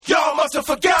must have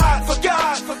forgot.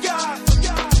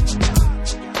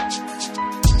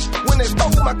 When they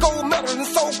stole my gold medal and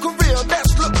soul career,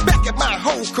 let's look back at my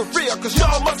whole career, cause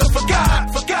y'all must have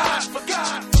forgot.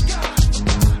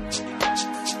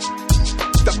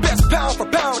 The best pound for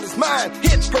pound is mine.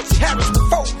 Hit Percy Harris with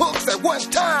 4 hooks at one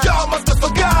time. Y'all must have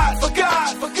forgot.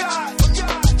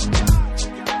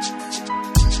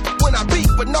 When I beat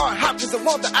Bernard Hopkins and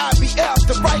won the IBF,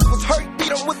 the right was hurt,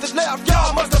 beat him with the left.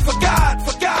 Y'all must have forgot.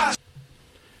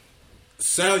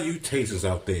 Salutations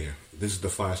out there. This is the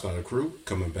Five Star Crew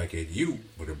coming back at you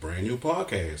with a brand new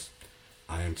podcast.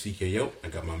 I am TKO. I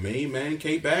got my main man,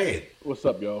 K-Bad. What's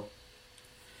up, y'all?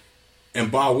 And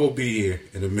Bob will be here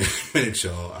in a minute,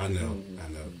 y'all. I know.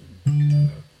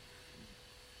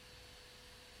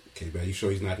 K-Bad, you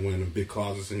sure he's not one of them big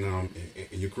closets in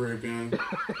your crib, man?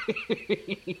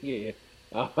 Yeah.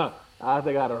 I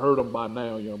think I'd have heard him by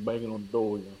now, banging on the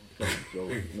door, So,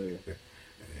 yeah.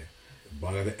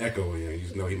 Bob got the echo in.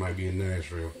 You know he might be in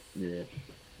Nashville. Yeah.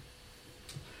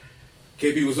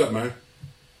 KB, what's up, man?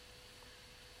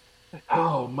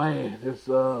 Oh, man. This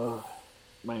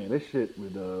shit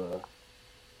with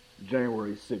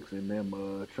January 6th and them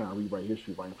trying to rewrite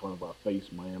history right in front of our face,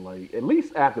 man. Like, at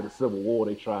least after the Civil War,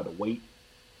 they tried to wait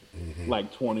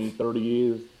like 20, 30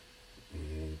 years.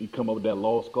 You come up with that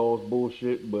lost cause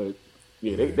bullshit, but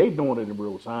yeah, they doing it in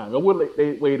real time. They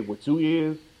waited for 2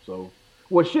 years, so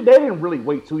well, shit, they didn't really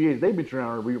wait 2 years. They've been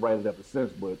trying to rewrite it ever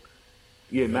since, but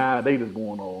yeah, now they just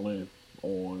going all in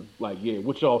on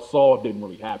what y'all saw didn't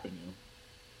really happen.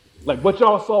 Like what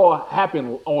y'all saw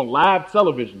happen on live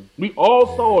television, we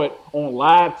all saw it on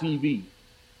live TV.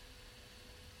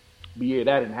 But yeah,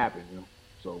 that didn't happen,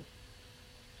 So.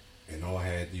 And all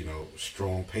had,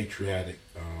 strong patriotic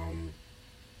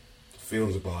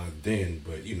feelings about it then,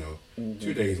 but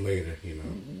 2 days later, it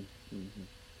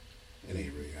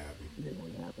ain't really happened. It didn't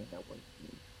really happen that way.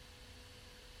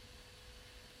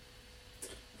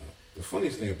 The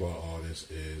funniest thing about all this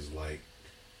is like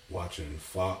watching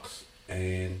Fox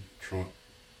and Trump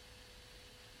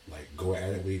go at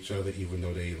it with each other, even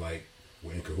though they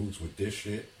were in cahoots with this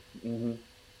shit. And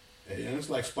it's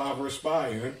like spy versus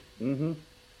spy,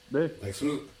 Like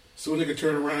soon nigga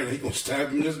turn around and he gonna stab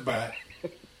him in his back.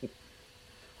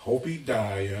 Hope he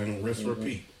die, and rinse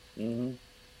repeat.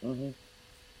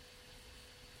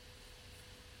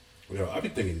 I be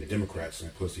thinking the Democrats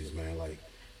and pussies, man. Like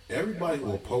everybody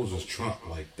who opposes Trump,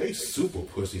 they super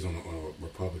pussies on the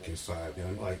Republican side,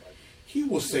 man. Like he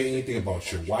will say anything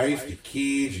about your wife, your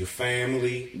kids, your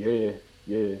family.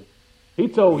 Yeah. He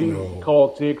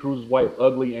called Ted Cruz's wife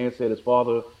ugly and said his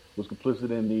father was complicit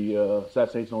in the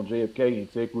assassination on JFK,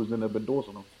 and Ted Cruz ended up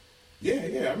endorsing him. Yeah,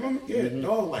 I remember. Yeah,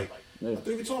 dog. I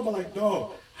think we talking about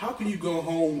dog. How can you go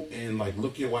home and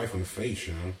look your wife in the face,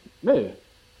 Yeah.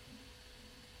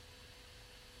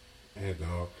 And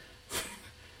dog,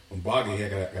 when Boggy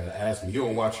had gotta ask me, you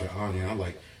don't watch your Anya? I'm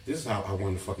like, this is how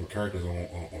one of the fucking characters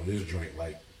on this joint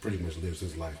pretty much lives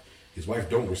his life. His wife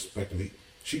don't respect him.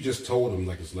 She just told him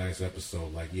his last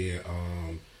episode, the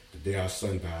day our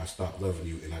son died, I stopped loving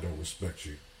you and I don't respect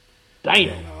you.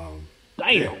 Damn.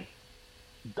 And,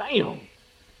 Damn.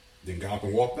 Then got up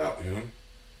and walked out,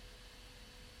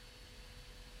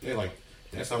 Yeah,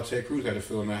 that's how Ted Cruz had to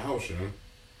feel in that house,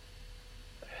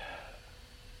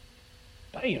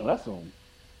 Damn, that's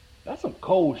some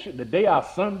cold shit. The day our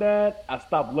son died, I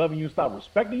stopped loving you, stopped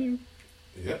respecting you.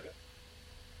 Yep.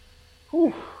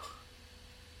 Whew.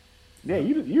 Yeah,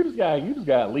 you just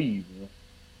gotta leave.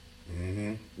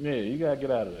 Yeah, you gotta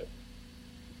get out of there.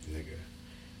 Nigga,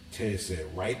 Ted said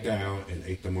right down and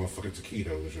ate the motherfucking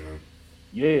taquitos,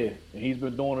 Yeah, and he's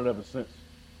been doing it ever since.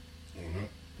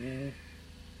 Yeah,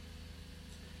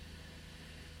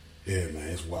 man,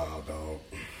 it's wild, dog.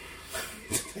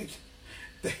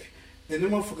 And the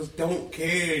motherfuckers don't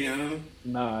care,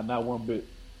 Nah, not one bit.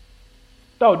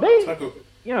 Dog, this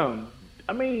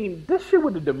shit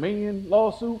with the Dominion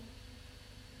lawsuit,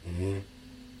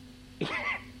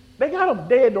 they got them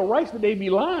dead to rights that they be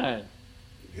lying.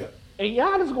 Yep. And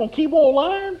y'all just gonna keep on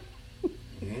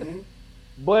lying?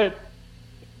 But,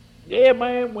 yeah,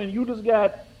 man, when you just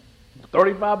got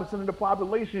 35% of the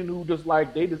population who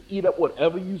they just eat up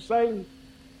whatever you say.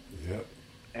 Yep.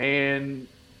 And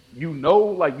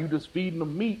you just feeding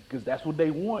them meat because that's what they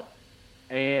want.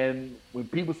 And when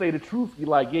people say the truth, you're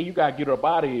like, yeah, you gotta get her up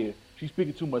out of here. She's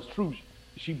speaking too much truth.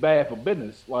 She bad for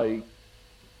business. I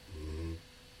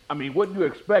mean, what do you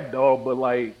expect, dog? But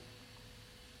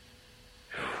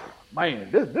man,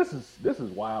 this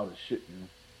is wild as shit, man.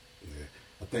 Yeah,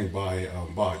 I think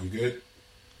Bob, you good?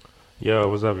 Yo,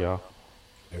 what's up, y'all?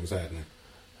 Hey, what's happening?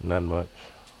 Nothing much.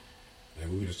 And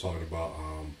we were just talking about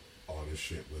all all this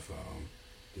shit with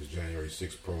this January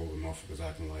 6th probe and motherfuckers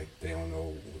acting like they don't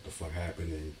know what the fuck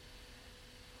happened, and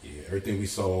yeah, everything we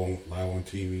saw live on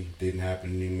TV didn't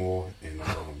happen anymore. And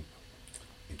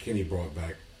Kenny brought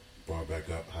back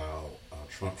up how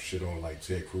Trump shit on like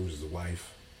Ted Cruz's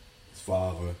wife, his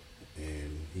father,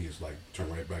 and he just like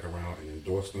turned right back around and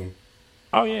endorsed him.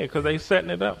 Oh yeah, because they setting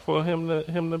it up for him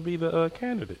to be the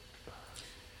candidate.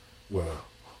 Well,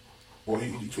 or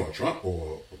you want Trump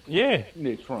or Yeah,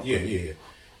 Nick Trump. Yeah.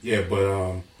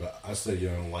 But I said,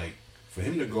 like for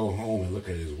him to go home and look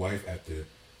at his wife after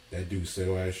that dude said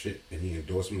all that shit and he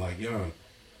endorsed him, like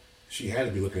she had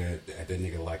to be looking at that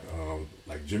nigga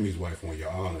like Jimmy's wife on Your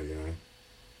Honor,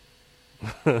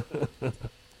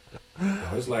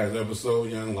 This last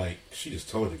episode, like she just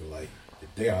told nigga like the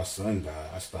day our son died,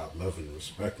 I stopped loving and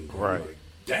respecting him. Right. Like,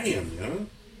 damn,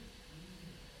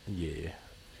 yeah.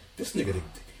 This nigga,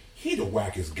 he the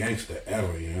wackest gangster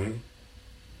ever,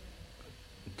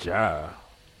 Ja.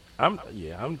 I'm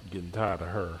getting tired of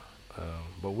her.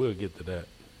 But we'll get to that.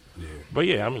 Yeah. But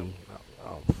yeah, I mean,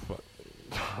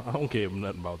 I don't care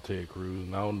nothing about Ted Cruz,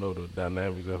 and I don't know the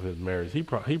dynamics of his marriage. He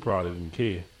probably didn't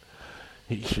care.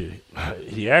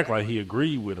 He act like he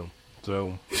agreed with him.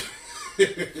 So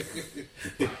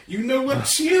you know what?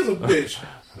 She is a bitch.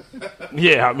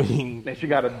 yeah, I mean, And she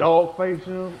got a dog face,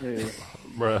 Yeah.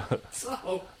 bruh,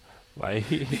 So like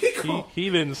he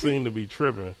didn't seem to be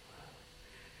tripping.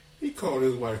 he called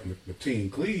his wife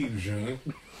Mateen Cleaves,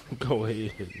 Go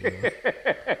ahead,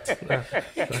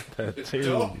 That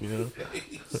too,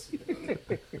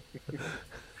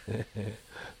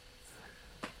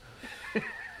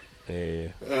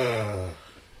 Yeah.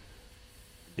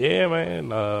 Yeah,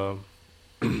 man.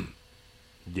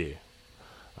 Yeah.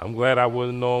 I'm glad I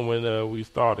wasn't on when we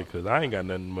started because I ain't got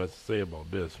nothing much to say about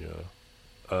this,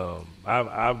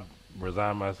 I've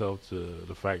resigned myself to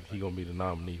the fact he gonna be the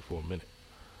nominee for a minute.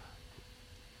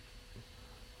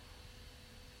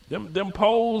 Them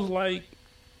polls, like,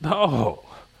 dog,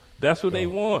 that's what they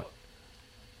want.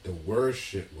 The worst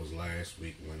shit was last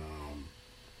week when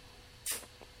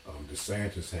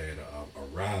DeSantis had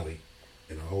a rally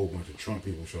and a whole bunch of Trump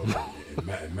people showed up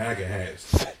in MAGA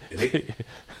hats.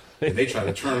 And they try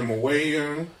to turn him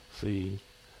away. See,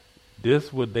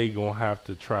 this what they gonna have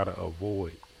to try to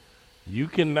avoid. You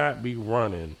cannot be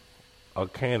running a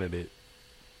candidate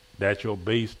that your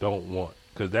base don't want,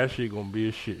 because that shit gonna be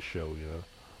a shit show,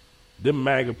 Them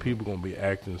MAGA people gonna be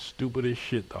acting stupid as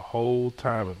shit the whole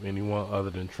time if anyone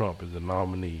other than Trump is the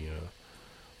nominee,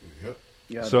 Yep.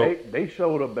 Yeah, So- they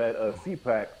showed up at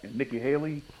CPAC and Nikki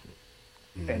Haley,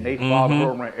 and they followed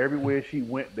her around everywhere she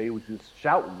went. They was just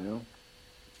shouting,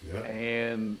 Yep.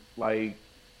 And like,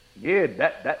 yeah,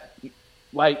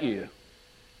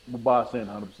 what Bob's saying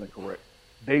 100% correct.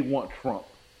 They want Trump,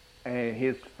 and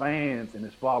his fans and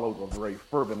his followers are very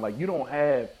fervent. Like, you don't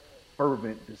have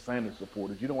fervent DeSantis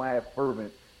supporters, you don't have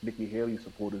fervent Nikki Haley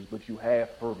supporters, but you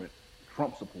have fervent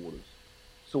Trump supporters.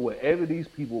 So wherever these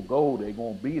people go, they're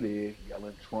gonna be there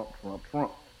yelling Trump, Trump,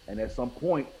 Trump. And at some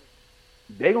point,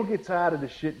 they're gonna get tired of the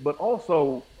shit. But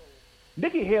also,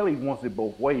 Nikki Haley wants it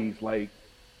both ways. Like,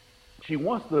 she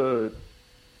wants to,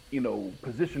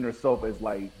 position herself as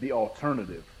like the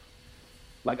alternative.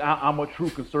 Like, I'm a true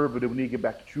conservative. We need to get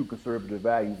back to true conservative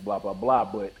values, blah, blah, blah.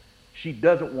 But she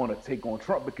doesn't want to take on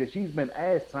Trump because she's been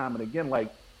asked time and again,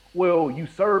 like, well, you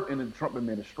served in the Trump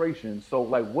administration, so,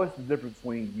 like, what's the difference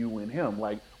between you and him?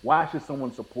 Like, why should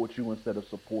someone support you instead of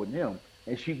supporting him?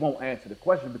 And she won't answer the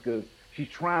question because she's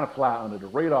trying to fly under the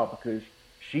radar because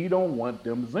she don't want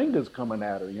them zingers coming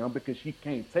at her, because she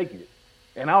can't take it.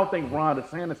 And I don't think Ron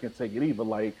DeSantis can take it either.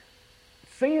 Like,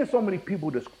 seeing so many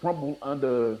people just crumble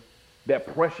under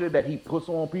that pressure that he puts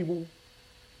on people,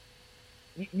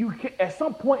 you can, at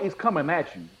some point it's coming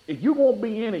at you. If you're going to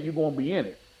be in it, you're going to be in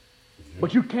it.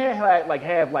 But you can't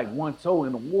have one toe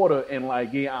in the water and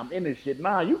I'm in this shit.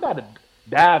 Nah, you got to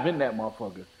dive in that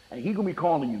motherfucker. And he going to be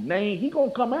calling you names. He going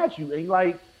to come at you. And you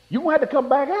going to have to come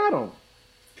back at him.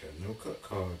 Got no cut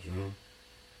cards,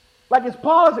 Like, it's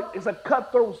politics. It's a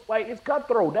cutthroat. Like, it's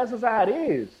cutthroat. That's just how it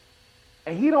is.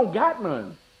 And he don't got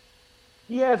none.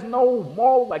 He has no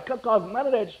moral, cut cards, none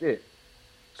of that shit.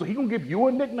 So he going to give you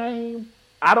a nickname.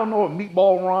 I don't know if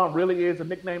Meatball Ron really is a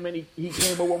nickname and he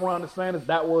came up with Ron DeSantis.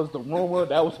 That was the rumor.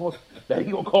 That was that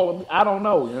he gonna call him. I don't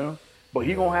know, But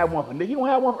he gonna have one for Nick. He gonna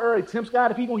have one for Eric Tim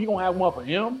Scott. If he gonna have one for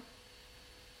him.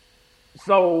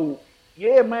 So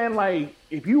yeah, man. Like,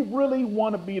 if you really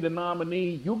want to be the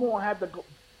nominee, you're gonna have to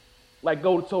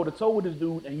go toe to toe with this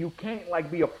dude, and you can't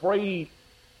be afraid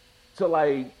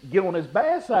to get on his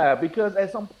bad side because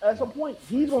at some point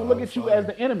he's gonna look at you as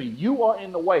the enemy. You are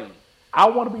in the way. I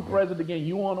want to be president again.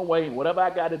 You on the way, and whatever I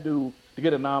got to do to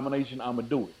get a nomination, I'm gonna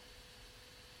do it.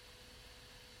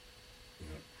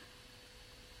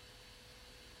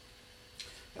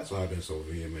 That's why I've been so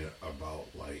vehement about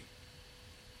like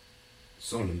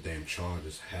some of them damn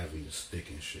charges having to stick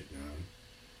and shit, man.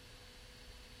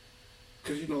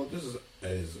 Cause you know this is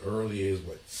as early as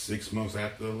what 6 months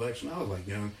after the election. I was like,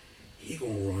 young, he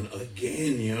gonna run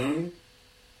again, young.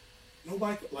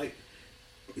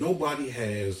 Nobody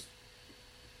has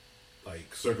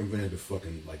like circumvented the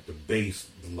fucking like the base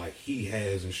like he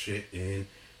has and shit. And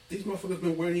these motherfuckers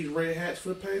been wearing these red hats for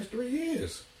the past 3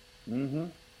 years. Mm-hmm.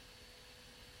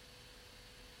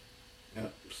 Yeah,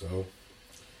 so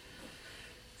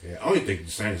yeah, I only think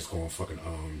DeSantis gonna fucking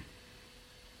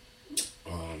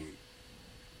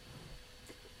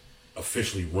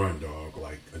officially run, dog.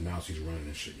 Like announce he's running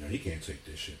and shit. You know, he can't take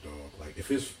this shit, dog. Like if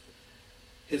his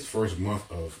first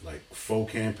month of like faux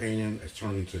campaigning has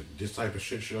turned into this type of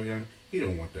shit show, young, he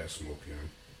don't want that smoke, young.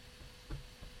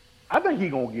 I think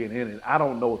he's gonna get in it. I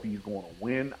don't know if he's gonna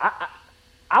win.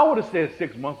 I would have said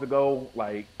 6 months ago,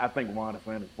 like I think Ron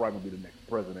DeSantis is probably gonna be the next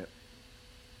president.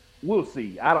 We'll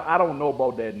see. I don't know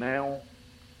about that now,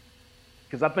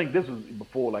 because I think this was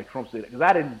before like Trump said. Because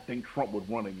I didn't think Trump would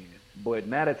run again, but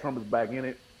now that Trump is back in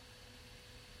it,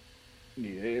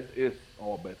 yeah, it's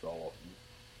all bets are off.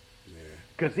 Yeah.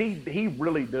 Because he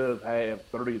really does have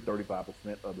 30 to 35%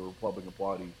 of the Republican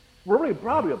Party, really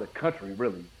probably of the country,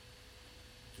 really,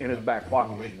 in his back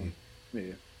pocket.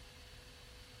 Yeah.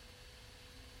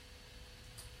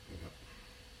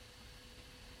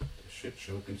 Shit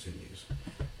show continues.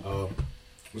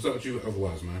 What's up with you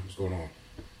otherwise, man? What's going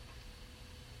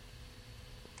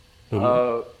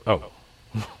on?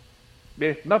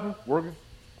 Yeah, nothing. Working.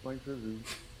 Like this.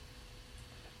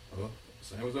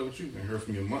 Sam, what's up with you? I heard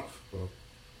from you a month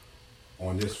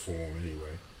on this form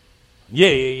anyway.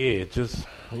 Yeah. Just,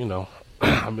 you know,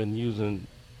 I've been using,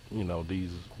 you know,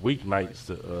 these weeknights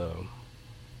to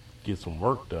get some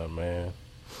work done, man.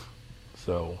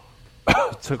 So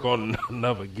took on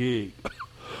another gig.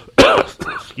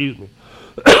 Excuse me.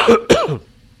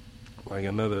 Like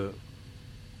another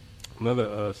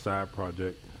side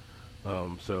project.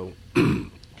 So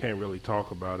can't really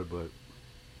talk about it, but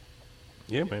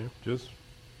yeah, man, just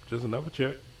another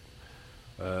check.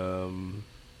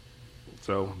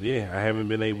 So yeah, I haven't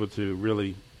been able to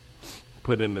really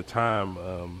put in the time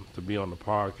to be on the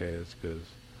podcast because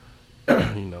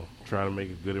you know, trying to make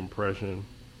a good impression.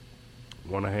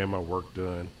 Want to have my work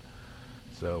done.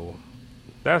 So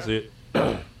that's it.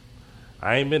 I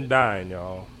ain't been dying,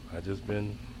 y'all. I just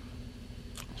been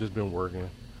working.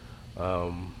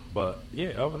 But yeah,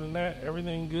 other than that,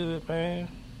 everything good, man.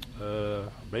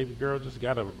 Baby girl just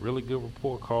got a really good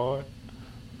report card.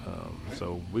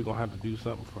 So we're gonna have to do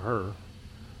something for her.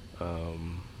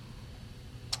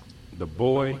 The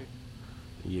boy,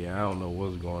 yeah, I don't know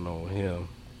what's going on with him.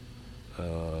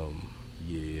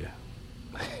 Yeah.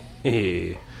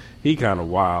 He kind of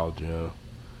wild, you know.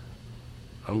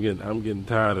 I'm getting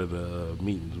tired of the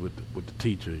meetings with the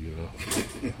teacher, you know.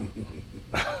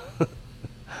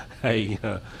 Hey,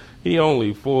 he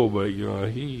only 4, but you know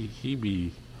he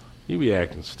be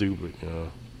acting stupid, you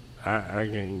know. I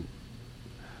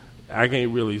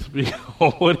can't really speak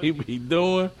on what he be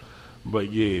doing,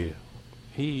 but yeah,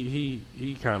 he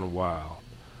kind of wild.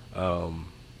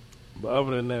 But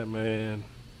other than that, man,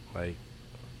 like.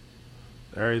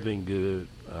 Everything good.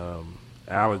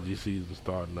 Allergy season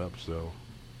starting up, so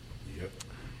yep.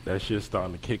 That shit's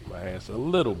starting to kick my ass a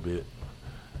little bit.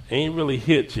 Ain't really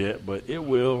hit yet, but it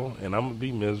will, and I'm gonna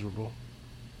be miserable.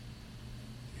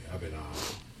 Yeah, I've been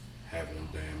having them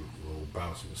damn little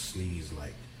bouts of sneezing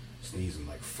like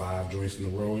 5 joints in a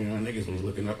row. You know, niggas be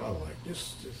looking up. I was like,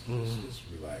 just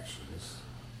relax.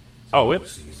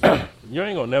 You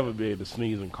ain't gonna never be able to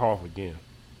sneeze and cough again.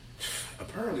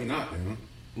 Apparently not, man.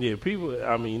 Yeah, people,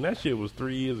 I mean, that shit was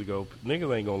 3 years ago.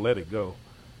 Niggas ain't gonna let it go.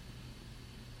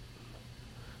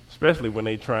 Especially when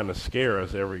they trying to scare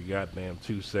us every goddamn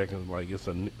 2 seconds like it's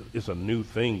a new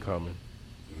thing coming.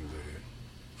 Yeah.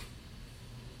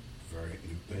 Very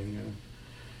new thing,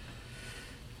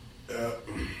 yeah.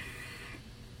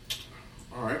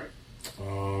 All right.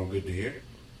 Good to hear.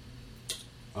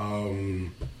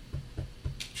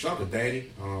 Shout out to Daddy.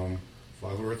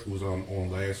 Fogsworth, who was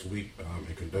on last week,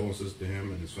 and condolences to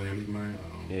him and his family, man.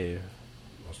 Yeah.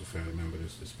 Lost a family member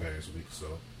this past week,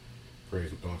 so prayers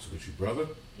and thoughts with you, brother.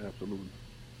 Absolutely.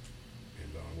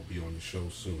 And we'll be on the show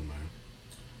soon, man.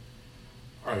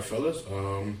 All right, fellas,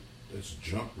 let's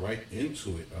jump right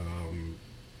into it.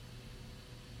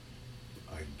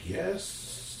 I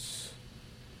guess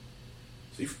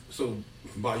So,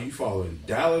 Bob, you following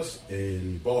Dallas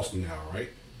and Boston now, right?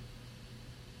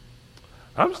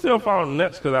 I'm still following the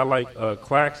Nets because I like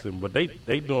Claxton, but they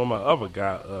doing my other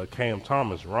guy, Cam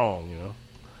Thomas, wrong. You know,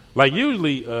 like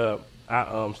usually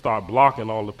I start blocking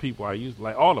all the people I use,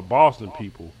 like all the Boston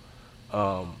people.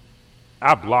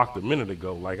 I blocked a minute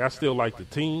ago. Like I still like the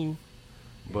team,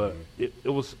 but it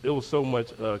was so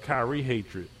much Kyrie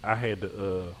hatred. I had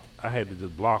to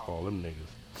just block all them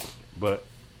niggas. But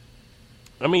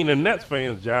I mean, the Nets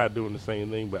fans jive doing the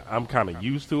same thing, but I'm kind of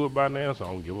used to it by now, so I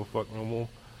don't give a fuck no more.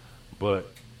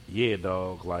 But yeah,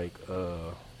 dog, like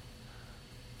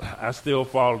I still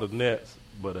follow the Nets,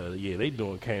 but yeah, they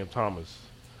doing Cam Thomas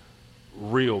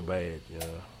real bad, you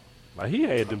know. Like he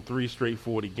had them 3 straight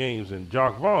 40 games, and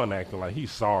Jock Vaughn acting like he's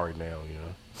sorry now, you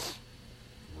know.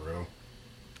 Real?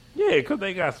 Yeah, because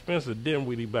they got Spencer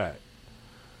Dinwiddie back.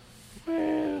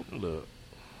 Man, look,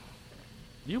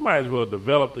 you might as well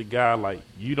develop the guy like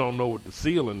you don't know what the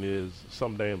ceiling is.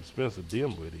 Some damn Spencer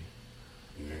Dinwiddie,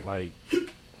 Yeah. like.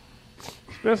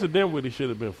 Spencer Dinwiddie should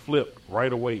have been flipped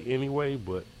right away anyway,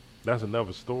 but that's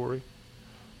another story.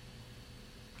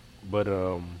 But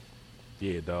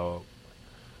yeah, dog.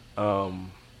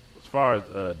 As far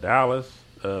as Dallas,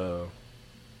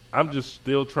 I'm just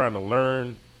still trying to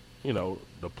learn, you know,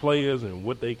 the players and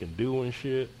what they can do and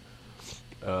shit.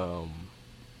 So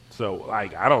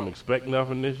like I don't expect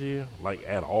nothing this year, like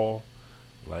at all.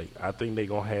 Like I think they're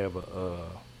gonna have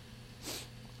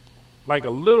like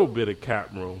a little bit of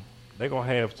cap room. They're going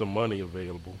to have some money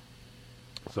available.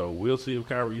 So we'll see if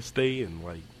Kyrie stay and,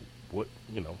 like,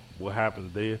 what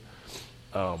happens there.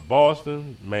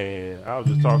 Boston, man, I was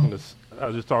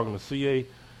just talking to CA.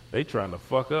 They trying to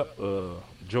fuck up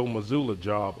Joe Mazzulla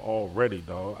job already,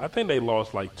 dog. I think they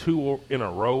lost, like, 2 in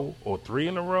a row or 3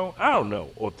 in a row. I don't know.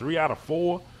 Or 3 out of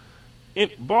 4.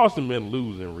 Boston been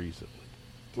losing recently.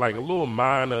 Like, a little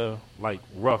minor, like,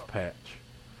 rough patch.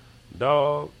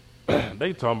 Dog.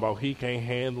 They talking about he can't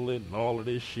handle it and all of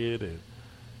this shit, and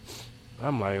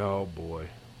I'm like, oh boy.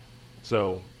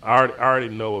 So I already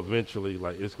know eventually,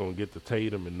 like it's gonna get to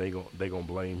Tatum, and they gonna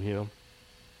blame him.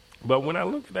 But when I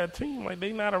look at that team, like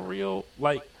they not a real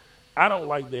like. I don't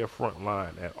like their front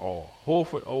line at all.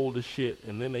 Horford old as shit,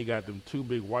 and then they got them 2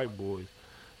 big white boys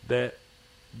that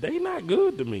they not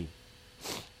good to me.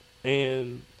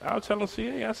 And I was telling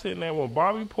CA, I said, now when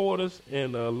Bobby Portis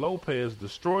and Lopez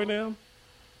destroy them.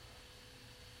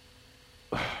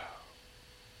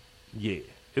 Yeah,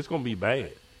 it's gonna be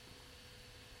bad.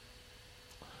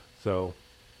 So,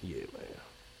 yeah,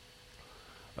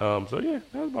 man. So yeah,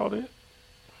 that's about it.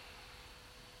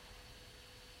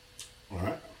 All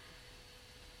right.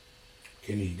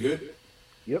 Kenny, you good?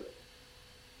 Yep.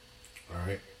 All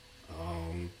right.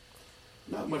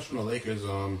 Not much from the Lakers.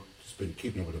 Just been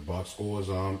keeping up with the box scores.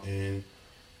 And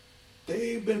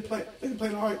they've been playing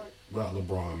all right without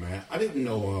LeBron, man. I didn't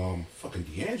know fucking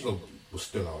D'Angelo was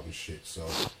still out and shit. So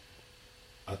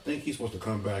I think he's supposed to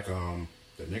come back.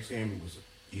 The next game was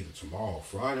either tomorrow or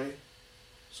Friday.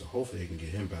 So hopefully they can get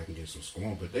him back and get some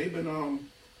scoring. But they've been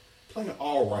playing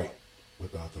all right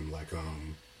without them. Like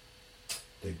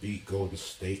they beat Golden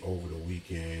State over the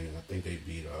weekend, and I think they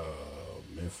beat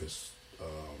Memphis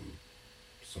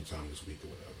sometime this week or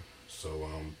whatever. So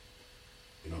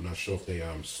I'm not sure if they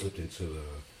slipped into the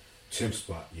 10th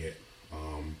spot yet.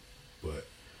 But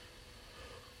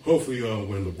hopefully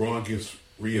when LeBron gets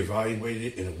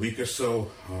reevaluated in a week or so,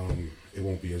 it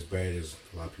won't be as bad as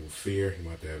a lot of people fear. He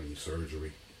might have to have any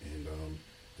surgery. And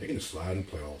they can just slide in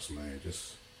playoffs, man.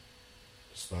 Just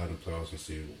slide in playoffs and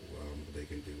see what they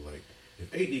can do. Like,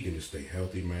 if AD can just stay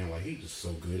healthy, man, like, he's just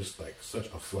so good. It's like such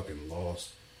a fucking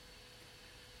lost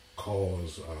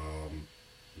cause,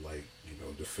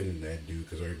 defending that dude,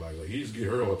 because everybody's like, he just get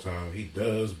hurt all the time. He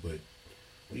does, but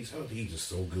when he's healthy, he's just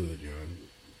so good, you know.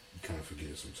 You kind of forget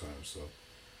it sometimes. So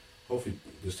hopefully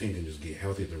this team can just get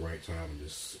healthy at the right time and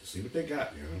just see what they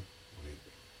got, you know.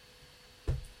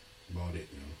 Like, about it,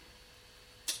 you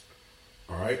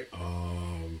know. All right.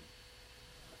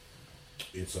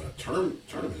 It's a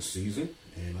tournament season,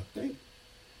 and I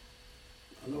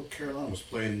know Carolina was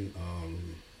playing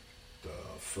the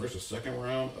first or second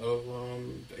round of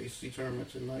the ACC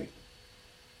tournament tonight.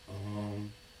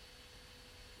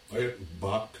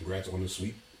 Bob, congrats on the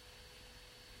sweep.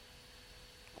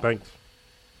 Thanks.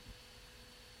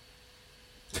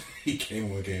 He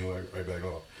came right back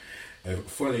off. And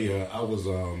funny, I was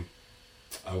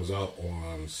out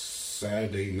on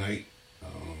Saturday night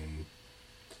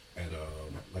at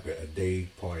a day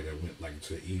party that went like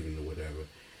to evening or whatever.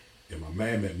 And my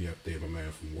man met me up there, my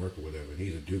man from work or whatever, and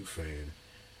he's a Duke fan.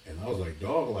 And I was like,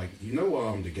 dog, like, you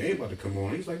know, the game about to come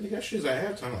on. He's like, nigga, that shit's at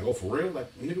halftime. Like, oh, for real?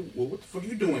 Like, nigga, well, what the fuck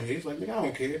you doing here? He's like, nigga, I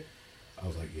don't care. I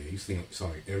was like, yeah, he sound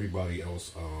like everybody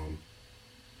else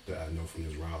that I know from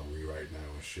this rivalry right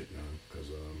now and shit now. Because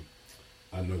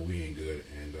I know we ain't good.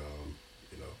 And,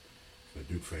 you know, the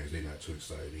Duke fans, they not too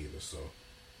excited either. So,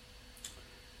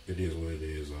 it is what it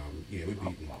is. Yeah, we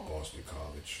beating Boston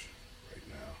College right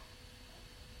now.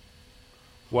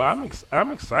 Well,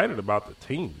 I'm excited about the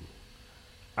team.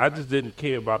 I just didn't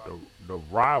care about the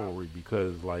rivalry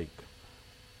because, like,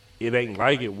 it ain't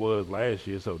like it was last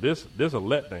year. So this a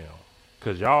letdown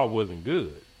because y'all wasn't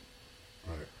good.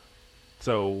 Right.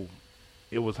 So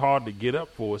it was hard to get up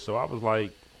for. So I was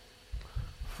like,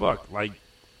 fuck. Like,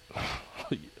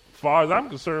 as far as I'm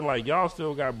concerned, like, y'all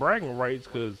still got bragging rights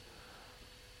because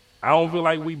I don't feel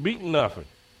like we beating nothing.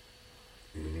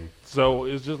 Mm-hmm. So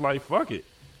it's just like, fuck it.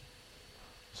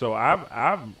 So I've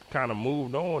kind of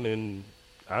moved on, and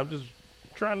I'm just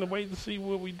trying to wait to see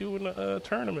what we do in the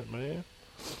tournament, man.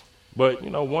 But, you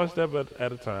know, one step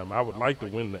at a time. I would like to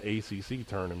win the ACC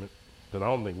tournament because I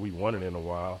don't think we won it in a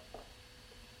while.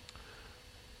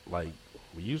 Like,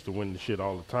 we used to win the shit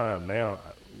all the time. Now,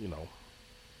 you know,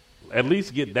 at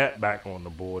least get that back on the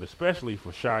board, especially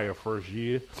for Shire first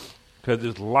year, because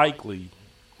it's likely,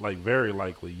 like very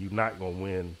likely, you're not going to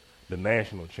win the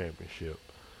national championship.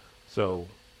 So,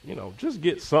 you know, just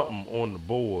get something on the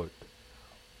board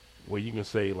where you can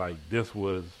say, like, this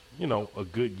was, you know, a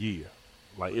good year.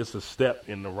 Like, it's a step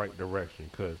in the right direction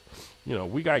because, you know,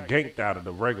 we got ganked out of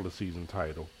the regular season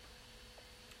title.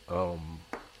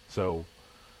 So,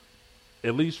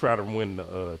 at least try to win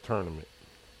the tournament,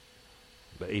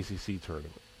 the ACC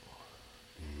tournament.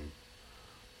 Mm-hmm.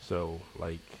 So,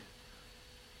 like,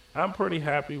 I'm pretty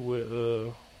happy with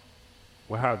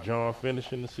how John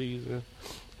finishing the season.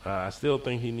 I still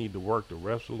think he need to work the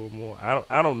refs a little more.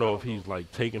 I don't know if he's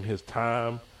like taking his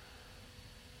time,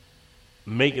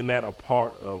 making that a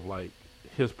part of like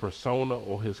his persona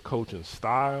or his coaching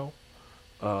style.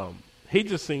 He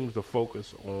just seems to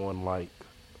focus on like,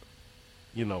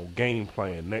 you know, game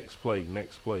plan, next play.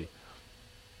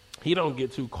 He don't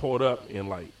get too caught up in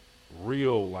like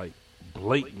real like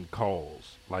blatant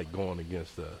calls like going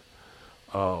against us.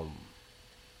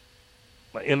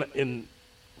 And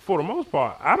for the most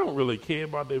part, I don't really care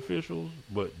about the officials,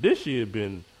 but this year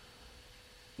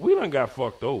we done got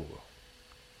fucked over.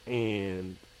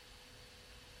 And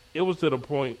it was to the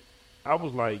point, I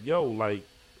was like, yo, like,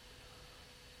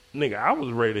 nigga, I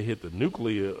was ready to hit the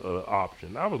nuclear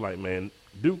option. I was like, man,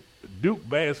 Duke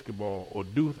basketball or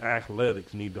Duke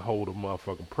athletics need to hold a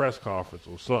motherfucking press conference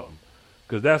or something.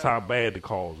 Because that's how bad the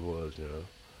calls was, you know.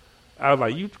 I was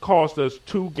like, you cost us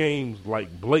 2 games,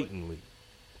 like, blatantly.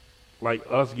 Like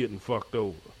us getting fucked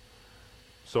over.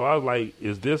 So I was like,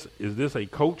 is this a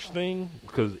coach thing?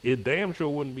 Because it damn sure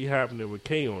wouldn't be happening with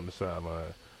K on the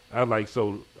sideline. I was like,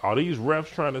 so are these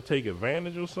refs trying to take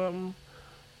advantage or something?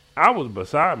 I was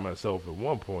beside myself at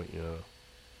one point, you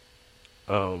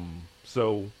know.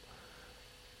 So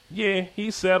yeah, he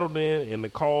settled in and the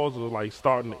calls are like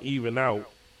starting to even out.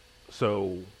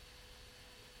 So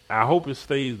I hope it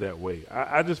stays that way.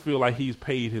 I just feel like he's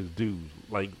paid his dues.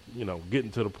 Like, you know,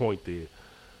 getting to the point there.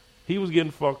 He was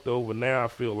getting fucked over. Now I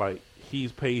feel like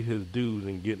he's paid his dues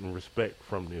and getting respect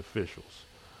from the officials.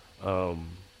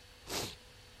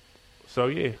 So,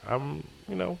 yeah, I'm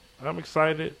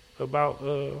excited about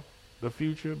the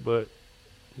future. But,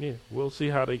 yeah, we'll see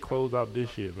how they close out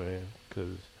this year, man.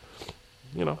 Because,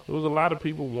 you know, there was a lot of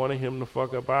people wanting him to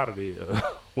fuck up out of there.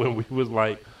 When we was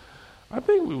like, I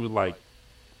think we was like,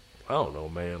 I don't know,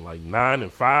 man, like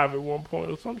 9-5 at one point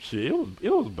or some shit. It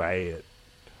was bad.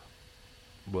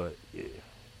 But yeah.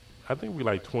 I think we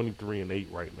like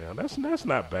 23-8 right now. That's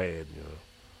not bad, you know.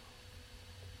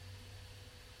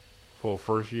 For a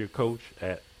first year coach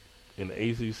in the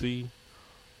ACC.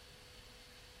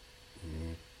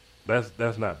 Mm-hmm.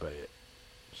 That's not bad.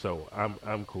 So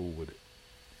I'm cool with it.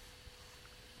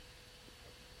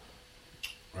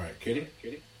 All right, Kitty?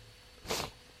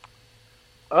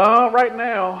 Right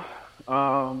now,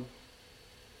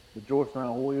 the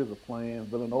Georgetown Warriors are playing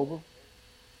Villanova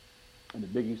in the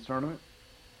Big East tournament.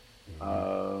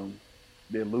 Mm-hmm.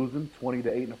 They're losing 20-8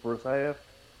 in the first half,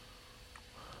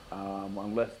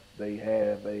 unless they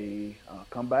have a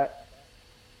comeback.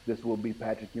 This will be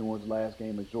Patrick Ewing's last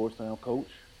game as Georgetown coach.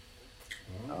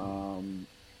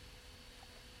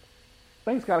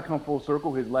 Things got to come full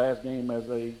circle. His last game as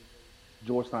a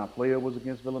Georgetown player was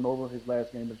against Villanova. His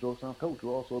last game as Georgetown coach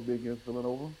will also be against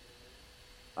Villanova.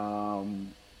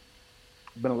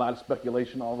 Been a lot of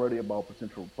speculation already about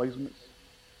potential replacements.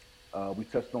 We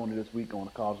touched on it this week on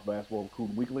the College Basketball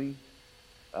Recruiting Weekly.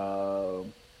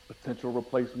 potential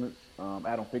replacements.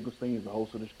 Adam Finkelstein is the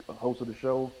host of the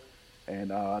show and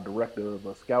director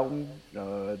of scouting.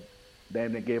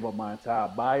 Damn, they gave up my entire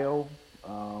bio,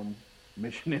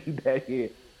 mentioning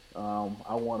that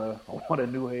I want a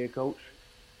new head coach.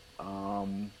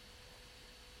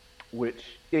 Which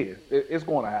it's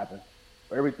going to happen.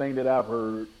 Everything that I've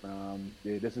heard,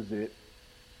 this is it.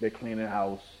 They're cleaning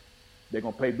house. They're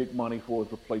gonna pay big money for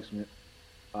his replacement.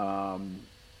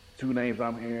 Two names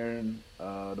I'm hearing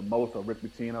the most are Rick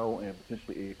Pitino and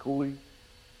potentially Ed Cooley.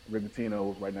 Rick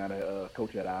Pitino is right now the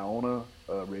coach at Iona.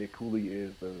 Ed Cooley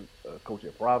is the coach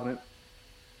at Providence.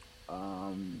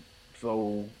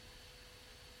 So,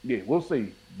 yeah, we'll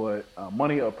see. But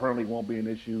money apparently won't be an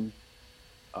issue.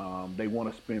 They want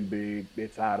to spend big. They're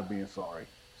tired of being sorry.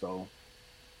 So,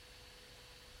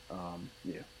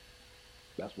 yeah,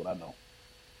 that's what I know.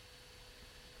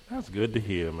 That's good to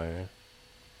hear, man.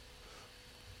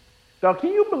 So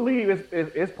can you believe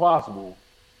it's possible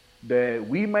that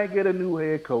we might get a new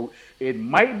head coach? It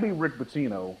might be Rick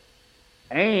Pitino,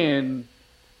 and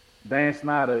Dan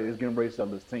Snyder is getting ready to sell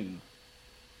his team.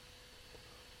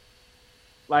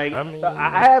 Like,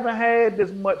 I haven't had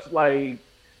this much, like,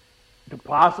 to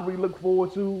possibly look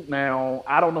forward to. Now,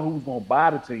 I don't know who's going to buy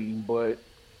the team, but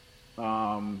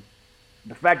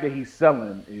the fact that he's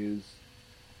selling is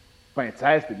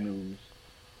fantastic news.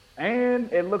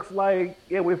 And it looks like,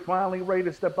 yeah, we're finally ready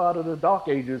to step out of the dark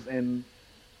ages and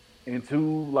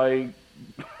into, like,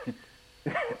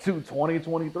 to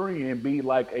 2023 and be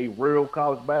like a real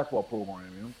college basketball program,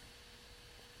 you know?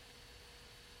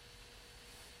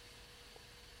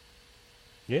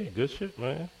 Yeah, good shit,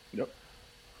 man. Yep.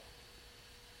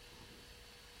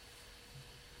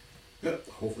 Yep.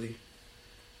 Hopefully,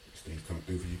 these things come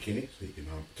through for you, Kenny, so you can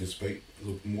participate a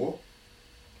little more.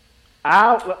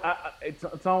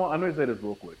 Tom, I'm going to say this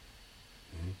real quick.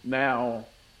 Mm-hmm. Now,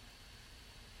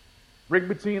 Rick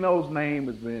Pitino's name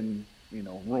has been,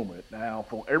 rumored. Now,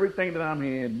 from everything that I'm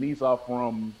hearing, these are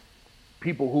from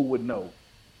people who would know,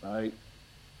 right?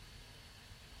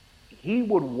 He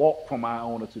would walk from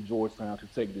Iona to Georgetown to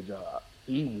take the job.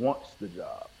 He wants the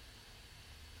job.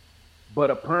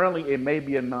 But apparently it may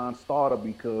be a non-starter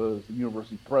because the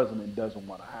university president doesn't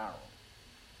want to hire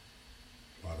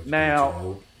him.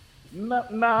 Now,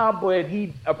 nah, but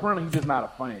apparently he's just not a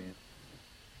fan.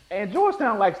 And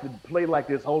Georgetown likes to play like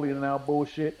this holier than thou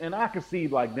bullshit, and I can see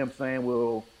like them saying,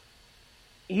 well,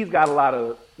 he's got a lot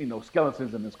of,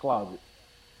 skeletons in his closet.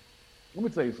 Let me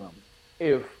tell you something.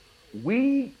 If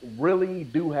we really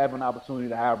do have an opportunity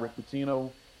to hire Rick Pitino,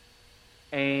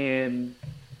 and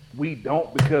we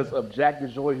don't because of Jack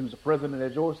DeJoy, who's the president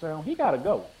at Georgetown, he got to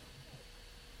go.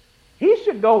 He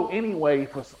should go anyway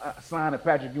for signing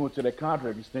Patrick Ewing to that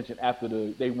contract extension after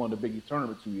they won the Big East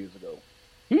tournament 2 years ago.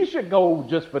 He should go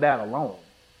just for that alone.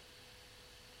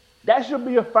 That should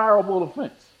be a fireable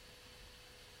offense.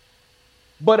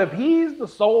 But if he's the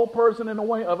sole person in the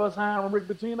way of us hiring Rick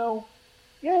Pitino,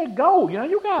 yeah, go.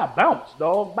 You got to bounce,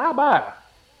 dog. Bye-bye.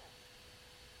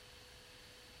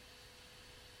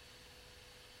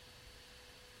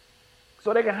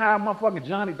 So they can hire motherfucking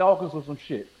Johnny Dawkins or some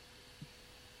shit.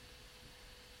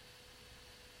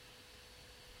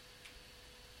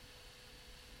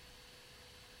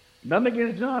 Nothing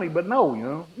against Johnny, but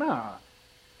no, nah.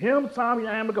 Him, Tommy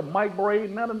Amica, Mike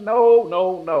Brady,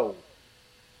 no.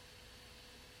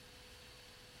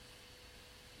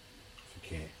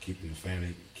 If you can't keep it in the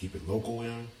family, keep it local,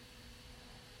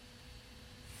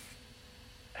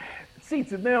 See,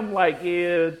 to them, like,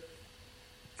 yeah,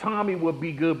 Tommy would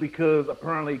be good because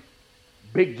apparently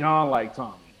Big John liked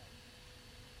Tommy.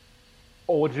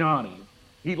 Or Johnny.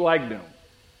 He liked them.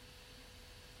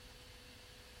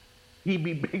 He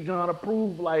be Big John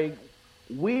approved. Like,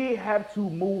 we have to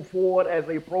move forward as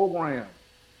a program.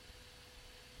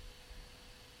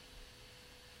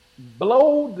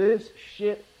 Blow this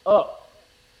shit up.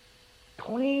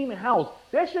 Clean house.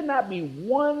 There should not be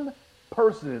one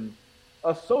person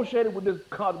associated with this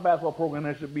college basketball program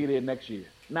that should be there next year.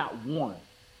 Not one.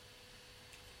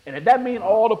 And if that means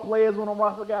all the players on the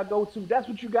roster got to go to, that's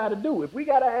what you got to do. If we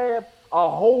got to have a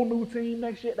whole new team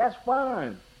next year, that's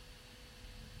fine.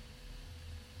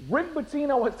 Rick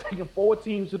Pitino has taken 4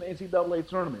 teams to the NCAA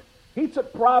tournament. He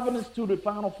took Providence to the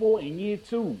Final Four in year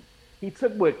 2. He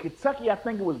took Kentucky, I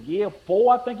think it was year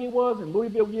 4, and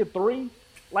Louisville year 3.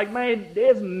 Like, man,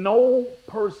 there's no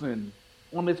person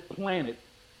on this planet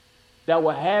that will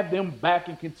have them back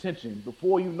in contention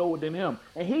before you know it than him.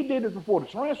 And he did this before the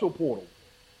transfer portal.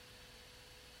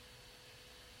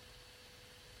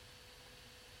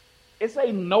 It's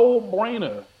a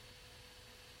no-brainer.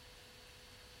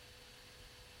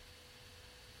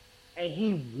 and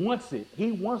he wants it.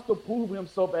 He wants to prove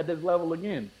himself at this level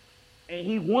again, and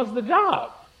he wants the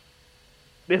job.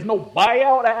 There's no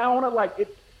buyout on it. Like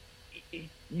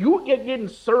you get getting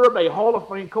served a Hall of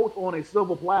Fame coach on a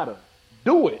silver platter.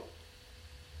 Do it.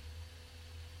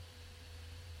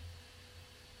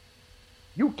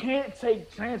 You can't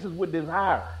take chances with this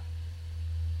hire.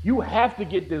 You have to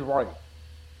get this right.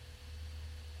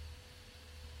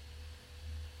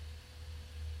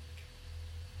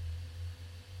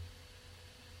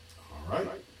 All right.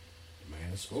 Man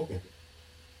has spoken.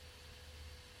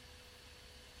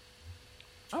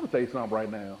 I'm gonna tell you something right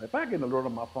now. If I get an alert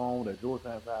on my phone that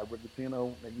Georgetown side Rick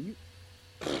Pitino, nigga,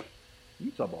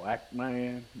 you talk about act,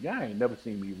 man. Y'all ain't never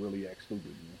seen me really act stupid,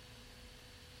 man.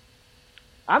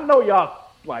 I know y'all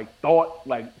like thought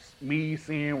like me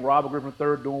seeing Robert Griffin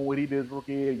III doing what he did as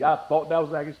rookie year. Y'all thought that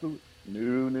was acting stupid.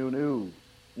 No.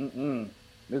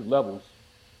 There's levels.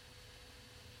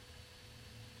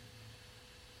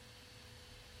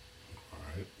 All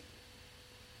right.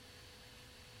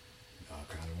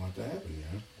 I kind of want that to happen,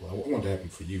 yeah. Well, I want that to happen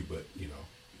for you, but you know,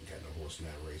 you got no horse in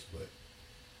that race. But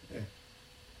yeah.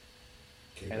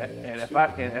 And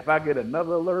if I get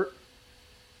another alert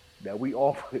that we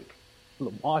offered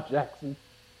Lamar Jackson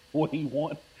what he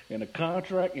wants in a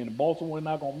contract and Baltimore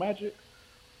not gonna match it,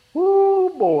 whoo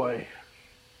boy.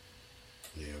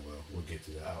 Yeah, well, we'll get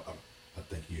to that. I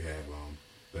think you have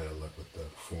better luck with the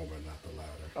former, not the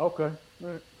latter. Okay, all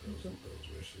right. Those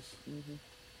wishes. Mm-hmm.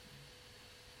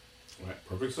 All right,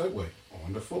 perfect segue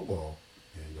on to football,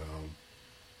 and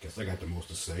guess I got the most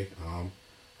to say.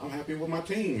 I'm happy with my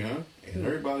team, man, and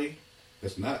everybody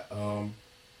that's not a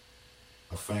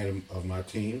fan of my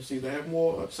team seems to have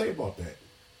more to say about that.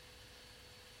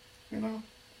 You know,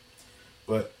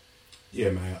 but yeah,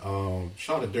 man.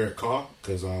 Shout out to Derek Carr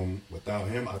because without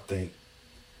him, I think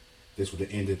this would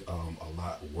have ended a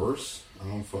lot worse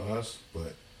for us.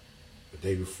 But the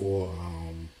day before,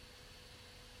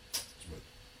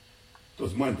 it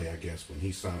was Monday, I guess, when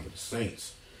he signed with the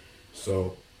Saints.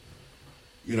 So,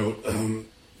 you know,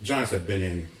 Giants have been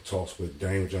in talks with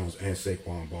Daniel Jones and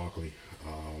Saquon Barkley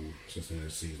since the end of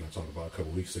the season. I talked about a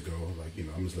couple weeks ago. Like, you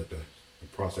know, I'm just let the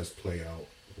process play out.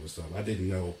 I didn't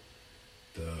know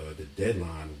the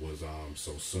deadline was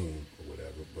so soon or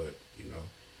whatever, but you know,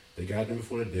 they got him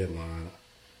before the deadline.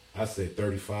 I said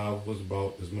 35 was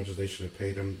about as much as they should have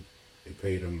paid him. They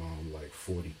paid him like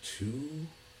 42,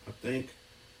 I think.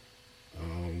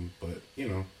 But you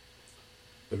know,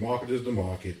 the market is the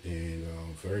market, and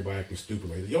for everybody acting stupid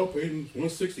like y'all paid him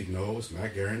 160, no, it's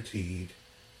not guaranteed.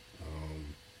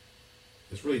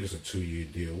 It's really just a 2-year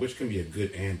deal, which can be a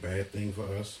good and bad thing for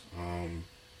us.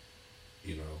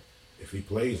 You know, if he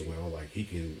plays well, like he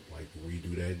can like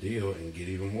redo that deal and get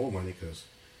even more money because,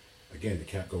 again, the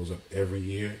cap goes up every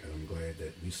year, and I'm glad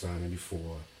that we signed him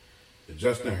before the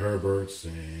Justin Herberts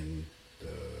and the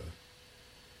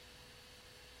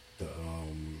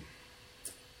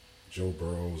Joe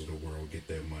Burrows of the world get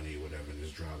their money or whatever and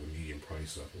just drive the median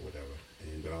price up or whatever.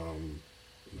 And you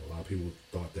know, a lot of people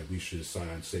thought that we should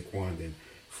sign Saquon and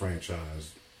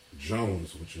franchise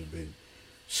Jones, which has been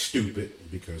stupid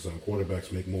because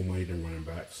quarterbacks make more money than running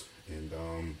backs. And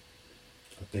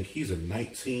I think he's a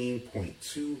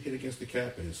 19.2 hit against the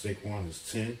cap and Saquon is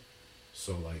 10.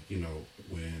 So like, you know,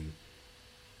 when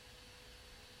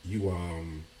you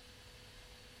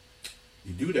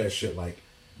do that shit, like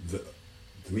the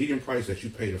median price that you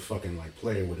pay the fucking like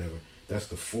player or whatever, that's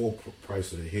the full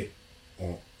price of the hit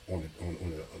on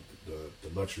the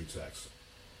luxury tax,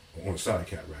 or on the salary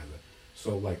cap rather.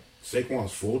 So like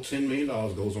Saquon's full $10 million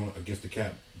goes on against the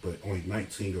cap, but only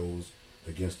 19 goes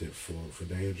against it for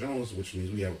Daniel Jones, which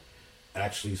means we have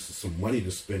actually some money to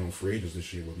spend on free agents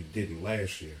this year, what we didn't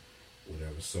last year,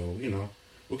 whatever. So, you know,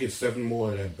 we'll get 7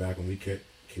 more of that back when we get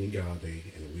Kenny Galladay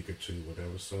in a week or two,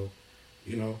 whatever. So,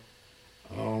 you know,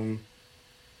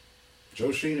 Joe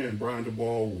Sheena and Brian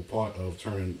DeBall were part of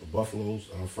turning Buffalo's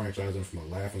franchising from a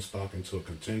laughing stock into a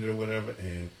contender or whatever,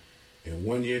 and in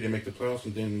 1 year they make the playoffs,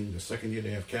 and then the second year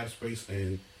they have cap space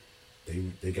and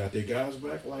they got their guys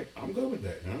back. Like, I'm good with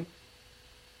that, man.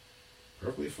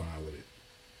 Perfectly fine with it.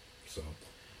 So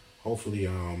hopefully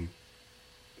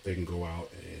they can go out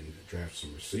and draft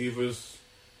some receivers.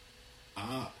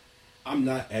 I'm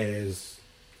not as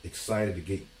excited to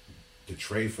get the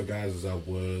trade for guys as I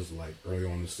was like early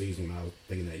on in the season when I was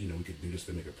thinking that, you know, we could do this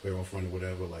to make a playoff run or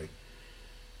whatever. Like,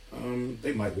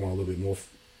 they might want a little bit more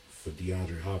for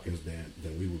DeAndre Hopkins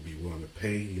than we would be willing to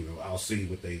pay. You know, I'll see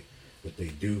what they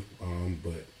do.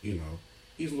 But you know,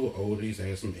 he's a little older. He's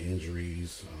had some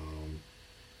injuries.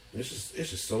 It's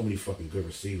just so many fucking good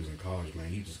receivers in college,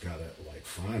 man. You just gotta like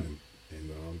find them. And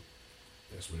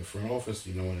that's where the front office,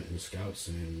 and the scouts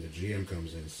and the GM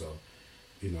comes in. So,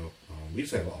 we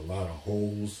just have a lot of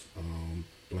holes.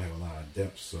 Don't have a lot of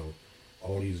depth. So,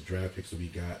 all these draft picks that we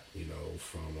got,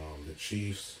 from the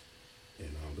Chiefs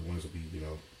and the ones that we,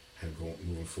 have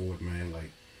moving forward, man,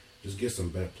 like, just get some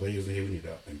better players in here. We need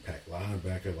an impact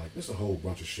linebacker. Like, there's a whole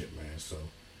bunch of shit, man. So,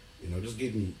 just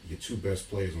getting your two best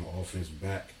players on offense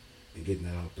back and getting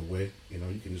that out the way, you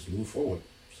can just move forward.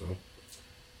 So,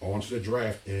 on to the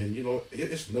draft. And,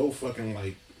 it's no fucking,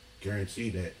 like,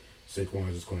 guarantee that Saquon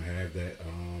is just going to have that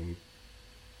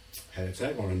had a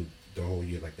tag on him the whole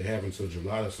year. Like, they have until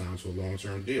July to sign to a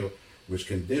long-term deal, which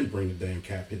can then bring the damn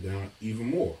cap hit down even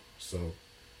more. So,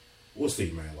 we'll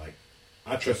see, man. Like,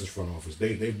 I trust his front office.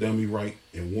 They've done me right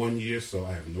in 1 year, so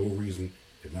I have no reason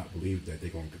to not believe that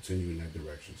they're going to continue in that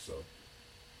direction. So,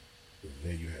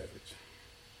 there you have it.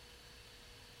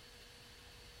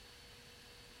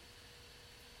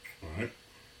 All right.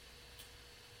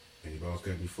 Anybody else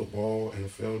got any football,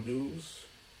 NFL news?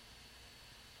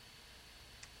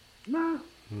 Nah.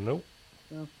 Nope.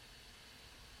 No.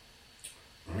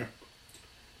 All right.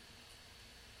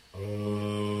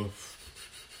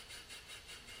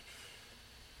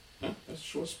 That's a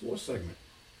short sports segment.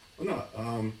 Oh, no.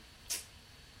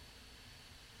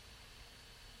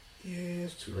 Yeah,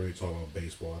 it's too early to talk about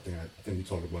baseball. I think we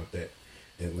talked about that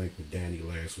at length with Danny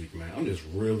last week, man. I'm just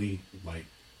really like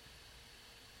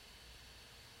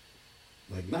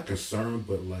not concerned,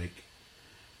 but like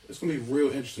it's gonna be real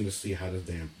interesting to see how this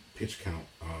damn pitch count,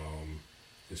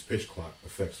 this pitch clock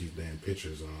affects these damn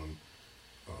pitchers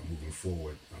moving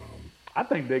forward. I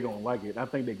think they're gonna like it. I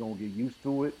think they're gonna get used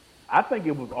to it. I think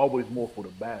it was always more for the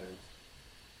batters.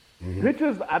 Mm-hmm.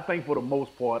 Pitchers, I think for the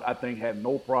most part, had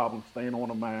no problem staying on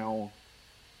the mound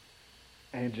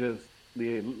and just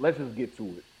let's just get to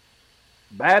it.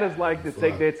 Batters like to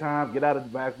take their time, get out of the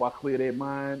back box, clear their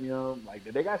mind. Like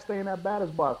they got to stay in that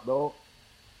batter's box, dog.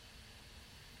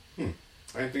 I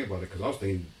didn't think about it because I was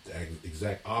thinking the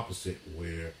exact opposite,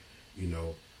 where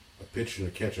a pitcher and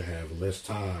a catcher have less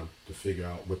time to figure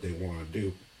out what they want to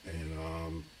do,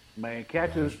 and man,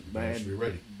 catchers, should be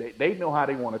ready. They know how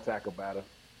they want to attack a batter.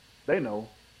 They know.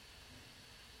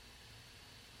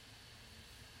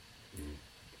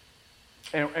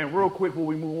 And real quick before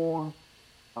we move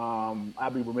on,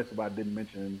 I'd be remiss if I didn't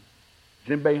mention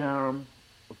Jim Boeheim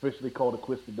officially called it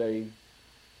quits today.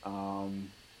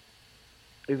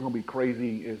 It's going to be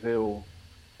crazy as hell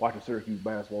watching Syracuse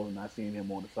basketball and not seeing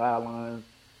him on the sidelines.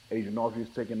 Adrian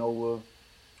Autry's taking over.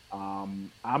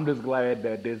 I'm just glad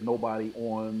that there's nobody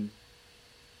on,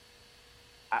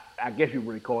 I guess you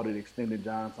really called it extended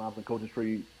John Thompson coaching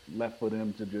tree left for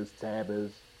them to just tab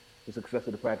as the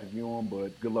successor to Patrick Ewing,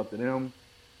 but good luck to them.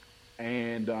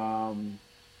 And,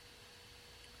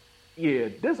 yeah,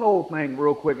 this whole thing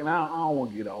real quick, and I don't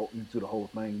want to get into the whole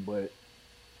thing, but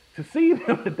to see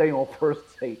them today on First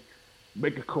Take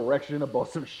make a correction about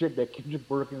some shit that Kendrick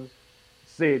Perkins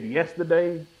said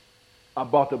yesterday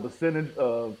about the percentage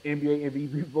of NBA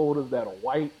MVP voters that are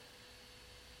white,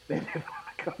 then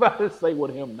come out and say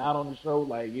with him not on the show,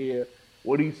 like, yeah,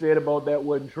 what he said about that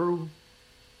wasn't true.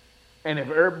 And if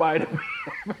everybody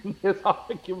having this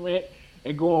argument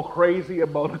and going crazy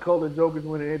about the color jokers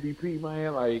winning MVP,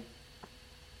 man, like,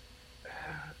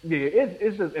 yeah,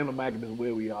 it's just inimaginable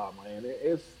where we are, man.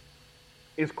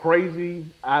 It's crazy.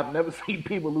 I've never seen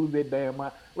people lose their damn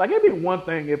mind. Like, it'd be one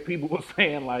thing if people were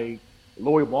saying, like,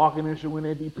 Lloyd Markkanen should win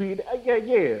MVP.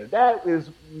 Yeah, that is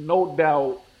no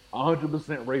doubt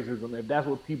 100% racism if that's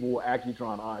what people were actually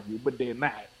trying to argue, but they're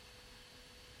not.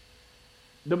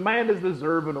 The man is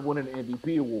deserving of winning the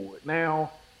MVP award.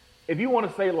 Now, if you want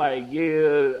to say, like,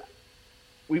 yeah,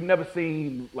 we've never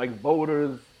seen, like,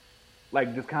 voters,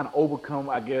 like, just kind of overcome,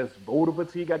 I guess, voter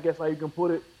fatigue, I guess how you can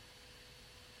put it,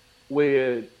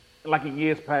 where, like, in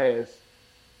years past,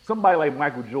 somebody like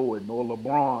Michael Jordan or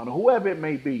LeBron or whoever it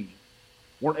may be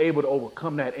weren't able to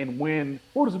overcome that and win,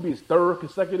 what would this be, his third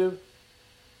consecutive?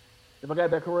 If I got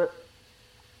that correct?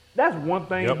 That's one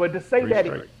thing, yep. But to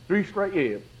say three straight,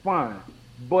 yeah, fine.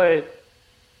 But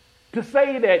to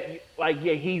say that, like,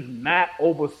 yeah, he's not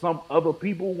over some other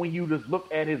people when you just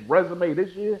look at his resume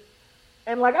this year,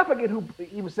 and, like, I forget who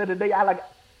even said today,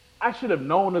 I should have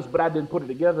known this, but I didn't put it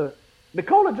together.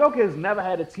 Nikola Jokic has never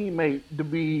had a teammate to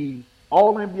be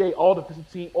all NBA, all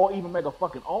defensive team, or even make a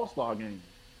fucking all-star game.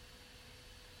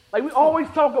 Like, we always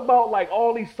talk about, like,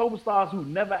 all these superstars who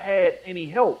never had any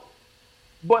help.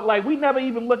 But, like, we never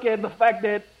even look at the fact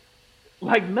that,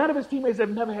 like, none of his teammates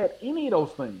have never had any of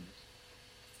those things.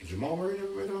 Jamal Murray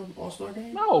never made an all-star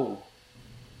game? No.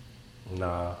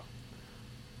 Nah.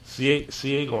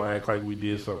 CA gonna act like we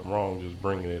did something wrong just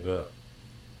bringing it up.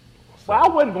 Well, I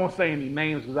wasn't gonna say any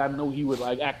names because I know he would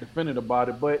like act offended about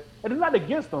it. But and it's not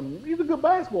against him. He's a good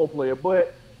basketball player,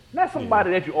 but not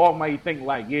somebody that you automatically think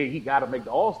like, yeah, he got to make the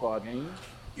All-Star game.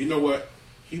 You know what?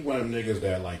 He one of them niggas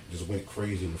that like just went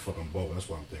crazy in the fucking bowl. That's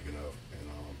what I'm thinking of. And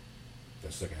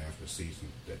that second half of the season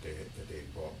that they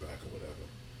brought back or whatever.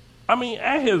 I mean,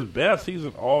 at his best, he's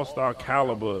an All-Star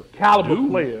caliber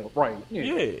dude. Player, right?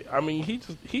 Yeah. I mean,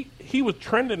 he was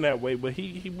trending that way, but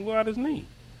he blew out his knee.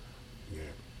 Yeah.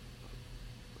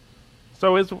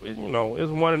 So it's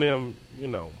it's one of them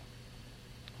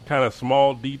kind of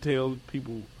small details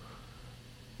people.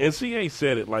 NCAA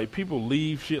said it, like, people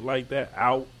leave shit like that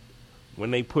out when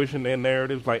they pushing their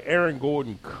narratives. Like, Aaron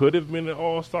Gordon could have been an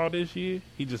All-Star this year.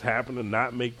 He just happened to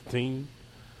not make the team.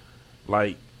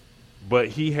 Like, but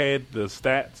he had the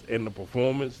stats and the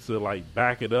performance to, like,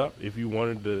 back it up. If you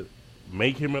wanted to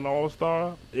make him an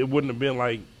All-Star, it wouldn't have been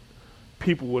like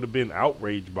people would have been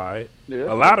outraged by it.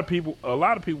 Yeah. A lot of people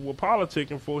were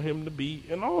politicking for him to be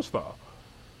an All-Star.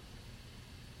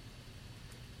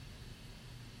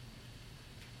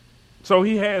 So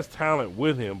he has talent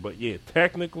with him, but yeah,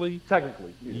 technically,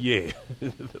 yeah.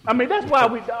 I mean, that's why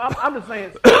I'm just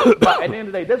saying. At the end of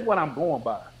the day, that's what I'm going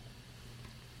by.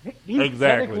 He's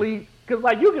exactly. Because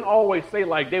like you can always say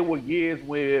like there were years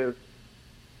where,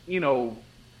 you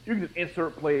can just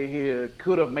insert player here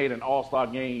could have made an All-Star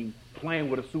game playing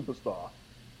with a superstar,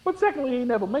 but technically he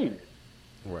never made it.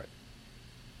 Right.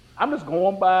 I'm just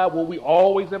going by what we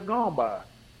always have gone by.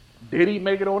 Did he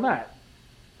make it or not?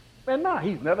 And nah,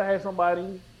 he's never had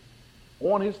somebody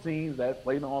on his team that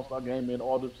played in the All-Star game and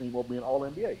all the team will be an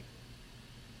All-NBA.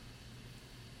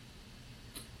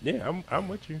 Yeah, I'm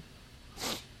with you.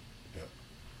 Yeah.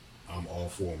 I'm all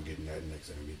for him getting that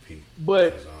next MVP.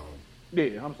 But,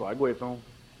 yeah, I'm sorry. Go ahead, Tom.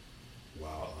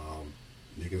 Wow,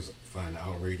 niggas find the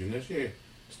outrage in this. Yeah,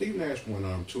 Steve Nash won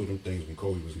two of them things when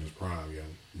Kobe was in his prime,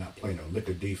 not playing a lick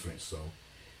of defense, so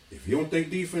if you don't think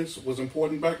defense was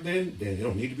important back then it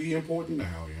don't need to be important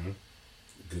now,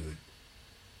 Good.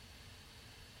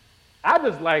 I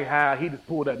just like how he just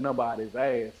pulled that number out of his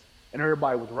ass and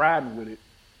everybody was riding with it.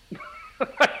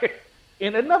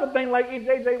 And another thing, like in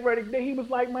JJ Redick, he was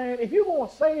like, man, if you're going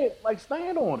to say it, like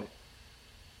stand on it.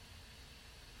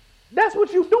 That's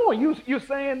what you're doing. You're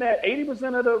saying that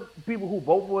 80% of the people who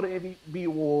vote for the MVP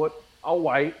award are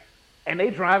white and they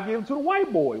try to give it to the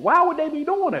white boy. Why would they be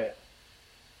doing that?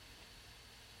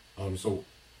 So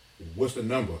what's the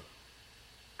number?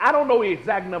 I don't know the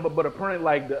exact number, but apparently,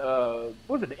 like the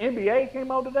NBA came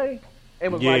out today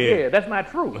and was like, yeah, that's not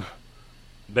true.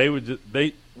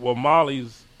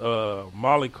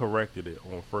 Molly corrected it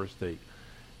on First Take,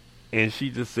 and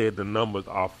she just said the numbers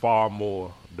are far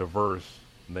more diverse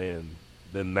than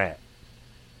the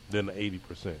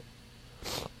 80%.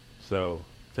 So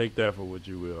take that for what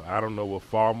you will. I don't know what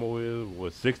far more is.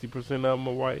 What 60% of them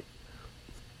are white?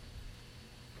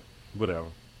 Whatever.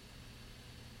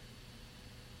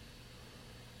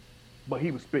 But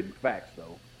he was spitting facts,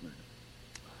 though.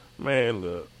 Man,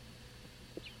 look,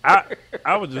 I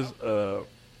was just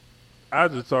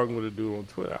talking with a dude on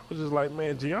Twitter. I was just like,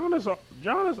 man,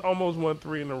 Giannis almost won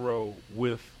 3 in a row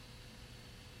with,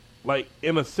 like,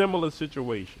 in a similar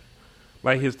situation.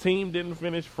 Like, his team didn't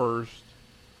finish first.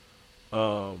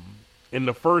 In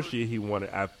the first year he won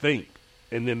it, I think,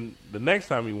 and then the next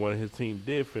time he won it, his team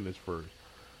did finish first.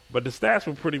 But the stats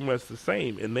were pretty much the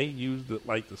same, and they used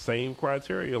the same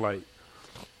criteria. Like,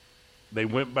 they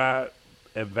went by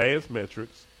advanced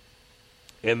metrics,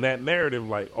 and that narrative,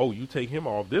 like, oh, you take him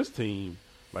off this team,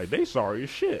 like, they sorry as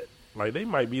shit. Like, they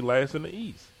might be last in the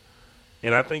East.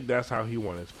 And I think that's how he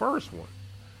won his first one.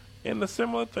 And the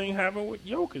similar thing happened with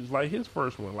Jokic, like his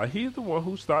first one. Like, he's the one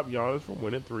who stopped Giannis from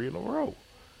winning 3 in a row.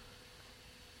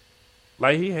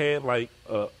 Like, he had, like,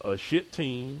 a shit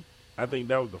team. I think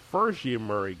that was the first year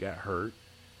Murray got hurt.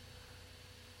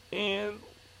 And,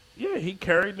 yeah, he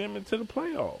carried them into the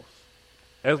playoffs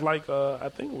as, like, I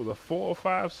think it was a 4 or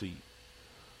 5 seed.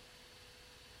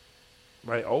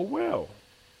 Like, oh, well.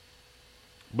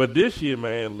 But this year,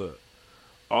 man, look,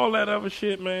 all that other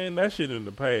shit, man, that shit in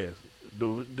the past.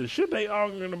 The shit they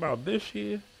arguing about this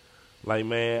year, like,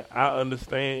 man, I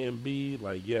understand Embiid.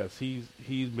 Like, yes,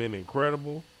 he's been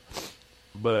incredible.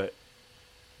 But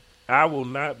I will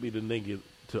not be the nigga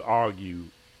to argue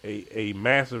a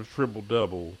massive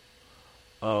triple-double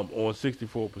on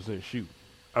 64% shoot.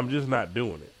 I'm just not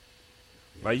doing it.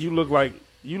 Like, you look like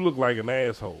an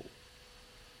asshole.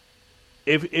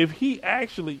 If he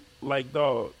actually, like,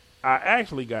 dog, I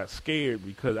actually got scared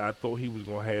because I thought he was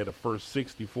going to have the first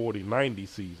 60-40-90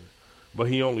 season. but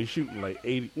he only shooting like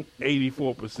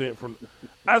 84% from.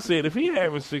 I said if he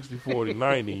having 60, 40,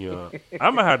 90, I'm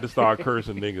gonna have to start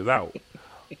cursing niggas out,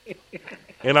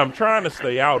 and I'm trying to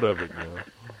stay out of it,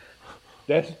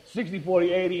 That's 60,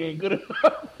 40, 80 ain't good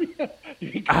enough.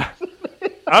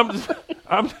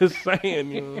 I'm just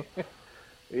saying,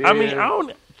 Yeah. I mean,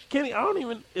 Kenny, I don't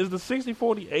even. Is the 60,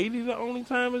 40, 80 the only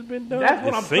time it's been done? That's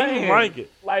what I'm saying. It seemed like it.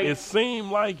 Like, it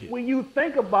seemed like it. When you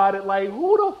think about it, like,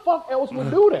 who the fuck else would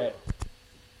do that?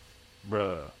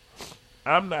 Bruh,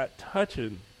 I'm not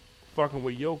touching fucking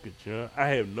with Jokic, I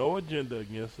have no agenda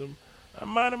against him. I'm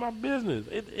minding my business.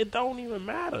 It don't even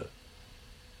matter.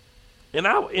 And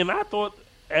I thought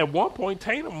at one point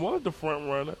Tatum was the front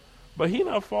runner, but he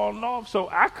done fallen off. So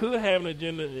I could have an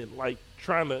agenda and like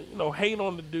trying to, hate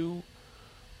on the dude.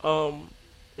 And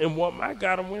what I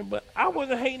got him win, but I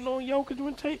wasn't hating on Jokic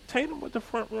when Tatum was the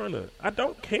front runner. I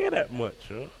don't care that much,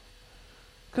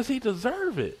 because he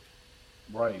deserve it.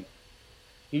 Right.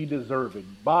 He deserve it.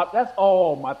 Bob, that's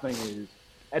all my thing is.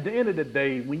 At the end of the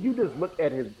day, when you just look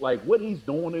at his, like, what he's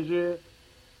doing this year,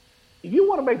 if you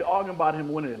want to make the argument about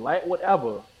him winning it, like,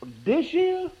 whatever, this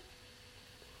year,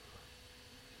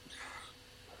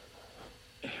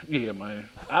 yeah, man.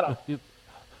 I don't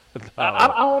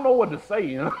know what to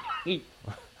say,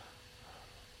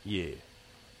 Yeah.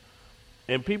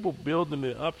 And people building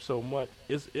it up so much,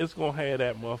 it's gonna have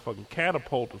that motherfucking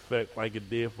catapult effect like it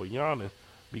did for Giannis.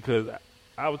 Because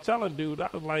I was telling dude, I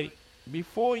was like,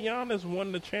 before Giannis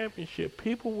won the championship,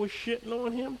 people were shitting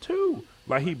on him too.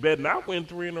 Like he better not win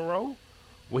 3 in a row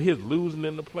with his losing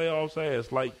in the playoffs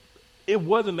ass. Like it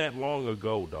wasn't that long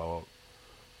ago, dog,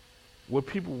 where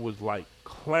people was like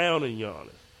clowning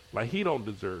Giannis. Like he don't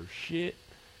deserve shit.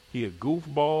 He a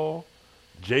goofball.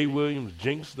 Jay Williams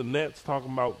jinxed the Nets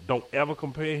talking about don't ever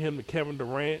compare him to Kevin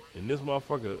Durant, and this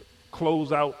motherfucker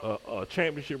close out a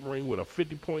championship ring with a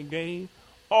 50-point game.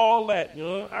 All that,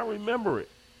 I remember it.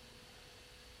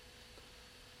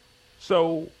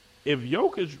 So if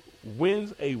Jokic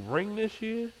wins a ring this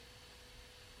year,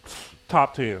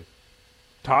 top 10.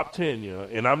 Top 10,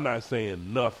 and I'm not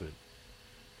saying nothing.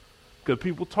 Because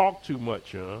people talk too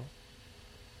much,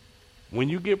 When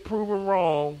you get proven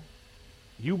wrong,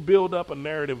 you build up a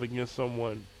narrative against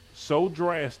someone so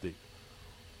drastic.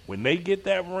 When they get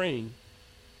that ring,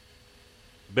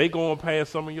 they going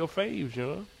past some of your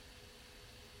faves,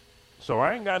 So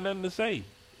I ain't got nothing to say.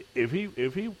 If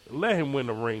he let him win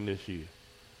the ring this year,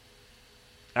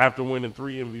 after winning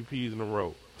 3 MVPs in a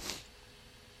row,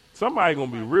 somebody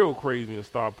gonna be real crazy and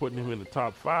start putting him in the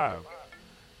top 5.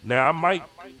 Now I might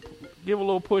give a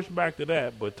little pushback to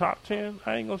that, but top 10,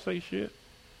 I ain't gonna say shit.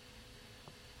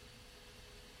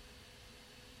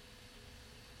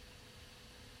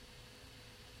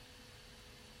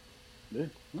 Yeah.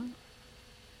 All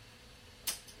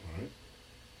right.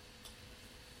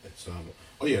 It's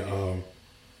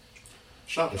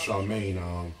shout out to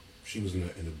Charmaine. She was in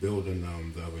the building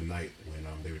the other night when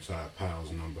they retired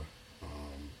Powell's number.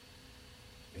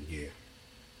 And yeah,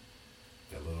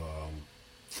 that little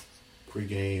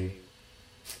pregame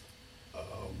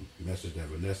message that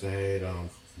Vanessa had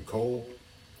from Cole,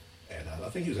 and I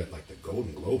think he was at like the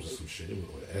Golden Globes or some shit, or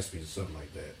the ESPYs or something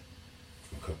like that,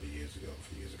 from a couple of years ago, a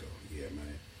few years ago. Yeah,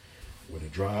 man. With a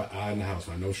dry eye in the house.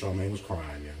 I know Charmaine was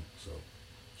crying, so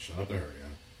shout out to her,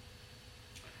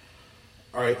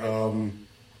 All right,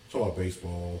 talk about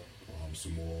baseball,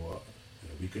 some more in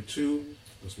a week or two.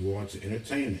 Let's move on to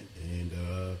entertainment. And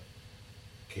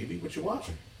KB, what you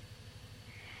watching?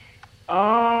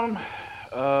 Let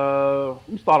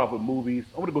me start off with movies.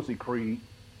 I want to go see Creed.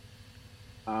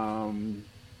 How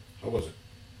was it?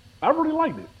 I really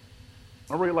liked it.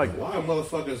 Why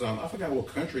motherfuckers? I forgot what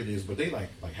country it is, but they like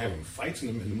having fights in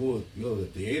the middle of the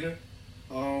theater.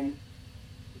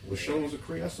 With shows of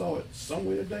Creed, I saw it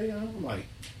somewhere today. I'm like,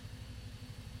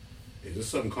 is this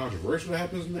something controversial that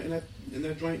happens in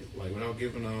that joint? Like without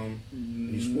giving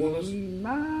any spoilers?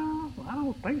 Nah, I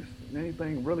don't think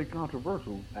anything really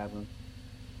controversial happened.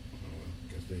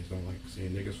 Guess they just don't like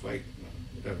seeing niggas fight.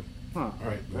 Whatever. Huh. All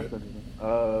right, go ahead.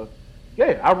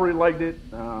 Yeah, I really liked it.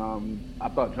 I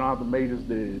thought Jonathan Majors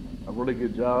did a really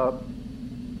good job.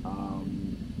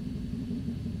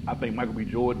 I think Michael B.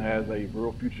 Jordan has a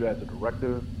real future as a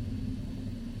director.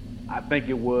 I think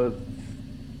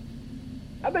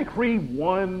Creed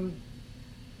 1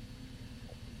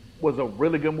 was a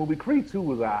really good movie. Creed 2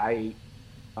 was alright.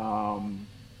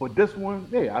 But this one,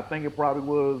 yeah, I think it probably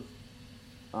was.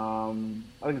 I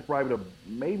think it's probably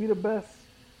maybe the best.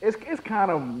 It's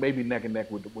kind of maybe neck and neck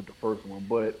with the first one,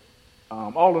 but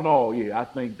all in all, yeah, I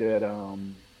think that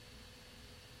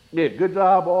yeah, good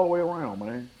job all the way around,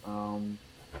 man.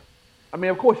 I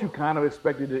mean, of course, you kind of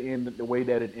expected it to end the way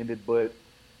that it ended, but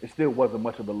it still wasn't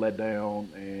much of a letdown.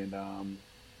 And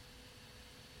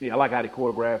yeah, I like how they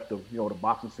choreographed the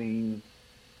boxing scenes.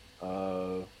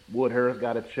 Wood Harris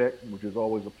got a check, which is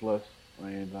always a plus.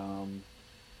 And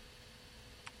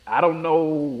I don't know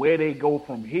where they go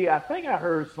from here. I think I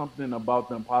heard something about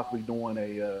them possibly doing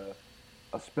a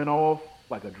spinoff,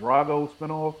 like a Drago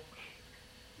spinoff,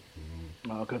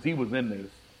 because he was in this.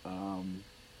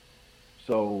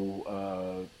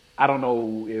 So I don't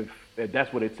know if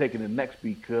that's where they're taking it next,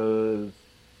 because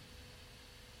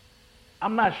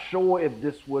I'm not sure if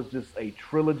this was just a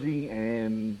trilogy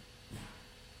and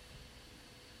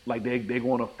like they're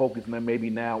going to focus maybe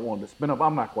now on the spinoff.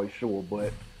 I'm not quite sure,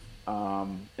 but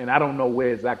and I don't know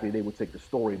where exactly they would take the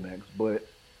story next. But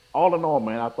all in all,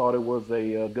 man, I thought it was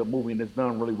a good movie, and it's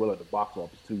done really well at the box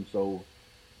office too. So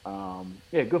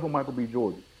yeah, good for Michael B.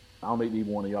 Jordan. I don't think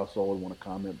either one of y'all saw it, want to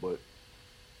comment, but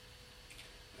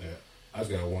yeah, I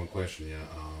just got one question. Yeah,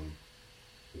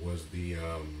 was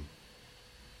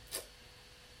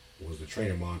the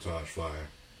training montage fire?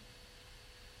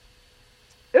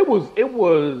 It was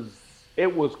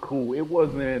cool. It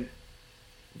wasn't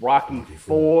Rocky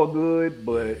 4 good,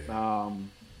 but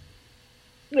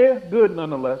yeah, good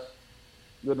nonetheless.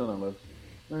 Good nonetheless.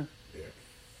 Yeah.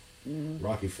 Mm-hmm.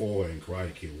 Rocky 4 and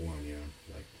Karate Kid 1, yeah,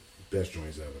 like best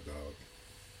joints ever, dog.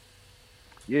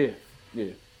 Yeah,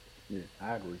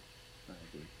 I agree.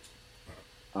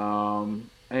 And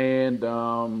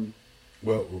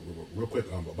well, real quick,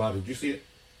 Bob, did you see it?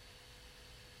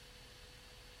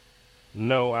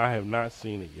 No, I have not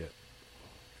seen it yet.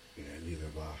 Yeah, neither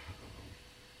have I.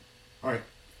 All right,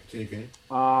 continue, Kenny.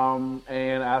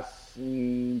 And I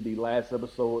seen the last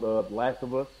episode of Last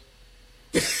of Us.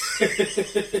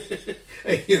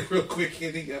 Hey, real quick,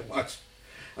 Kenny,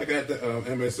 I got the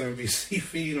MSNBC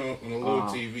feed on a little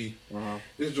TV.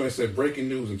 This joint said, breaking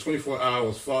news in 24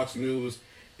 hours, Fox News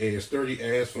airs 30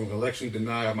 ads from election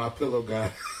denial. My pillow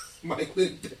guy, Mike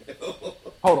Lindell.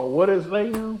 Hold on, what is they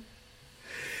now?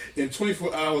 In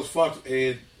 24 hours, Fox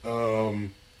aired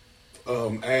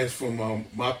ads from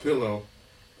My Pillow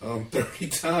 30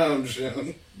 times,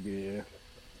 young. Yeah.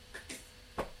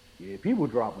 Yeah, people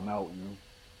dropping out, you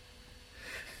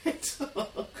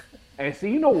know. And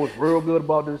see, you know what's real good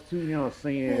about this too? You know,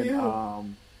 seeing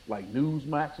like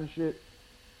Newsmax and shit.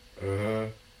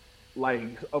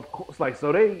 Like, of course, like,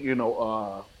 so they,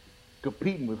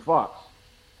 competing with Fox.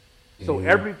 So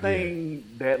everything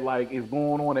that like is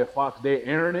going on at Fox, they're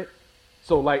airing it.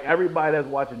 So like everybody that's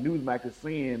watching Newsmax is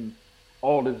seeing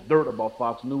all this dirt about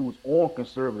Fox News on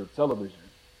conservative television.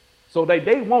 So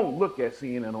they won't look at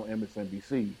CNN on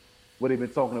MSNBC, where they've been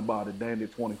talking about it damn near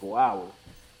 24 hours.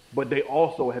 But they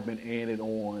also have been airing it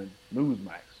on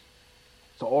Newsmax.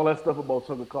 So all that stuff about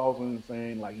Tucker Carlson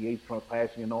saying like he hates Trump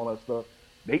passion and all that stuff,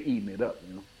 they eating it up,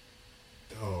 you know.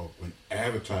 Oh, when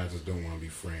advertisers don't want to be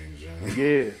friends,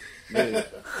 yeah.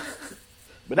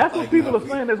 But that's what people are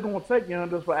saying that's going to take,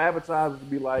 just for advertisers to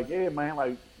be like, yeah, man,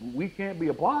 like, we can't be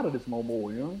a part of this no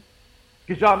more,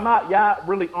 Because y'all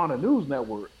really on a news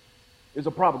network. It's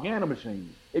a propaganda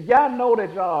machine. If y'all know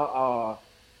that y'all are,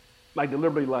 like,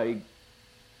 deliberately, like,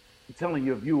 telling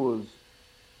your viewers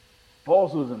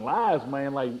falsehoods and lies,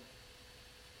 man, like,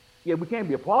 yeah, we can't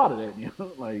be a part of that,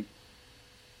 like,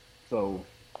 so,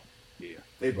 yeah.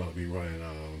 They about to be running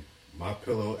My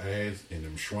Pillow ads in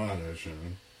them Shriners,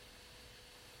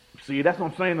 See, that's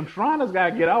what I'm saying. Them Shriners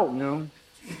gotta get out, Them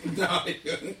Shriners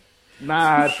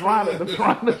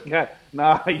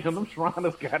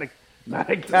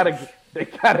gotta, they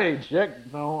gotta eject.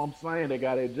 You know what I'm saying? They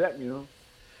gotta eject,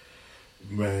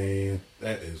 Man,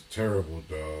 that is terrible,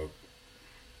 dog.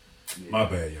 Yeah. My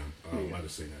bad, young. I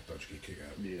just seen that. I thought you could kick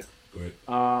out. Yeah. Go ahead.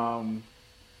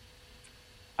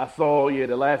 I saw,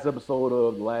 the last episode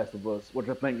of The Last of Us, which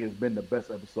I think has been the best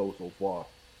episode so far.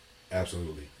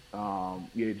 Absolutely.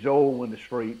 Joel went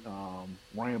straight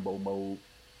Rambo mode.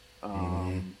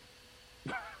 And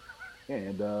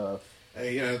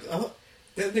hey, that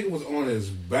nigga was on his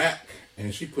back,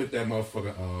 and she put that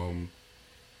motherfucker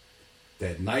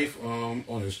that knife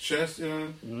on his chest,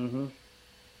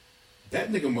 That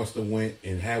nigga must have went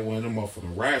and had one of them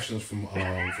motherfucking rations from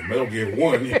Metal Gear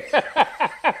 1.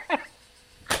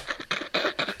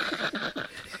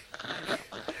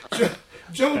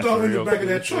 Joe dog in the back of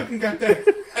that truck and got that.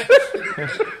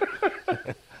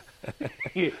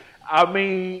 I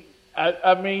mean,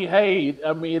 hey,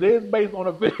 it is based on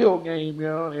a video game,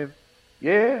 and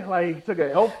like he took a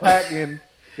health pack and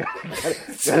got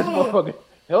his motherfucking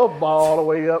health ball all the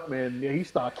way up, and he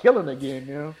started killing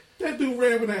again, That dude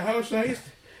ran in that house, now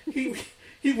he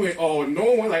went all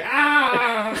normal, like,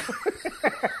 ah!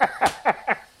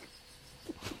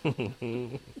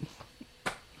 I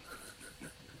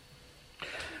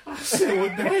said,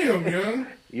 well, damn, young.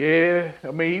 Yeah,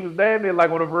 I mean, he was damn near like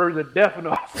on the verge of death, and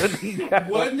all of a sudden he got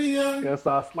Wasn't he, young? got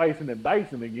start slicing and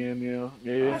dicing again.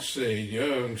 I say,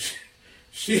 young.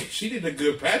 She did a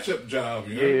good patch-up job,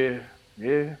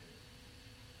 Yeah.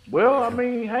 Well, I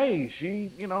mean, hey,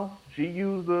 she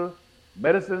used the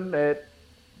medicine that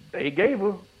they gave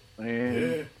her,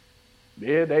 and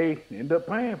they end up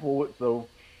paying for it. So,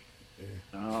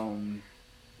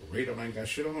 Radar ain't got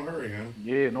shit on her, young.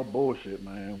 yeah, no bullshit,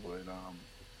 man. But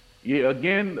yeah,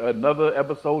 again, another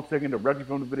episode taken directly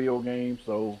from the video game.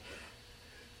 So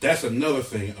that's another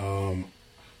thing.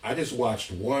 I just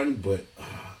watched one, but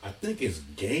I think it's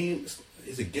games.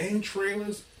 Is it game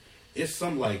trailers? It's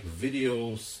some like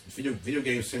video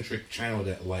game centric channel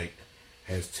that like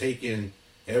has taken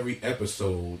every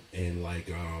episode and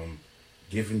like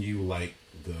giving you like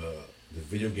the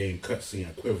video game cutscene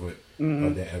equivalent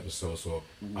of that episode. So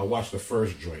I watched the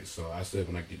first joint. So I said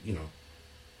when I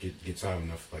get time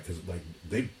enough, like, cause like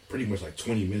they pretty much like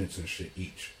 20 minutes and shit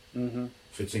each,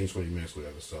 15, 20 minutes,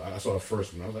 whatever. So I saw the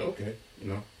first one. I was like, okay,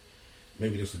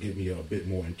 maybe this will get me a bit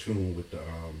more in tune with the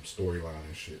storyline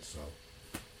and shit. So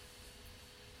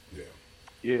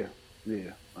yeah.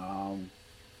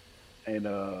 And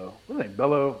what's her name?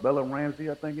 Bella Ramsey,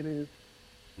 I think it is.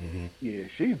 Yeah,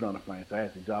 she's done a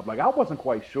fantastic job. Like I wasn't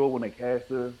quite sure when they cast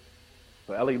her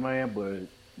for Ellie, man, but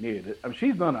yeah, I mean,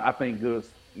 she's done, I think, good,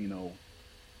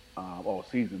 all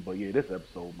season. But yeah, this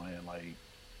episode, man, like,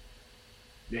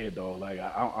 yeah, dog, like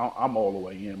I'm all the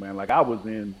way in, man. Like I was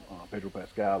in Pedro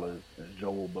Pascal as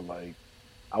Joel, but like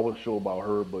I wasn't sure about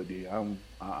her, but yeah, I'm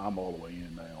all the way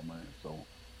in now, man. So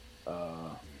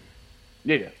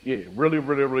yeah, really,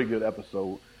 really, really good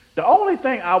episode. The only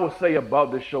thing I would say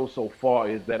about this show so far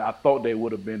is that I thought there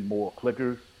would have been more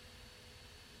clickers.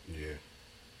 yeah.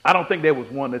 I don't think there was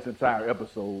one this entire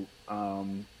episode.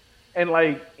 And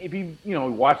like, if you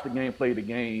watch the game, play the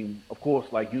game, of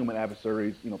course, like human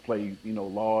adversaries, play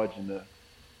large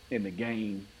in the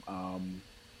game.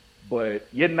 But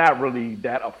you're not really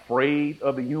that afraid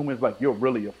of the humans. Like you're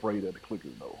really afraid of the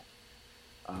clickers, though.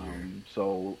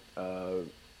 So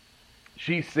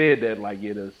she said that like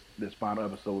this final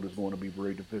episode is going to be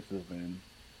very divisive and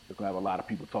it's going to have a lot of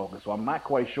people talking. So I'm not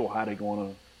quite sure how they're going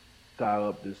to tie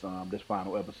up this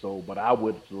final episode, but I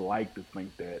would like to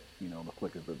think that the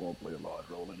clickers are going to play a large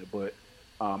role in it. But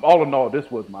all in all, this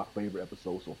was my favorite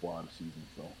episode so far in the season.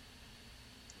 So,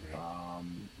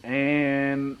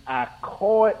 and I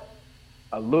caught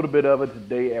a little bit of it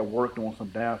today at work on some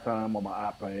downtime on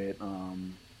my iPad.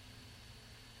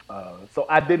 So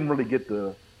I didn't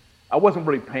really I wasn't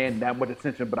really paying that much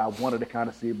attention, but I wanted to kind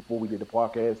of see it before we did the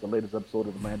podcast, the latest episode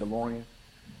of The Mandalorian.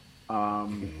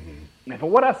 And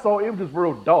from what I saw, it was just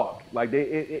real dark. Like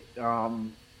he's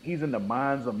in the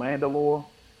mines of Mandalore.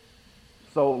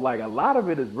 So like a lot of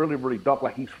it is really, really dark.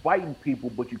 Like he's fighting people,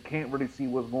 but you can't really see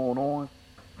what's going on.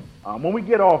 When we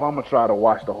get off, I'm going to try to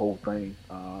watch the whole thing.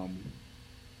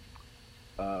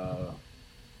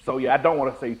 So yeah, I don't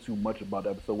want to say too much about the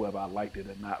episode, whether I liked it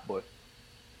or not, but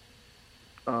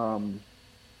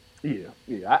yeah,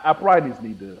 I probably just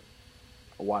need to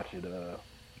watch it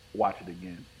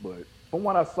again. But from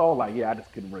what I saw, like, yeah, I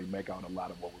just couldn't really make out a lot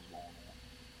of what was going on.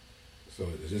 So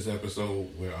is this episode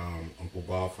where Uncle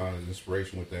Bob found his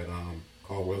inspiration with that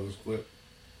Carl Weathers clip?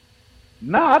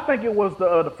 Nah, I think it was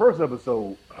the first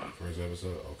episode. First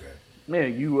episode, okay.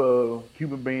 Man, you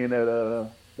Cuban being that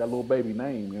little baby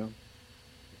name,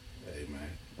 Hey man,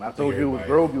 I told you it was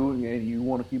Grogu, and you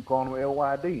want to keep calling him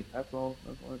LYD. That's all.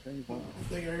 That's the only thing you want. I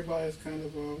think everybody's kind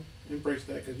of embraced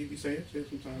that because you be saying shit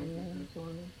sometimes. Yeah, that's all.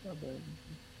 That's not bad.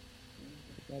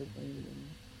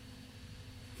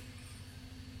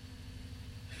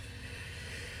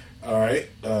 All right.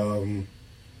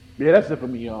 Yeah, that's it for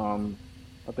me.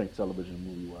 I think television,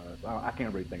 movie wise, I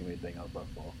can't really think of anything else thus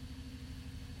far.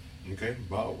 Okay,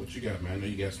 Bob, what you got, man? I know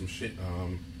you got some shit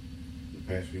the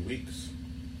past few weeks.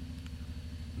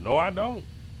 No, I don't.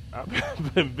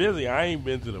 I've been busy. I ain't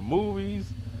been to the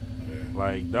movies. Yeah.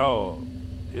 Like, dog,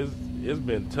 it's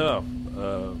been tough.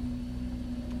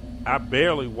 I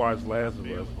barely watched Last of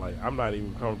Us. Like, I'm not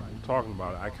even comfortable talking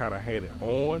about it. I kind of had it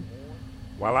on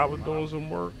while I was doing some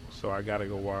work, so I got to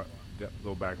go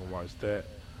back and watch that.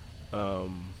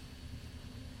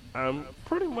 I'm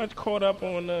pretty much caught up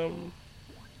on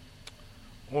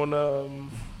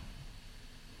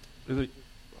is it?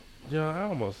 Yeah, I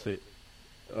almost said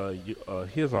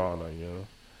His Honor.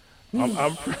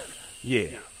 I'm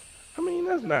yeah. I mean,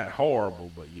 that's not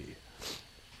horrible, but yeah.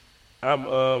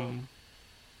 I'm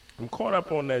caught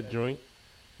up on that joint.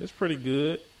 It's pretty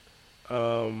good.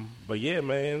 But yeah,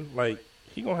 man, like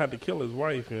he gonna have to kill his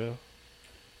wife, yeah.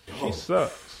 She Dog,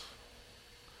 sucks.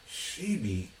 she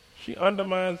be. She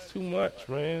undermines too much,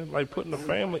 man. Like putting the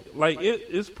family, like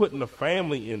it's putting the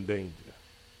family in danger.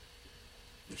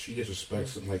 She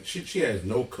disrespects him. Like she has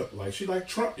no cut. Like she like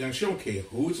Trump. Young. She don't care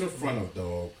who's in front of,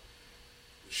 dog.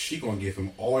 She gonna give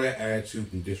him all that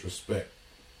attitude and disrespect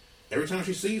every time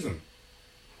she sees him.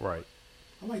 Right.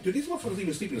 I'm like, do these motherfuckers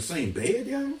even sleep in the same bed,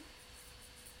 young?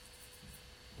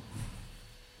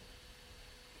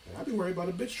 I be worried about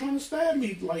a bitch trying to stab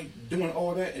me, like doing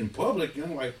all that in public. You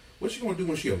know, like, what's she gonna do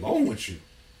when she alone with you?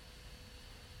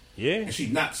 Yeah. And she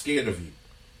not scared of you.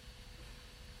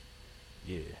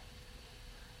 Yeah.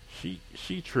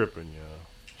 She tripping, y'all.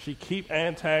 She keep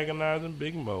antagonizing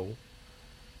Big Mo.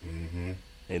 Mm-hmm.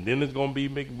 And then it's gonna be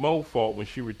Big Mo's fault when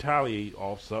she retaliate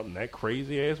off something that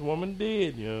crazy ass woman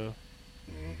did, y'all.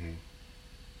 Mm-hmm.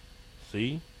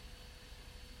 See?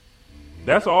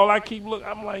 That's all I keep looking.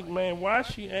 I'm like, man, why is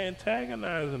she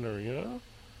antagonizing her, you know?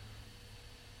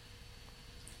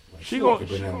 Like, She she gon- could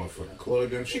have been that motherfucking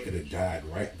club, young. She could have died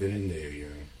right then and there,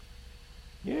 young.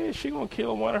 Yeah, she gonna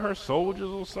kill one of her soldiers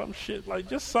or some shit. Like,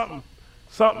 just something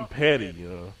petty, you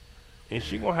know? And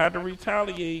she gonna have to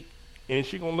retaliate. And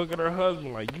she gonna look at her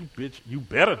husband like, you bitch, you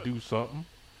better do something.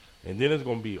 And then it's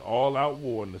gonna be all out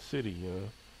war in the city, you know?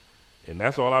 And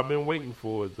that's all I've been waiting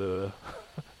for is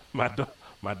my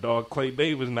dog Clay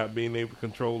Davis not being able to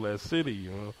control that city, you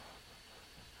know?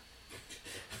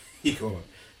 He gonna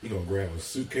grab a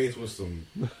suitcase with some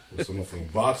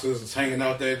boxes that's hanging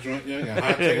out that joint, young, and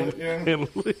hightail it, young.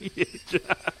 And leave.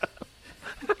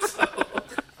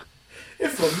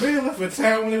 If a man left a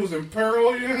town when it was in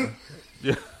peril, young.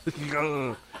 Yeah,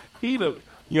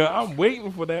 I'm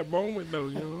waiting for that moment though,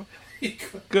 you know,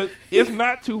 because it's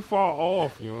not too far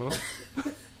off, you know.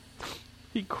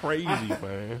 He crazy,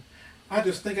 man. I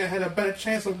just think I had a better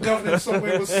chance of governing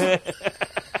somewhere with some.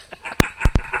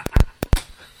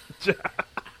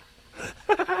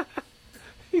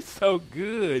 He's so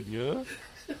good, you know.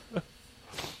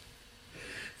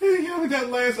 Hey, young, that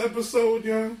last episode,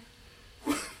 young,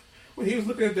 when he was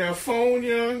looking at that phone,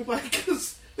 young, like,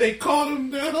 'cause they called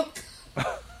him down.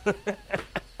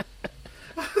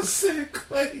 I said,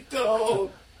 Clay,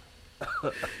 dog,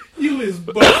 you is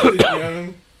busted,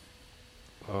 young.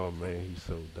 Oh man, he's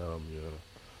so dumb, you know.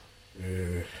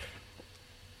 Yeah.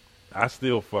 I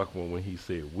still fuck when he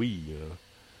said we, you know.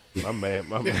 My man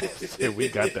said we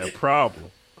got that problem.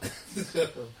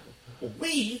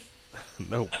 We?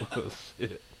 No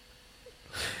bullshit.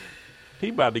 He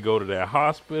about to go to that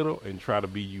hospital and try to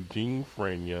be Eugene's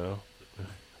friend, you know.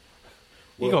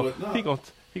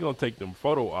 He gonna take them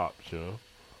photo ops, you know.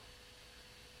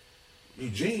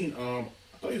 Eugene, I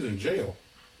thought he was in jail.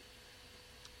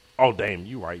 Oh damn,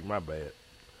 you right, my bad.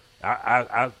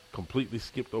 I completely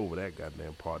skipped over that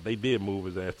goddamn part. They did move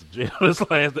his ass to jail this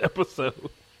last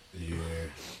episode. Yeah.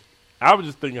 I was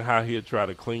just thinking how he'd try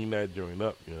to clean that joint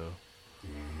up, you know.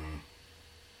 Mm-hmm.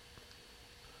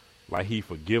 Like he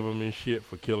forgive him and shit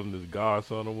for killing his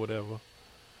godson or whatever.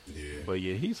 Yeah. But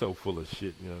yeah, he's so full of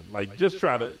shit, you know. Like just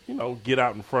try to, you know, get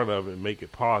out in front of it and make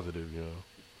it positive, you know.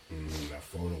 Mm-hmm. That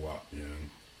photo op, yeah.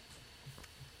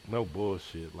 No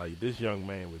bullshit. Like this young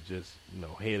man was just, you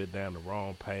know, headed down the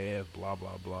wrong path, blah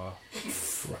blah blah.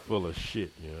 Full of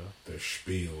shit, you know. The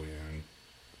spiel, yeah.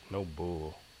 No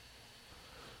bull.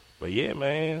 But yeah,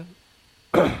 man.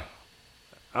 I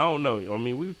don't know. I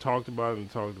mean, we've talked about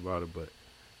it, but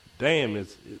damn,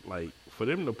 it's like for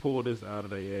them to pull this out of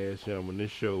their ass, you know, when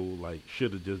this show like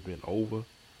should have just been over.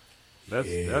 That's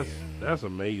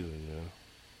amazing, you know.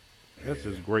 That's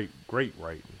just great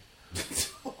writing.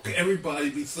 Everybody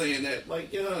be saying that,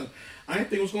 like, young, I didn't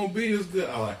think it was gonna be as good.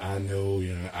 I know,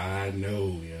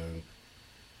 young.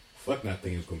 Fuck, not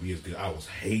thinking it's gonna be as good. I was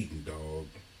hating, dog.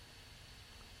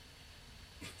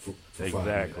 For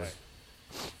Exactly.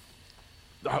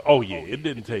 Oh yeah, it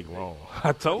didn't take long.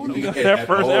 I told you At that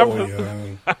first all, episode.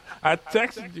 young. I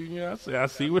texted you, you know. I said, I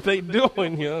see what they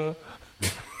doing, you know.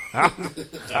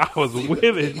 I was with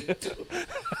it.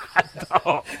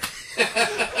 Dog.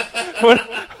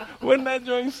 Wasn't that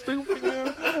joint stupid, you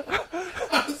know?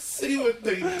 I see what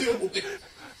they doing.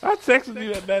 I texted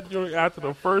you at that joint after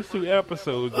the first 2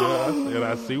 episodes, you know. I said,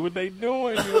 I see what they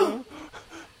doing, you know.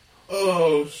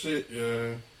 Oh shit,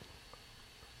 yeah.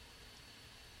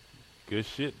 Good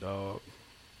shit, dog.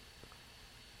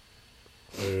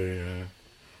 Yeah.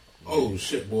 Oh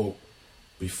shit. Well,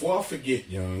 before I forget,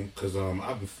 young, because I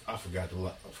forgot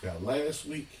last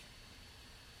week,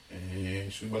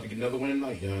 and she's about to get another one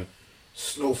tonight, young.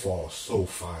 Snowfall so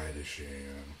fire this year,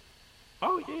 young.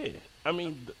 Oh yeah. I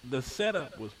mean, the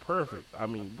setup was perfect. I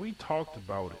mean, we talked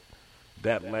about it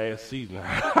that last season.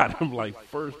 How them like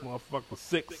first motherfucker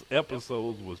 6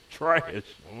 episodes was trash.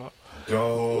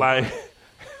 Dog.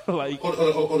 Like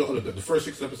The first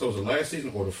 6 episodes of last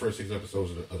season, or the first 6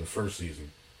 episodes of the first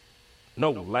season?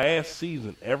 no, last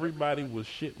season everybody was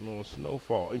shitting on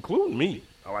Snowfall, including me.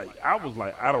 Like I was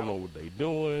like, I don't know what they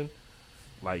doing.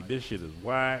 Like this shit is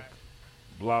whack.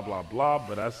 Blah blah blah.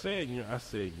 But I said,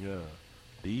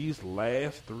 these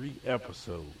last 3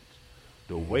 episodes,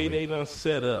 the way they done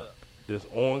set up this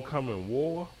oncoming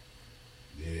war,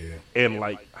 Yeah. and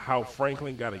like how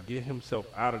Franklin got to get himself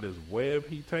out of this web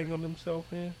he tangled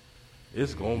himself in,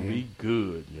 it's gonna be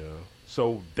good,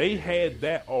 So they had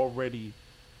that already,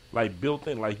 like built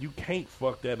in. Like you can't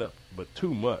fuck that up, but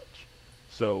too much.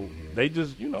 So they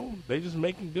just, they just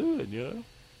making good, Yeah,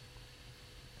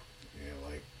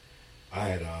 like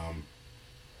I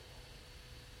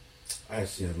had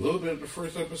seen a little bit of the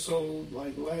first episode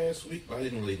like last week, but I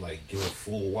didn't really like give a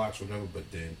full watch or whatever.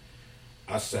 But then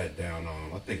I sat down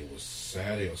on, I think it was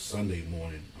Saturday or Sunday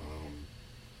morning,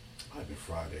 might have been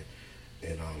Friday,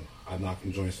 and I knocked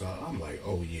them joints out. I'm like,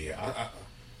 oh yeah,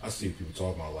 I see what people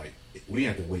talking about. Like we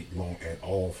didn't have to wait long at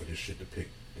all for this shit to pick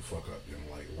the fuck up,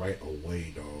 like right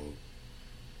away, dog.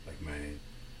 Like man,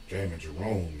 Jeremy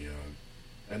Jerome,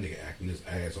 that nigga acting his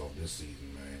ass off this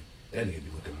season, man. That nigga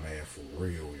be looking mad for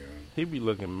real, He be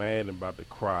looking mad and about to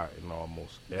cry in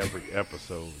almost every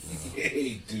episode. Yeah,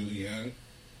 he do,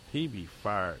 He be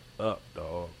fired up,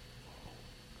 dog.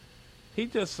 He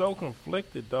just so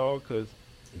conflicted, dog, because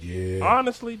Yeah.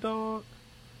 honestly, dog,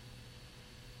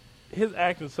 his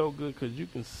acting's so good because you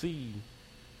can see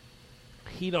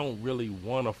he don't really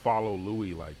want to follow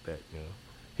Louis like that,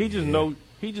 He just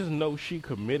know she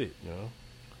committed,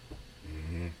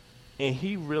 And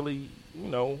he really,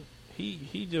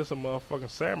 he just a motherfucking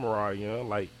samurai,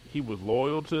 Like he was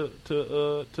loyal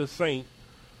to Saint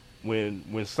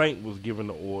when Saint was giving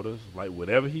the orders, like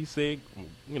whatever he said,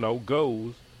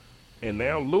 goes. And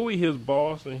now Louis his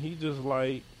boss, and he just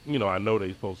like, I know they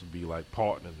supposed to be like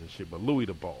partners and shit, but Louis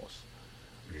the boss.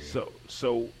 Yeah.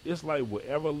 So it's like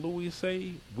whatever Louis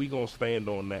say, we gonna stand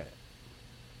on that.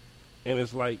 And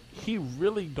it's like he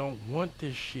really don't want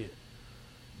this shit,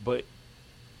 but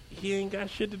he ain't got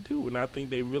shit to do. And I think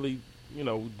they really,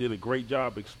 did a great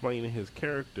job explaining his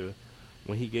character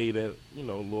when he gave that,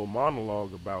 little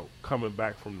monologue about coming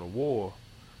back from the war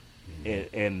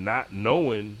and not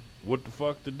knowing what the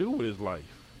fuck to do with his life.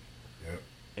 Yep.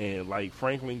 And like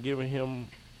Franklin giving him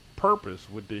purpose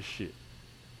with this shit.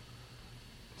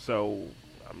 So,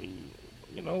 I mean,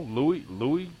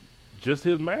 Louis just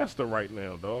his master right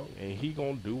now, dog, and he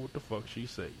gonna do what the fuck she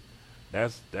say.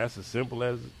 That's as simple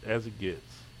as it gets.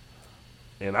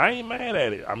 And I ain't mad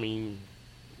at it. I mean,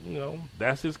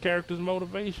 that's his character's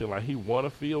motivation. Like he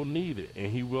wanna feel needed,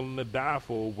 and he willing to die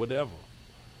for whatever.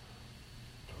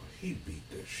 He beat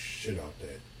the shit out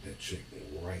that chick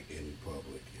right in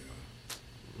public,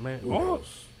 Man, Who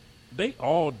else? they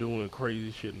all doing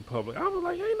crazy shit in public. I was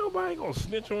like, ain't nobody gonna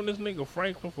snitch on this nigga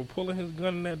Franklin for pulling his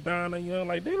gun in that diner,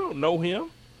 Like they don't know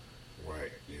him.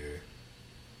 Right, yeah.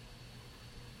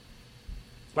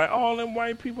 Like all them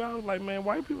white people, I was like, man,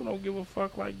 white people don't give a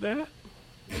fuck like that.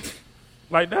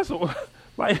 Like that's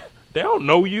like they don't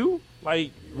know you.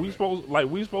 Like we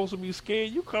supposed to be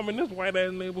scared. You come in this white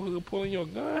ass neighborhood pulling your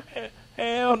gun?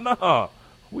 Hell no.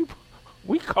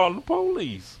 We call the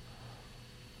police.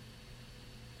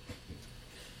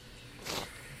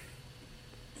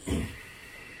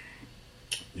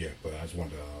 Yeah, but I just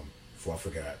wanted to, before I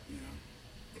forgot,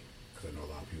 because I know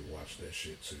a lot of people watch that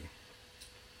shit too.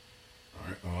 All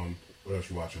right, what else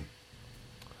you watching?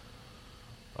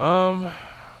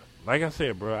 Like I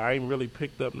said, bro, I ain't really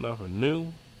picked up nothing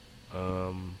new.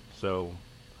 So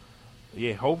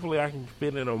yeah, hopefully I can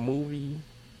fit in a movie,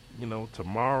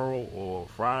 tomorrow or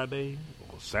Friday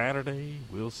or Saturday.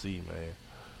 We'll see, man.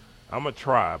 I'm gonna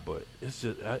try, but it's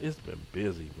just it's been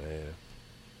busy, man.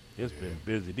 It's been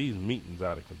busy. These meetings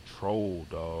out of control,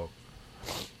 dog.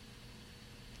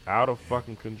 Out of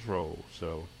fucking control.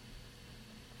 So.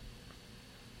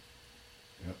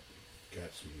 Yep.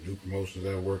 Got some new promotions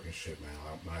at work and shit, man.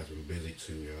 Mine's been busy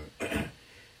too,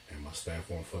 and my staff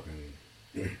on fucking,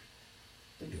 I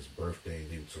think his birthday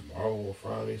is either tomorrow or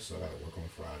Friday, so I gotta work on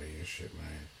Friday and shit,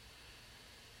 man.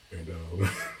 And,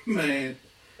 man,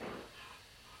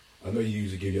 I know you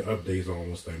usually give your updates on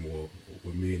what's that more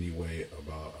with me anyway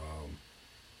about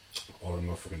all the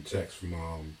motherfucking texts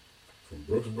from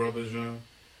Brooks Brothers,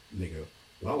 nigga.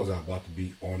 Well, I was about to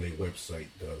be on their website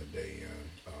the other day,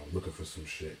 looking for some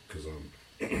shit because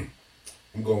I'm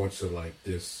going to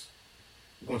this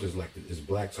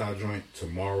black tie joint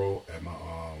tomorrow at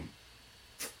my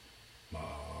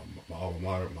my alma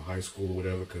mater, my high school or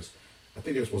whatever, because I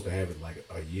think they were supposed to have it like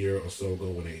a year or so ago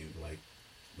when they like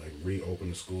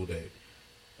reopened the school. That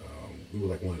we were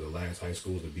like one of the last high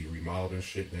schools to be remodeled and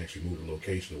shit. They actually moved the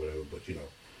location or whatever, but you know,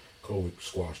 COVID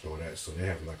squashed all that. So they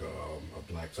have like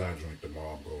a black tie joint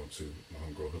tomorrow I'm going to. My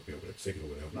homegirl hooked me up with a ticket or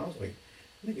whatever. And I was like,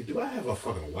 nigga, do I have a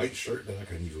fucking white shirt that I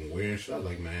can even wear and shit? I was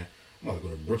like, man, I'm about to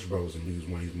go to Brooks Brothers and lose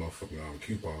one of these motherfucking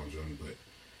coupons on. But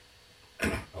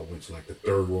I went to like the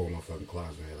third row of my fucking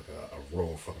closet and had like a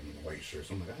row of fucking white shirts.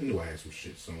 I'm like, I knew I had some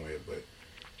shit somewhere, but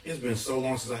it's been so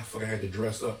long since I fucking had to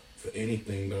dress up for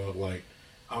anything, dog. Like,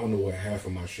 I don't know where half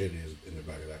of my shit is in the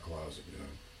back of that closet, you know.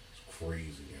 It's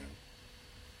crazy, you know.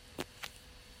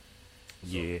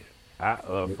 Yeah, I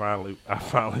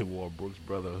finally wore a Brooks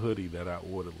Brother hoodie that I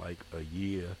ordered like a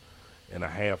year and a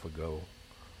half ago.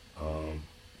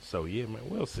 So yeah, man,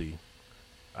 we'll see.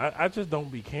 I just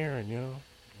don't be caring, you know.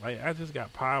 Like, I just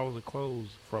got piles of clothes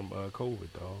from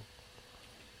COVID, dog.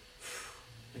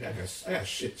 I got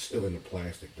shit still in the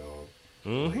plastic, dog.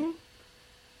 Mm-hmm. Like,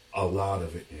 a lot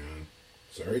of it, you know.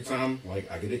 So every time, like,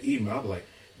 I get an email, I'm like,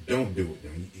 don't do it, you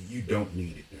know. You don't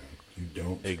need it, you know. You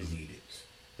don't need it.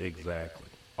 Exactly.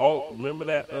 Oh, remember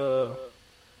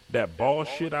that ball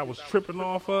shit I was tripping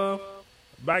off of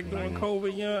back during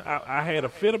COVID, yeah? I had a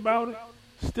fit about it.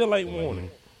 Still ain't worn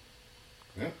it.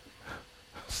 Yeah.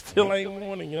 Still ain't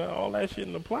worn it, you know? All that shit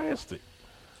in the plastic.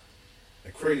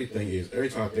 The crazy thing is, every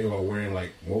time I think about wearing,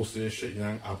 like, most of this shit, you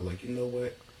know, I'll be like, you know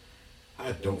what?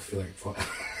 I don't feel like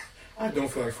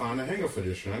finding a hanger for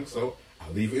this, you know? So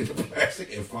I leave it in the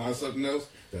plastic and find something else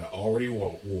that I already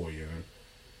wore, you know?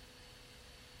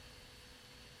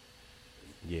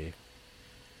 Yeah.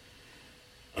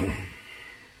 But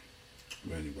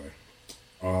anyway,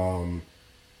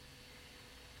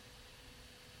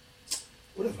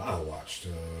 what have I watched?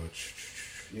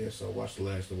 Yes, I watched The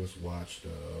Last of Us. Watched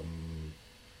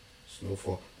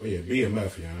Snowfall. Oh yeah,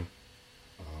 BMF, yeah.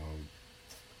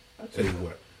 I tell you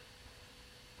what,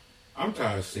 I'm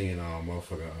tired of seeing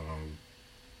motherfucker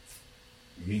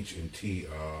Meech and T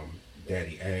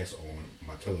daddy ass on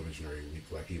my television every week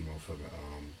like he motherfucker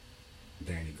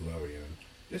Danny Glover, you know.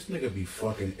 This nigga be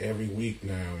fucking every week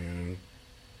now, you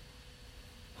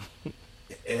know.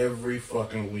 Every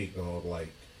fucking week, dog.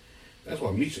 Like, that's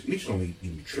why Meech don't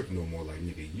even be tripping no more. Like,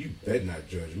 nigga, you better not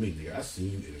judge me, nigga. I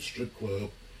seen you in a strip club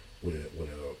with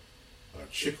a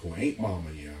chick who ain't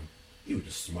mama, you know. He was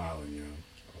just smiling, you know.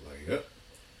 I was like, yep.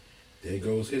 There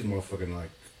goes his motherfucking, like,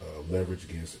 leverage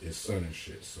against his son and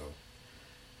shit. So,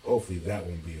 hopefully that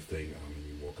won't be a thing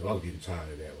anymore. Because I was getting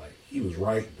tired of that. Like, he was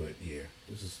right, but yeah,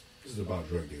 this is about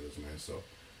drug dealers, man. So,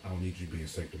 I don't need you being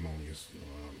sanctimonious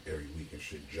every week and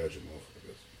shit, judging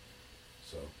motherfuckers.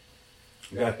 So,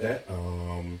 got that.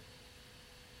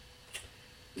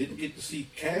 Didn't get to see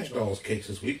Cash Doll's cakes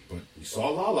this week, but we saw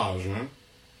Lala's, man.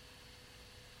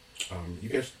 You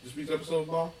catch this week's episode,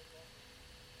 Bob?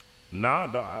 Nah,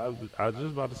 dog, I was just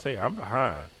about to say, I'm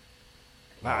behind.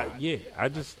 Yeah, I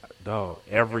just, dog,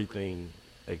 everything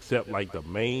except, like, the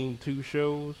main two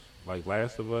shows, like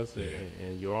Last of Us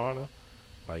and Your Honor.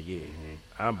 Like, yeah,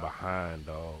 I'm behind,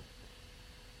 dog.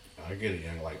 I get it,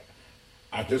 young. Like,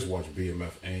 I just watched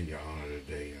BMF and Your Honor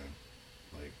today, young.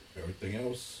 Like, everything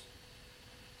else,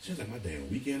 seems like my damn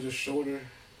weekends are shorter.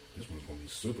 This one's gonna be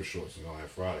super short since I don't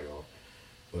have Friday off.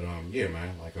 But, yeah,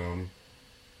 man, like,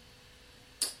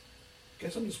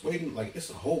 guess I'm just waiting. Like, it's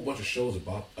a whole bunch of shows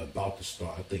about to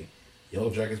start. I think Yellow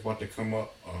Jacket's about to come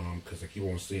up, because I keep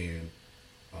on seeing,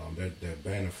 that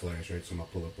banner flash, right? So I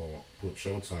pull up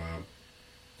Showtime.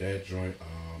 That joint,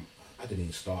 I didn't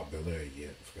even start Bel Air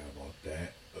yet. I forgot about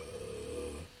that.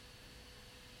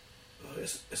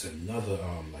 It's another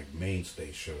like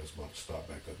mainstay show that's about to start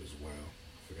back up as well.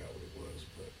 I forgot what it was,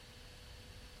 but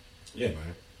yeah,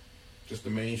 man, just the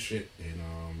main shit. And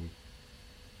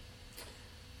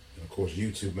of course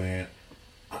YouTube, man.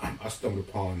 I stumbled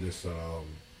upon this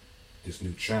this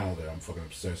new channel that I'm fucking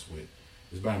obsessed with.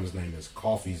 His name is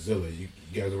CoffeeZilla. You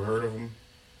guys ever heard of him?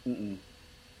 Mm-mm.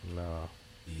 Nah.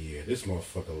 Yeah, this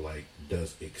motherfucker like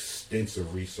does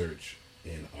extensive research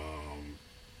in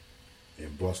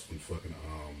busting fucking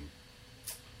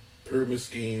pyramid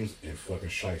schemes and fucking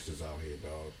shysters out here,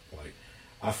 dog. Like,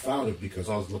 I found it because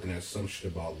I was looking at some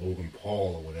shit about Logan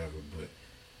Paul or whatever, but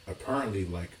apparently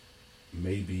like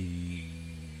maybe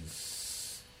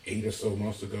 8 or so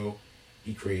months ago,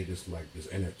 he created this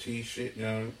NFT shit, you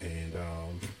know, and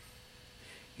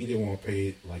he didn't want to pay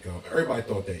it. Like, everybody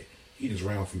thought that he just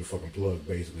ran from the fucking plug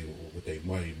basically with their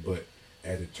money, but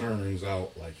as it turns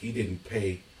out, like, he didn't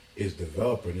pay his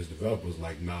developer, and his developer was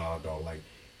like, nah, dog, like,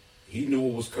 he knew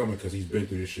what was coming because he's been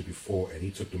through this shit before, and he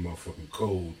took the motherfucking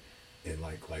code and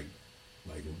like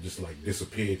like just like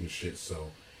disappeared and shit.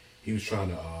 So he was trying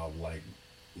to like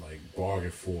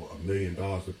bargain for $1 million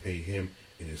to pay him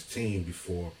and his team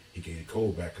before he gave the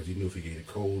code back, because he knew if he gave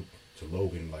the code to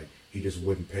Logan, like he just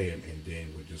wouldn't pay him, and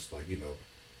then would just like, you know,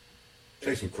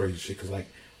 say some crazy shit. Because like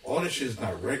all this shit is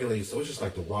not regulated, so it's just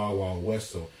like the wild wild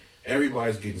west. So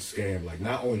everybody's getting scammed. Like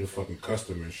not only the fucking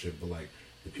customer and shit, but like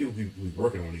the people we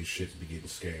working on these shits be getting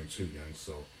scammed too, young.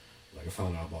 So like I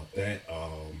found out about that.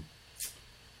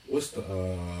 What's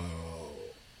the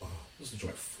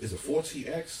joint? Is it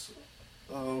 4TX?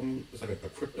 It's like a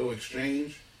crypto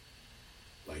exchange.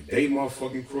 Like they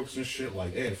motherfucking crooks and shit.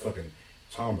 Like they had fucking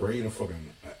Tom Brady in a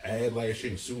fucking ad last year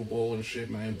in the Super Bowl and shit,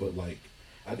 man. But like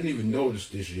I didn't even notice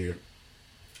this year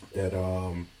that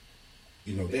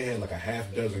you know, they had like a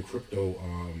half dozen crypto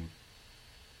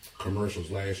commercials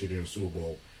last year during the Super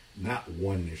Bowl. Not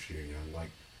one this year, you know.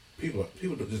 Like people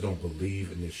just don't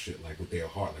believe in this shit like with their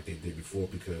heart like they did before,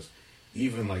 because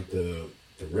even like the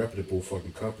reputable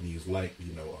fucking companies like,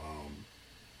 you know,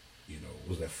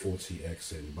 was that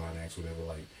 4TX and Binance, whatever,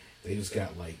 like they just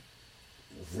got like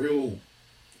real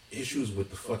issues with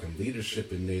the fucking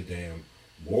leadership in their damn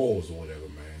walls or whatever,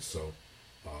 man. So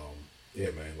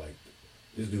yeah, man, like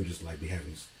this dude just like be having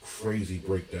these crazy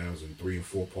breakdowns in 3 and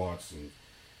 4 parts and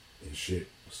shit.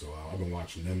 So I've been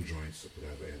watching them joints,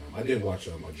 whatever. And I did watch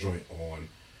a joint on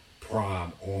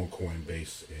Prime on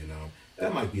Coinbase, and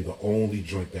that might be the only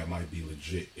joint that might be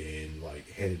legit and like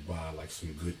headed by like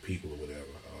some good people or whatever.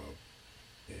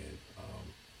 And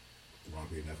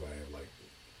wrongly enough, I have like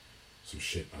some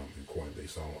shit in Coinbase,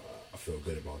 so I feel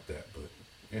good about that. But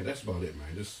yeah, that's about it,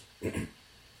 man. Just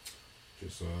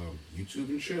YouTube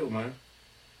and chill, man.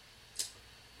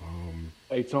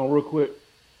 Hey, Tone, real quick.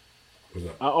 What's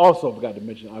up? I also forgot to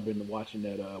mention I've been watching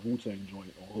that Wu-Tang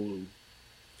joint on Hulu.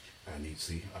 I need to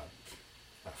see.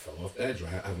 I fell off that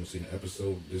joint. I haven't seen an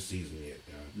episode this season yet.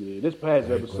 Yeah, this past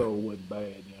episode wasn't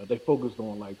bad. You know, they focused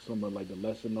on like some of like the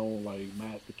lesser known like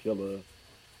Master Killer,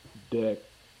 Deck,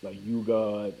 like You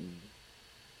God, and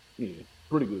yeah,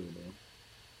 pretty good, man.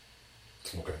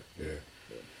 Okay, yeah.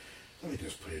 Let me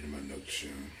just put it in my notes,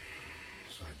 Sean,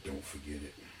 so I don't forget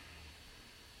it.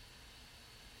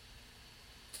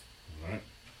 All right.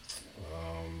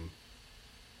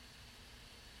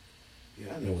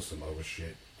 Yeah, I know some other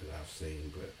shit that I've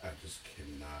seen, but I just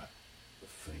cannot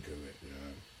think of it.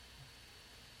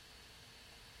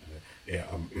 Yeah,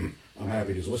 I'm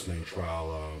happy this what's name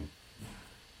trial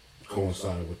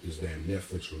coincided with this damn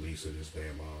Netflix release of this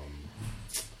damn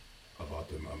about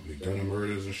the McDonough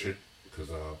murders and shit, because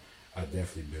I've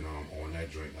definitely been on that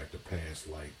joint like the past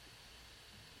like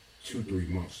 2-3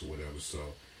 months or whatever.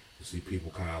 So to see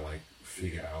people kind of like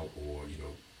figure out or, you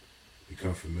know,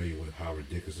 become familiar with how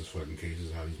ridiculous this fucking case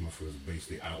is, how these motherfuckers are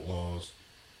basically outlaws,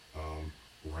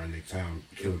 running their town,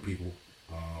 killing people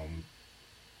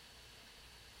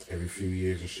every few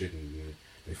years and shit, and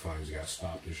they finally got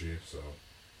stopped this year. So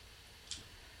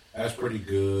that's pretty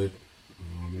good,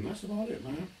 and that's about it,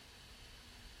 man.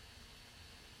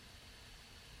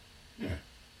 Yeah.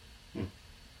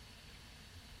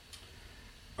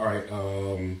 All right,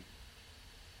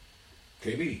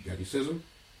 KB, got any sizzle?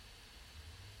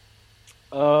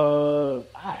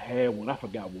 I had one. I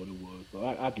forgot what it was, so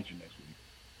I'll get you next week.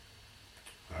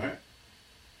 All right.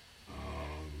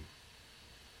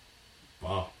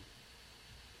 Wow.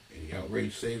 Any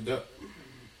outrage saved up?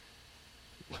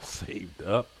 Saved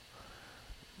up?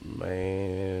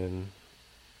 Man,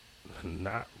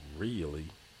 not really.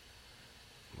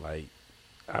 Like,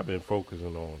 I've been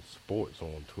focusing on sports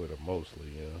on Twitter mostly,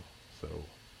 you know. So,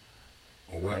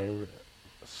 On what?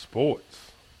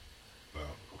 Sports.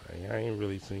 Oh. I ain't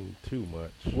really seen too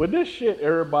much. With this shit,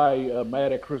 everybody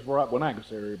mad at Chris Rock. Well, not gonna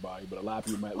say everybody, but a lot of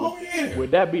people mad. Oh, yeah.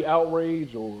 Would that be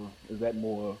outrage, or is that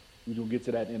more? We gonna get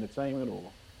to that entertainment, or?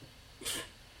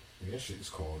 Yeah, that shit is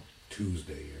called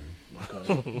Tuesday, man.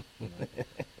 Okay.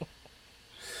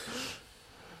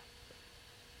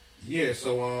 Yeah,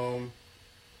 so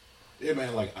yeah,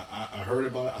 man. Like I heard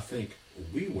about it. I think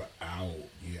we were out.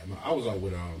 Yeah, I mean, I was out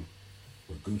with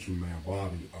Gucci Man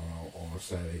Bobby on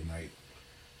Saturday night.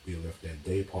 We left that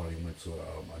day party, went to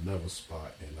another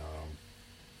spot, and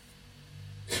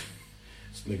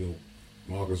this nigga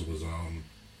Marcus was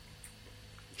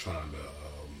trying to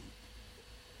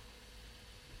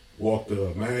walk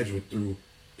the management through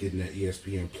getting that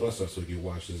ESPN Plus up so he could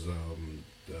watch his the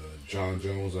John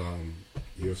Jones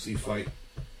UFC fight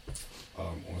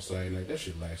on Saturday night. That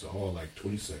shit lasted all like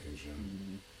 20 seconds, you know?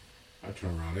 Mm-hmm. I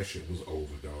turned around, that shit was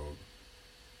over, dog.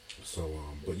 So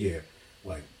but yeah,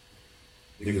 like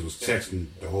niggas was texting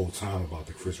the whole time about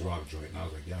the Chris Rock joint, and I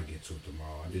was like, y'all get to it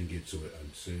tomorrow. I didn't get to it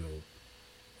until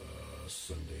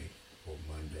Sunday. or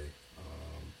Monday.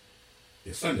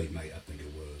 It's Sunday night, I think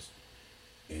it was.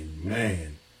 And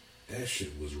man, that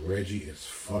shit was Reggie as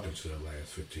fuck until the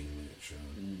last 15 minutes,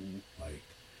 Sean. Like,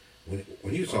 when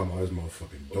he was talking about his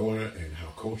motherfucking daughter and how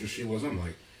cultured she was, I'm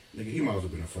like, nigga, he might as well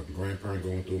been a fucking grandparent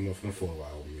going through a motherfucking photo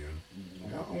album,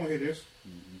 Like, I don't want to hear this.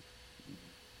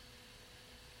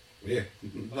 Yeah,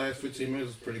 the last 15 minutes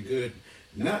was pretty good.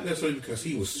 Not necessarily because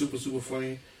he was super, super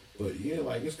funny, but yeah,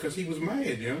 like, it's because he was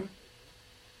mad,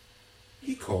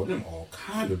 He called them all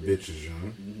kind of bitches,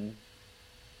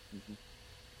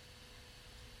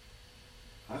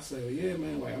 I say, well, yeah,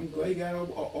 man, like, I'm glad he got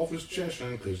off his chest,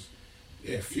 because,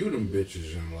 yeah, a few of them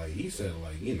bitches, like, he said,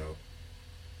 like, he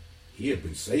had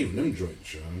been saving them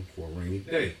joints, for a rainy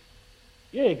day.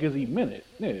 Yeah, because he meant it.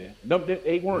 Yeah.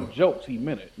 They weren't jokes, he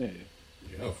meant it.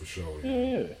 Yeah, for sure.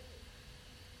 Yeah.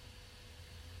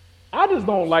 I just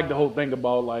don't like the whole thing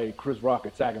about, like, Chris Rock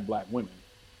attacking black women.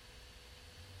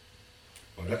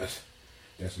 Oh, that's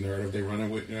the narrative they running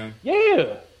with,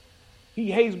 Yeah.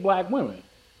 He hates black women.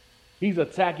 He's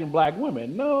attacking black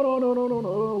women. No.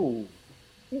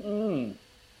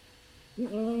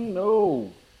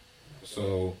 No.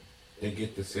 So they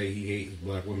get to say he hates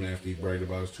black women after he bragged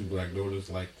about his two black daughters,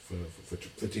 like, for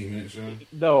 15 minutes,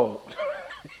 No.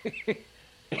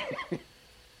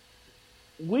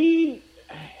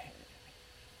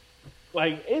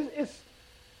 It's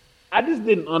I just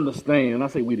didn't understand, and I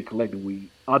say we the collective we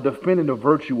are defending the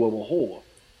virtue of a whore.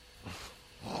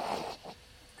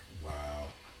 Wow.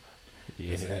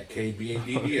 Yeah. It's that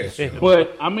KBADDS.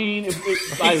 But I mean, if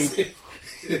it's like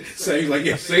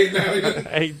say it now.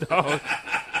 Hey, dog.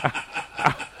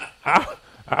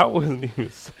 I wasn't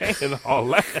even saying all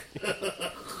that.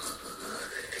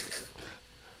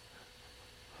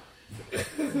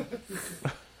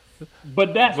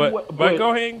 but that's But what.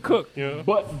 go ahead and cook,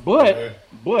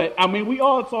 But I mean, we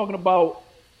all talking about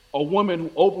a woman who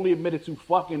openly admitted to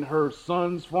fucking her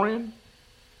son's friend,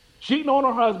 cheating on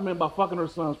her husband by fucking her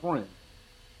son's friend.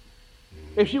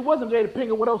 If she wasn't Jada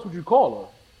Pinkett, what else would you call her?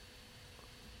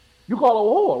 You call her a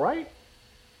whore, right?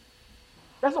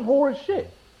 That's some whorish shit.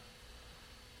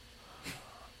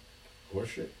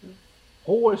 Horseshit?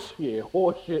 Whorish.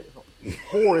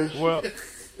 Well,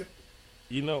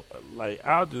 like,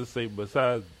 I'll just say,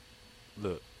 besides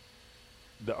the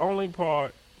only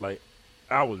part, like,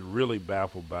 I was really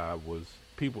baffled by was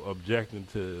people objecting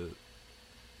to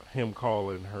him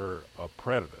calling her a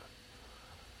predator.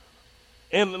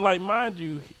 And, like, mind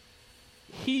you,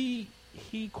 he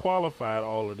qualified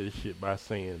all of this shit by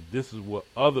saying this is what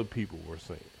other people were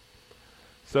saying.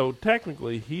 So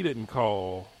technically, he didn't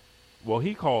call. Well,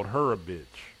 he called her a bitch.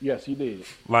 Yes, he did.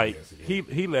 Like, Yes, he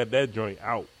he let that joint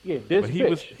out. Yeah, this But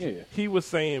bitch. he was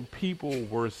saying people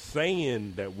were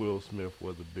saying that Will Smith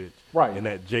was a bitch, Right. and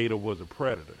that Jada was a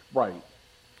predator. Right.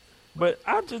 But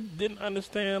I just didn't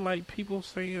understand, like, people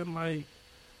saying, like,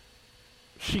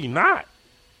 she not.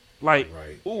 Like,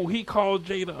 Right. ooh, he called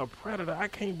Jada a predator. I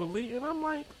can't believe it. And I'm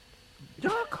like,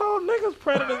 y'all call niggas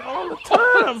predators all the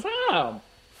time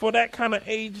for that kind of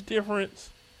age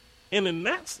difference. And then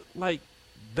that's, like,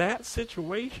 that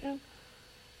situation,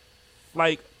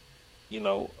 like,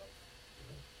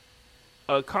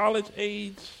 a college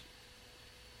age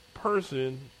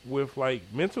person with, like,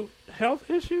 mental health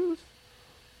issues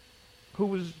who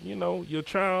was, your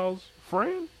child's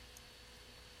friend.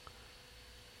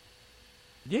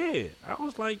 Yeah, I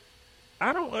was like,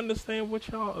 I don't understand what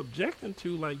y'all objecting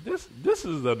to. Like, this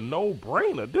is a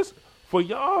no-brainer. This, for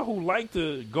y'all who like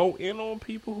to go in on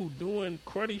people who doing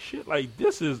cruddy shit, like,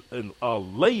 this is a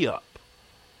layup.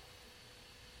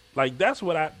 Like, that's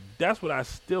what I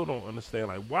still don't understand.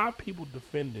 Like, why are people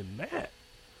defending that?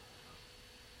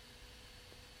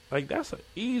 Like, that's an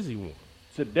easy one.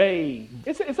 Today,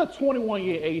 it's a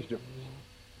 21-year age difference.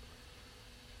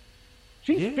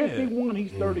 She's 51,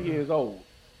 he's 30 years old.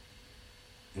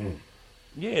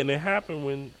 Yeah, and it happened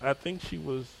when I think she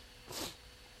was.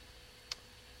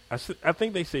 I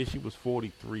think they say she was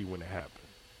 43 when it happened.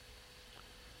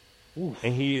 Oof.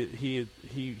 And he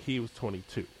was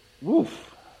 22.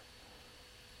 Oof.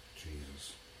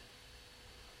 Jesus.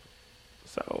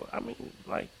 So I mean,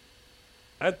 like,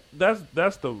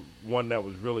 that's the one that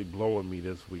was really blowing me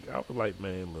this week. I was like,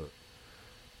 man, look,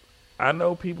 I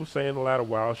know people saying a lot of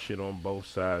wild shit on both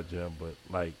sides, yeah, but,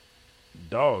 like,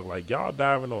 dog, like, y'all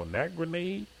diving on that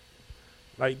grenade,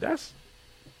 like, that's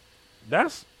by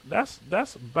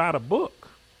the book,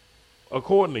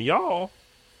 according to y'all.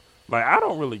 Like, I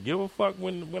don't really give a fuck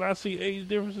when I see age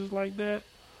differences like that.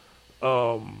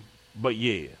 But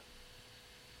yeah,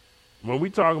 when we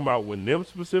talking about when them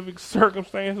specific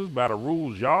circumstances by the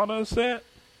rules y'all done set,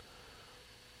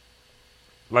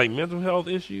 Like mental health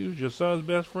issues, your son's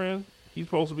best friend, he's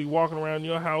supposed to be walking around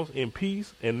your house in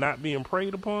peace and not being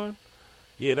preyed upon.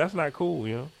 Yeah, that's not cool,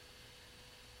 you know.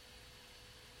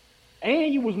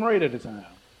 And you was married at the time.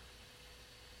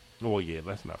 Well, yeah,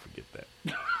 let's not forget that.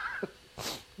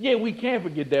 Yeah, we can't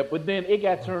forget that. But then it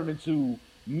got turned into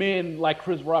men like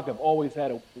Chris Rock have always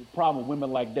had a problem with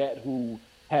women like that who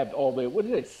have all their, what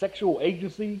is it, sexual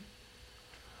agency?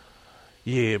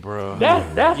 Yeah, bro.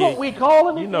 That's what we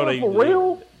calling it, you know, for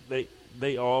real?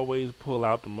 They always pull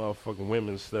out the motherfucking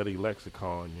women's study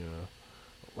lexicon, you know.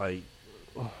 Like,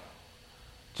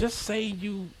 just say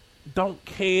you don't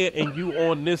care and you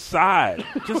on this side.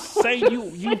 Just say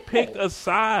you picked a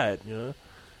side, you know.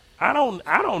 I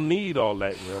don't need all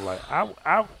that, you know. Like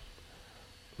I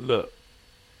look.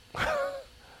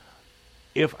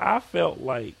 If I felt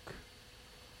like,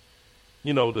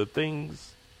 you know, the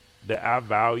things that I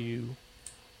value,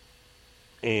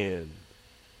 and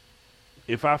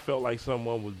if I felt like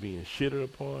someone was being shitted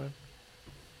upon,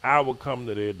 I would come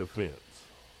to their defense.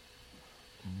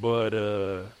 But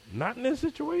not in this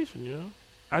situation, you know.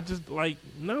 I just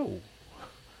no.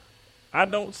 I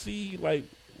don't see like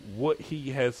what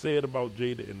he has said about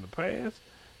Jada in the past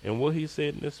and what he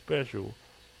said in this special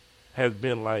has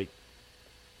been like,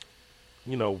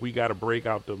 you know, we got to break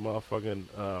out the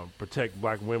motherfucking protect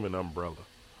black women umbrella.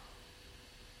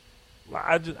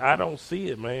 I don't see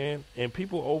it, man. And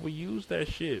people overuse that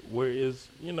shit where it's,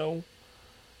 you know,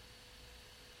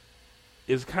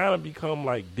 it's kind of become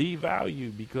like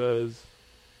devalued because,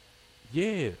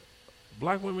 yeah,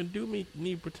 black women do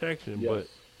need protection, Yes,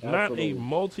 but not absolutely. a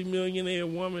multimillionaire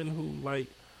woman who like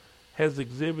has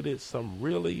exhibited some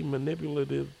really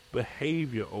manipulative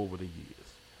behavior over the years.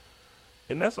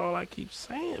 And that's all I keep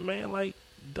saying, man. Like,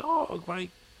 dog,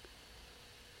 like,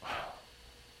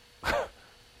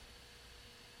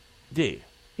 yeah.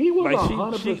 He was Like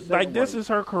 100% like this right. is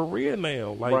her career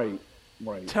now. Like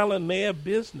right, telling their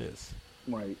business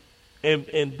right.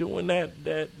 and doing that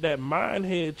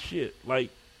mindhead shit. Like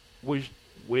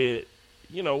where,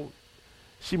 you know,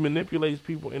 she manipulates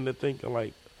people into thinking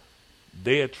like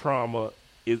their trauma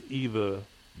is either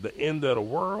the end of the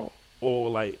world or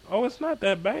like, oh, it's not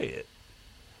that bad.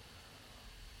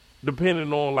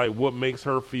 Depending on like what makes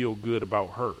her feel good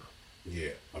about her. Yeah,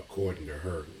 according to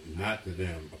her, not to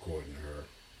them. According to her,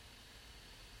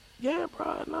 Yeah,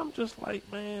 bro. And I'm just like,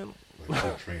 man.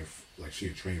 like she a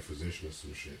trained physician or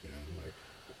some shit, man. Like,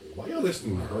 why y'all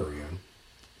listening to her, man?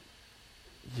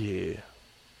 Yeah.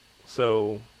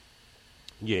 So,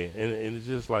 yeah, and it's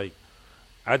just like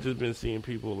I just been seeing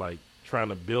people like trying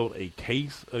to build a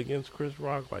case against Chris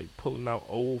Rock, like pulling out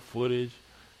old footage,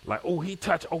 like, oh, he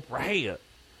touched Oprah hair.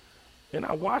 And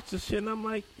I watched this shit and I'm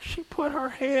like, she put her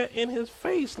hair in his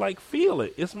face, like, feel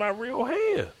it. It's my real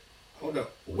hair. Hold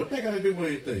up, what that got to do with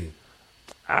anything?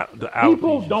 People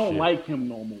alopecia don't shit. like him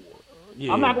no more.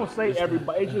 Yeah, I'm not gonna say it's-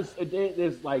 everybody. It's just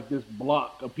there's like this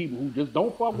block of people who just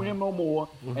don't fuck with him no more,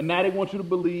 and now they want you to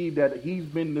believe that he's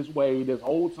been this way this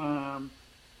whole time,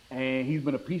 and he's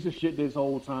been a piece of shit this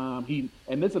whole time.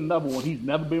 And this another one. He's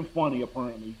never been funny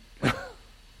apparently.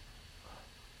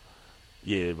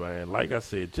 Yeah, man. Like I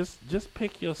said, just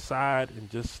pick your side and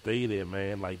just stay there,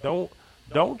 man. Like don't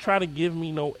try to give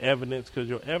me no evidence because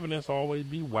your evidence always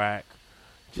be whack.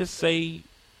 Just say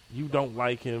you don't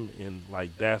like him and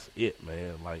like that's it,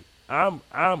 man. Like I'm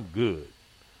good.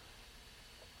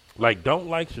 Like don't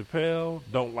like Chappelle,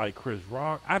 don't like Chris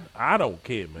Rock. I don't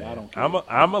care, man. I don't care.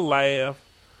 I'm a laugh,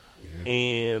 Yeah.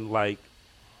 and like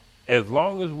as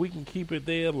long as we can keep it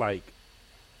there, like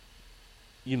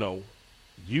you know.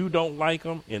 You don't like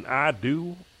them, and I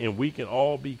do, and we can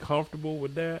all be comfortable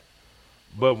with that.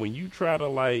 But when you try to,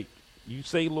 like, you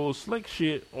say little slick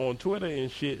shit on Twitter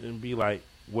and shit and be like,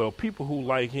 well, people who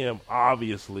like him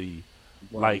obviously,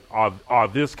 like, are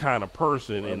this kind of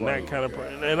person and that kind of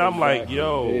person. And I'm like,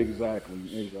 yo.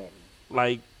 Exactly.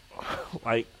 Like,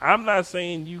 I'm not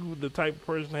saying you the type of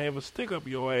person to have a stick up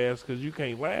your ass because you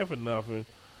can't laugh at nothing.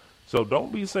 So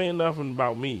don't be saying nothing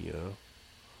about me, you know.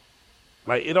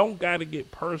 Like, it don't got to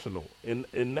get personal. And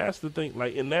that's the thing.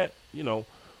 Like, in that, you know,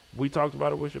 we talked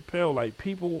about it with Chappelle. Like,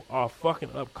 people are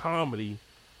fucking up comedy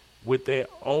with their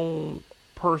own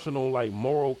personal, like,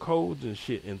 moral codes and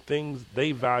shit and things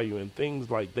they value and things,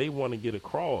 like, they want to get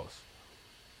across.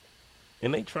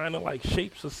 And they trying to, like,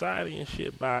 shape society and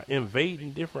shit by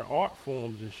invading different art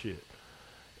forms and shit.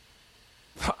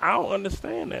 I don't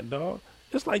understand that, dog.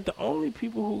 It's like the only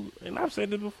people who, and I've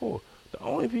said this before, the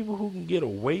only people who can get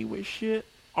away with shit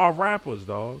are rappers,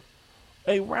 dog.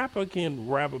 A rapper can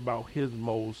rap about his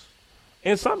most,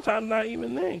 and sometimes not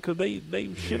even then, because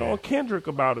they shit on Kendrick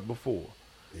about it before.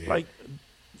 Yeah. Like,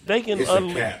 they can It's a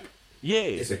cap. Yeah.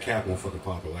 it's a cap on fucking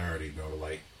popularity, though.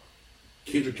 Like,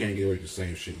 Kendrick can't get away with the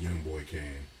same shit YoungBoy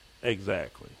can.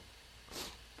 Exactly.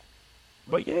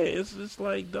 But yeah, it's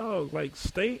like, dog, like,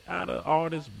 stay out of all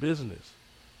this business.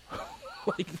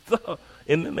 Like, dog.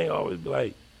 And then they always be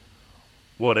like,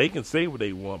 well, they can say what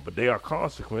they want, but there are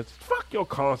consequences. Fuck your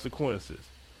consequences.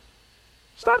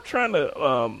 Stop trying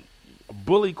to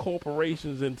bully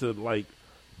corporations into, like,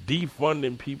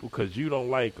 defunding people because you don't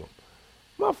like them.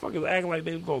 Motherfuckers acting like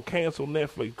they was going to cancel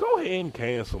Netflix. Go ahead and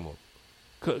cancel them.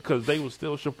 Because they was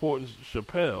still supporting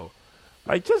Chappelle.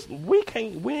 Like, we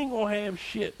ain't going to have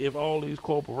shit if all these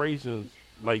corporations,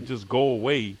 like, just go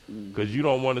away because you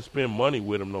don't want to spend money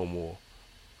with them no more.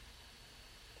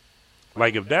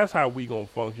 Like, if that's how we going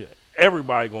to function,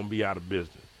 everybody going to be out of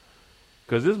business.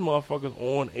 Because this motherfucker's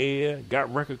on air,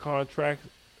 got record contracts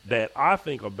that I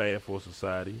think are bad for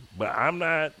society. But I'm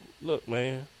not, look,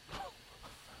 man,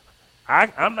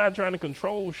 I'm not trying to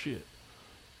control shit.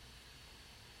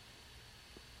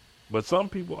 But some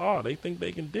people are. They think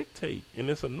they can dictate, and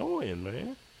it's annoying,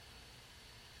 man.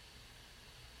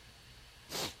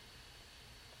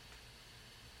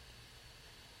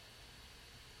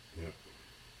 Yep.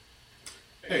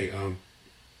 Hey,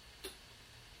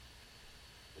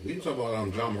 we didn't talk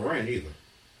about John Moran either.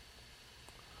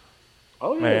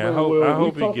 Oh yeah, Man, I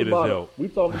hope he get his help. We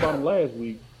talked about him last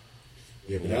week.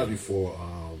 Yeah, but that was before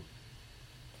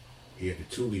he had the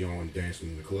Thule on dancing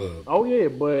in the club. Oh yeah,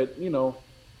 but you know,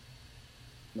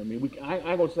 I mean, I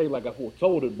ain't gonna say like I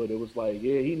foretold it, but it was like,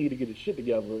 yeah, he need to get his shit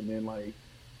together. And then like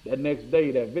that next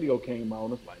day, that video came out,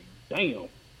 and it's like, damn.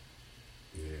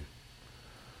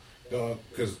 Yeah.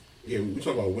 Because we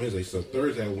talk about Wednesday. So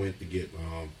Thursday I went to get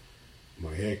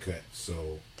my hair cut.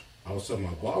 So I was telling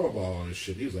my barber about all this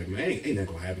shit. He was like, man, ain't that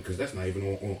gonna happen because that's not even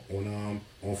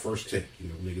on first take. You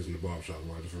know, niggas in the barbershop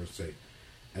watch the first take.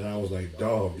 And I was like,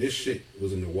 dog, this shit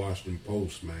was in the Washington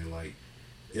Post, man. Like,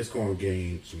 it's gonna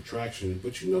gain some traction.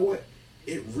 But you know what?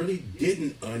 It really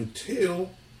didn't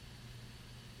until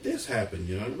this happened,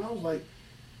 you know. And I was like,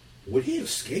 would he have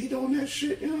skated on that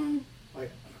shit, you know?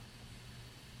 Like,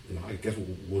 you know, I guess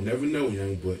we'll never know, you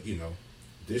know. But you know,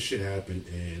 this shit happened,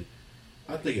 and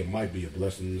I think it might be a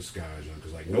blessing in disguise, you know,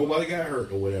 because like nobody got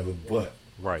hurt or whatever. But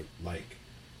Right. like,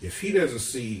 if he doesn't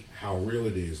see how real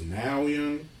it is now,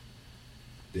 young,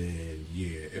 then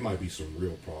yeah, it might be some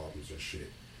real problems and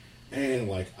shit. And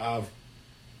like I've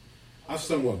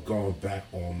somewhat gone back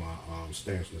on my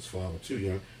stance on his father too,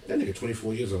 young. That nigga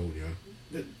 24 years old, young.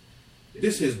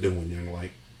 This his doing, young.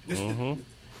 Like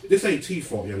this ain't T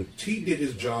fault, young. T did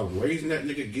his job raising that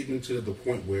nigga, getting to the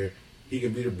point where he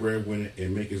can be the breadwinner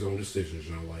and make his own decisions,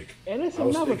 young. Like, and it's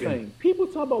another thing. People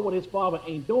talk about what his father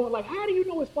ain't doing. Like, how do you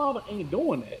know his father ain't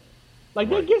doing that? Like,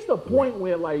 there gets to a point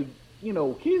where, like, you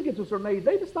know, kids get to a certain age,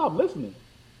 they just stop listening.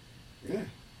 Yeah.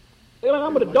 They're like,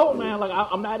 I'm an adult now. Like,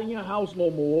 I'm not in your house no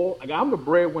more. Like, I'm the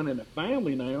breadwinner in the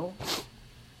family now.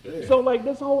 Yeah. So, like,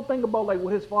 this whole thing about, like,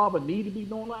 what his father need to be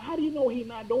doing, like, how do you know he's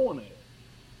not doing that?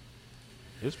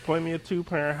 There's plenty of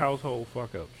two-parent household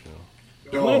fuck-ups, you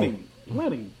know. Dog,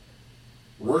 Plenty.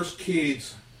 worst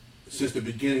kids since the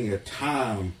beginning of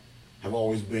time have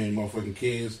always been motherfucking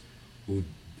kids who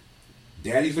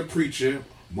daddy's a preacher,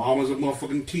 mama's a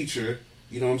motherfucking teacher.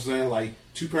 You know what I'm saying? Like,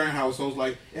 two-parent households,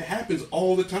 like, it happens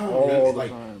all the time. All man. the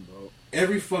Like, time, bro.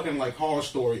 every fucking, like, horror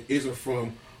story isn't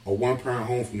from a one-parent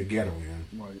home from the ghetto, man.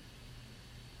 Right.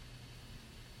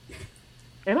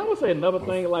 And I would say another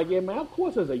thing, like, yeah, man, of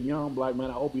course, as a young black man,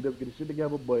 I hope he does get his shit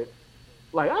together, but,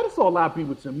 like, I just saw a lot of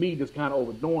people, to me, just kind of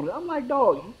overdoing it. I'm like,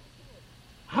 dog,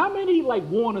 how many, like,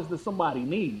 warnings does somebody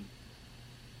need?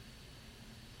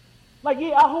 Like,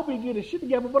 yeah, I hope he get his shit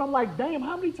together, but I'm like, damn,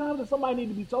 how many times does somebody need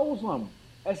to be told something?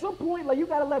 At some point, like, you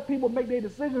got to let people make their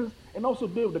decisions and also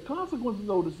deal with the consequences of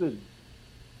those decisions.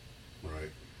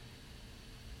 Right.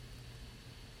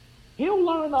 He'll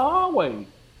learn the hard way.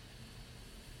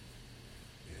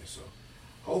 Yeah, so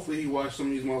hopefully he watched some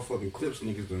of these motherfucking clips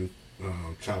niggas done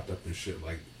chopped up and shit.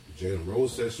 Like, Jalen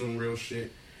Rose said some real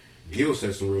shit. Gil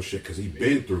said some real shit because he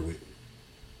been through it.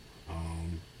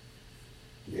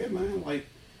 Yeah, man, like,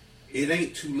 it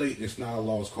ain't too late. It's not a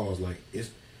lost cause. Like,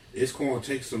 it's going to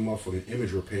take some motherfucking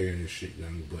image repair and shit,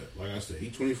 young. But like I said,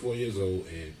 he's 24 years old,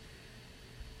 and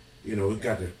you know, he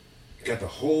got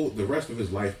the rest of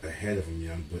his life ahead of him,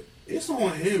 young. But it's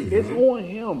on him. It's man. on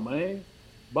him, man.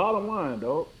 Bottom line,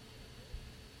 dog.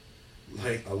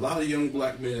 Like, a lot of young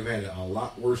black men have had it a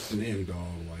lot worse than him, dog.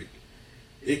 Like,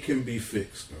 it can be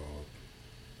fixed, dog.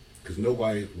 Because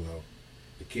nobody, well,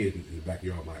 the kid in the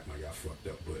backyard might got fucked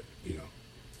up, but you know,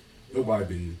 nobody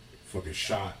been fucking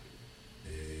shot.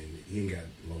 And he ain't got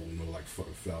no like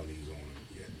fucking felonies on him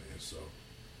yet, man. So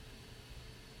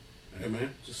Hey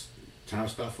man, just time to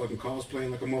stop fucking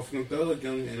cosplaying like a motherfucking thug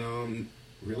and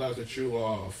realize that you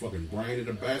are a fucking branded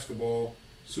a basketball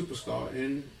superstar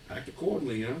and act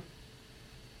accordingly, you know?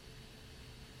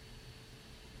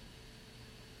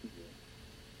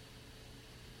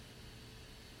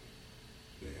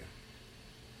 Yeah.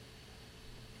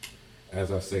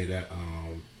 As I say that,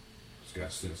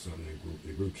 Scott sent something in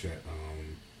the group chat.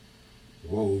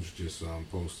 Woj just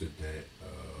posted that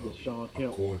With Sean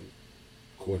Kemp.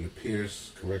 according to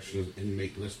Pierce Corrections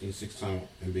inmate listing, 6-time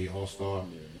NBA All-Star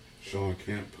Sean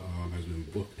Kemp has been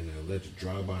booked in an alleged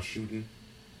drive-by shooting.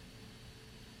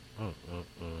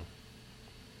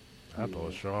 I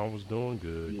thought Sean was doing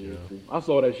good. Yeah, Yeah. I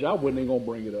saw that shit. I wasn't even gonna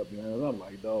bring it up, man. I'm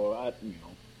like, dog,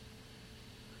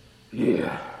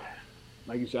 yeah.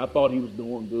 Like you said, I thought he was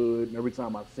doing good. And every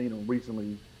time I've seen him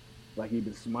recently, like he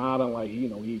been smiling, like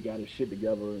he got his shit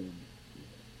together. And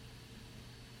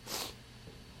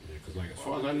Yeah, because like as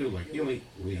far as I knew, like he only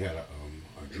really had a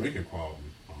drinking problem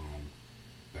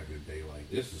back in the day. Like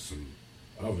this is some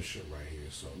other shit right here.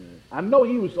 So I know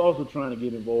he was also trying to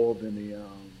get involved in the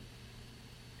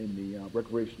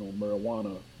recreational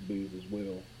marijuana biz as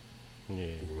well.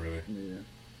 Yeah. really, Yeah.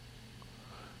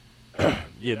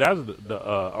 Yeah, that's the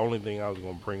only thing I was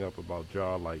gonna bring up about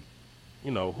Ja, like,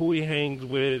 who he hangs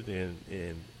with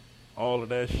and all of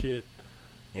that shit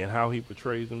and how he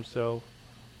portrays himself.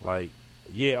 Like,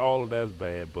 yeah, all of that's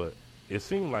bad, but it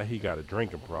seemed like he got a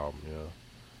drinking problem,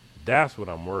 That's what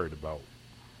I'm worried about.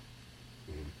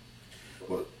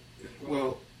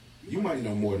 well, you might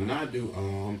know more than I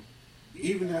do.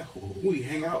 Even that who he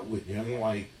hang out with,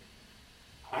 like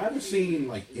I haven't seen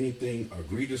like anything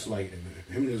egregious like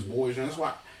him and his boys. That's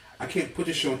why I can't put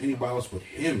this shit on anybody else but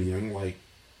him,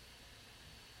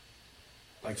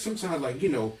 Like sometimes, like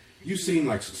you seen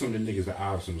like some of the niggas that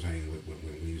Iverson was hanging with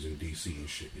when he was in DC and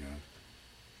shit,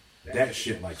 That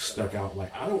shit like stuck out.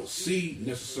 Like I don't see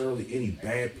necessarily any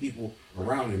bad people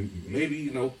around him.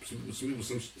 Maybe some people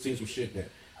seen some shit that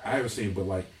I haven't seen, but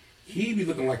like he be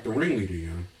looking like the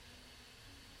ringleader,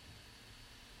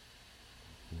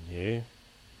 Yeah.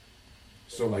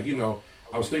 So like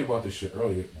I was thinking about this shit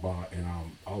earlier, and I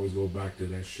always go back to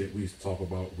that shit we used to talk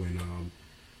about when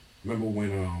remember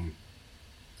when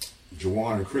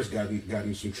Juwan and Chris got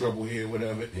in some trouble here,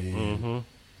 whatever, and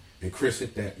and Chris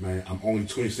hit that, man, I'm only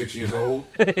 26 years old.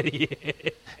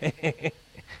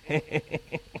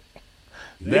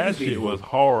 That shit was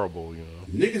horrible,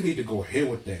 Niggas need to go ahead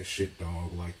with that shit,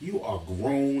 dog. Like you are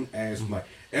grown ass. Like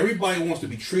everybody wants to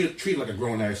be treated like a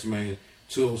grown ass man.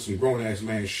 Till some grown ass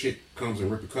man shit comes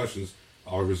and repercussions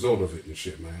are a result of it and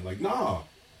shit, man. Like, nah,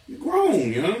 you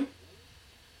grown,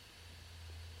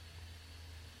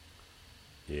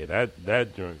 Yeah,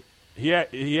 that joint. He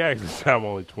actually said I'm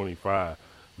only 25,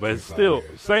 but it's still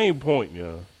same point,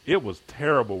 It was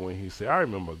terrible when he said. I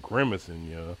remember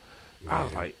grimacing, I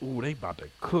was like, "Ooh, they about to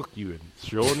cook you." And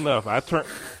sure enough, I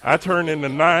turned into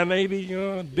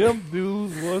 980, Them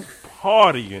dudes was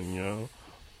partying,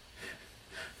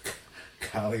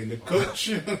 Collie in the coach.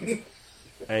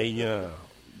 Hey,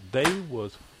 they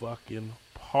was fucking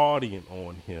partying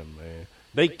on him, man.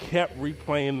 They kept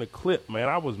replaying the clip, man.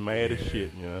 I was mad as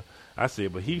shit, I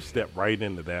said, but he stepped right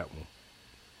into that one.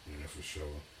 Yeah, for sure.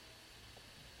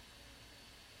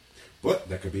 But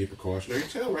that could be a precautionary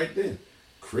tale right then.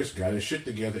 Chris got his shit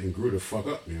together and grew the fuck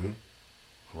up,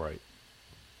 Right.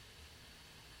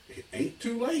 It ain't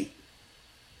too late.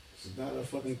 This is not the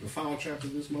final chapter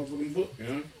of this motherfucking book,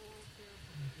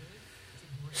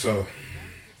 So,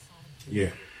 yeah. I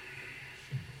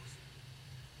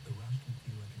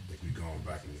think we're going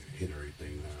back and hit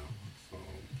everything now.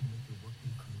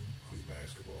 On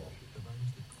basketball.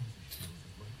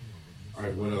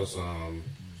 Alright, what else?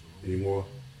 Any more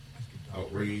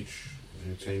outrage,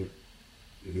 entertainment,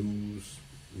 news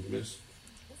we missed?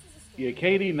 Yeah,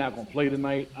 KD not gonna play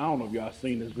tonight. I don't know if y'all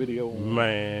seen this video.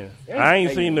 Man, I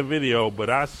ain't seen the video, but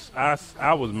I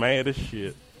was mad as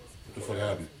shit. What the fuck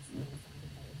happened?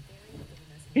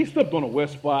 He stepped on a wet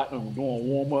spot and was doing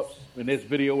warm-ups in this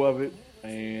video of it,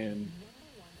 and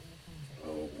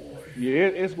Oh boy. yeah,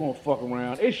 it's gonna fuck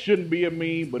around. It shouldn't be a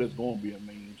meme, but it's gonna be a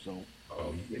meme. So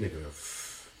Oh,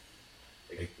 nigga.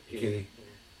 Hey, Kenny,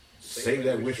 save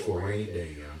that wish for a rainy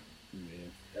day, yeah,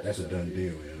 That's a done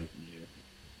deal, yeah.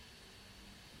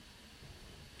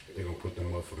 They're gonna put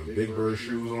them up for the Big Bird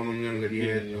shoes on them, that he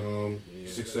had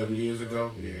 6-7 years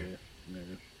ago. Yeah.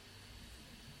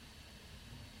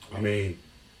 I mean,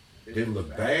 did it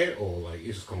look bad, or like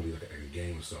it's just gonna be like a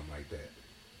game or something like that?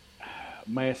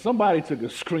 Man, somebody took a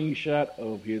screenshot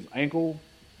of his ankle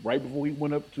right before he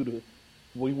went up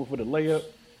before he went for the layup.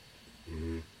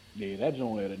 Mm-hmm. Yeah, that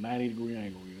joint at a 90-degree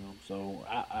angle, So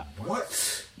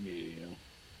What? yeah.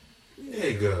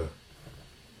 Nigga.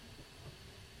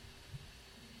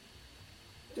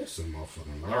 That's some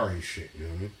motherfucking Larry shit, you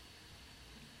know what I mean?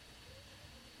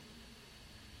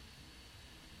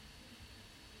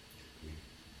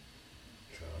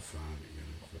 Try to find it, you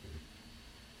know, fucking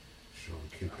showing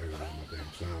Kent everything on my damn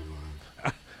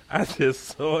timeline. I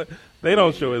just saw it. They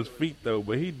don't show his feet though,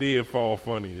 but he did fall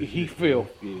funny. He fell.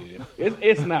 Yeah,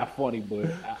 it's not funny, but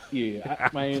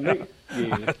man,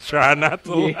 I try not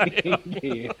to laugh.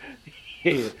 yeah.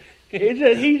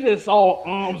 He just all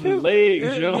arms and legs,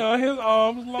 His, his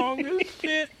arms long as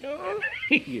shit, yo.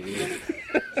 Yeah.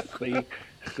 See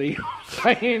what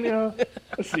I'm saying,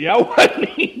 See, I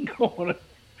wasn't even gonna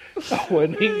stop,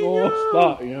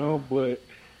 but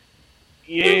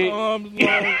yeah. His arms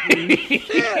long as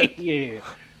shit. Yeah.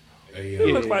 Hey,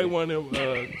 He looks like one of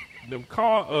them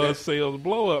car sales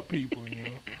blow up people, you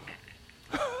know.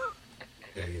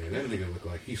 Hey, yeah, that nigga look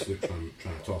like he slipped trying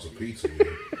to toss a pizza,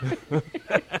 man.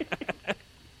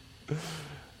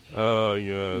 Oh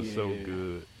yeah, so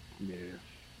good. Yeah.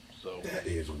 So That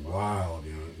is wild,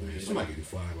 you know. Man, somebody getting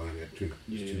fired by that too.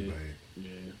 It's too bad.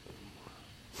 Yeah.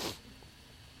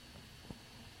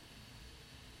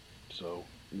 So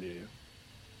yeah.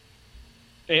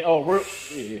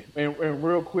 And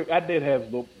real quick, I did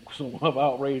have some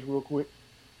outrage real quick.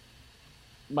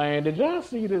 Man, did y'all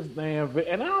see this damn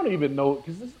video? And I don't even know,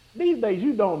 because these days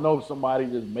you don't know if somebody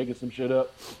just making some shit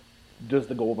up just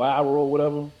to go viral or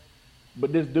whatever.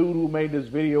 But this dude who made this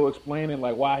video explaining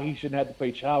like why he shouldn't have to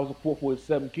pay child support for his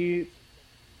 7 kids.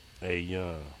 Hey,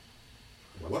 young.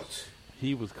 What?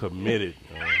 He was committed.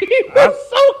 He was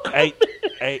so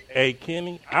Hey,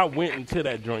 Kenny, I went into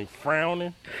that joint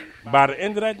frowning. By the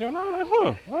end of that joint, I was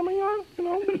like, huh. I mean, I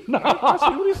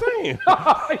see what he's saying.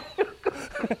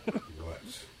 What?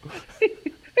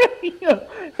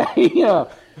 Yeah.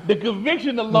 The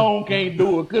conviction alone can't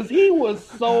do it because he was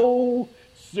so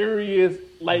serious.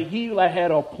 Like he had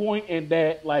a point in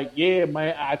that. Like, yeah,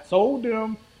 man, I told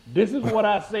them this is what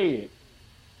I said.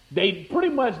 They pretty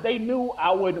much knew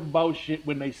I wasn't about shit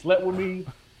when they slept with me.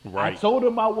 Right. I told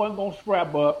them I wasn't gonna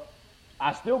scrap up.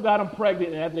 I still got them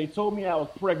pregnant, and after they told me I was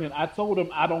pregnant, I told them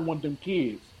I don't want them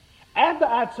kids. After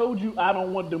I told you I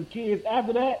don't want them kids,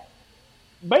 after that,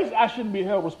 basically I shouldn't be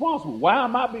held responsible. Why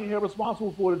am I being held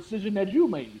responsible for the decision that you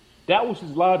made? That was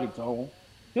his logic, Tone.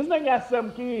 This nigga got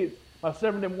 7 kids,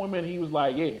 7 of them women. He was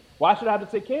like, yeah, why should I have to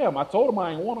take care of them? I told him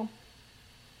I ain't want them.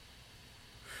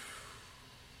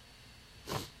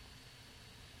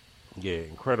 Yeah,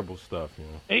 incredible stuff, you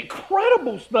know.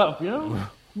 Incredible stuff,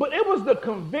 But it was the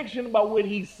conviction about when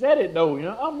he said it, though,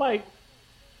 I'm like,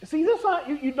 see, this how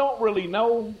you don't really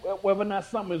know whether or not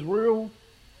something is real,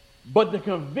 but the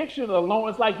conviction alone,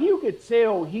 it's like you could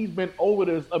tell he's been over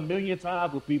this a million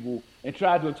times with people and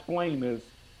tried to explain this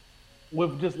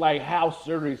with just like how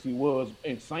serious he was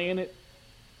in saying it.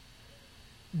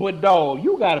 But dog,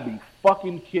 you gotta be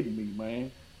fucking kidding me,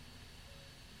 man.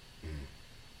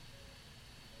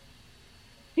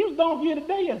 He was donkey of the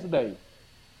day yesterday.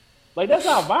 Like, that's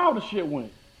how viral the shit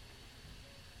went.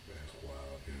 That's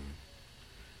wild,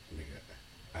 Nigga,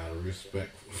 out of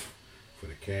respect for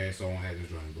the cast, I don't have this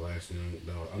drawing blasting them.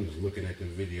 Dog, I'm just looking at the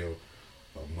video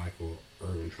of Michael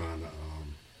Irvin trying to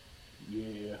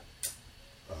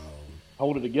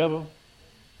Hold it together.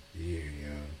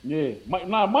 Yeah.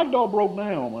 Mike Dog broke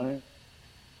down, man.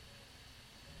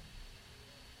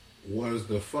 Was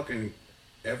the fucking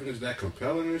evidence that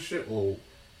compelling and shit, or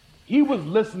He was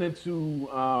listening to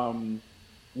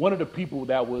one of the people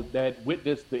that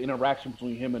witnessed the interaction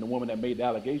between him and the woman that made the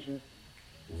allegation.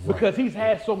 right. Because he's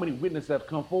had so many witnesses that have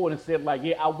come forward and said, like,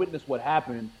 yeah, I witnessed what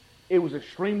happened. It was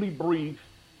extremely brief.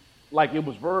 Like, it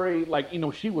was very, like,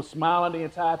 she was smiling the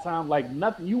entire time. Like,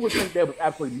 nothing, you would think there was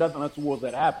absolutely nothing untoward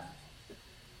that happened.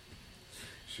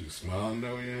 She was smiling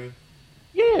though, yeah.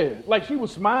 Yeah, like, she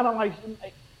was smiling like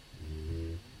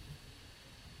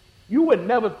you would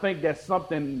never think that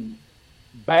something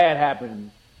bad happened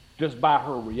just by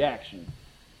her reaction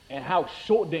and how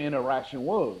short the interaction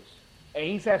was. And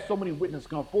he's had so many witnesses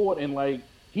come forward, and like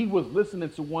he was listening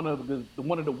to one of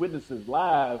the witnesses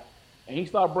live, and he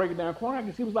started breaking down crying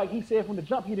because he was like, he said from the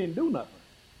jump he didn't do nothing.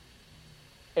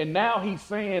 And now he's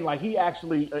saying like he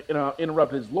actually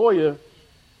interrupted his lawyer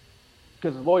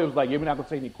because his lawyer was like, yeah, we're not gonna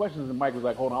take any questions, and Mike was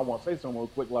like, hold on, I want to say something real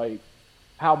quick, like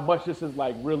how much this is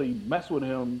like really mess with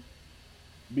him.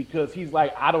 Because he's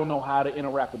like, I don't know how to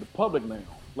interact with the public now.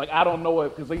 Like, I don't know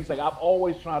it, because he's like, I've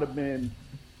always been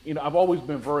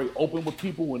very open with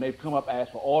people when they've come up,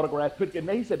 asked for autographs. And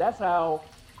he said that's how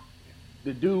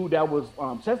the dude that was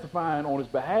testifying on his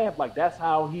behalf, like, that's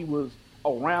how he was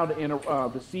around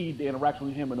to see the interaction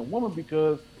with him and the woman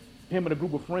because him and a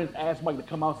group of friends asked Mike to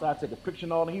come outside, take a picture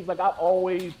and all. And he's like, I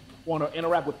always want to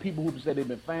interact with people who said they've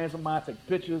been fans of mine, take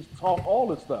pictures, talk, all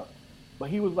this stuff. But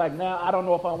he was like, nah, I don't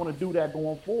know if I want to do that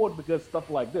going forward because stuff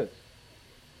like this.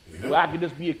 Yeah. Where I could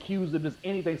just be accused of just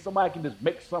anything. Somebody can just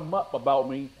make something up about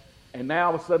me. And now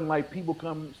all of a sudden, like, people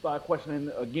come start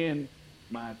questioning, again,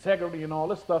 my integrity and all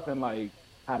this stuff and, like,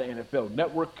 how the NFL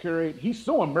Network curate. He's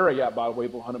suing Marriott, by the way,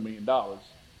 for $100 million. Oh,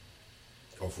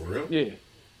 for real? Yeah.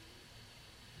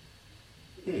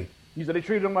 He said they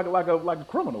treated him like a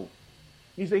criminal.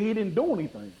 He said he didn't do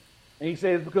anything. And he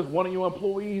said it's because one of your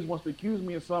employees wants to accuse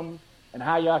me of something and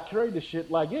how y'all carry this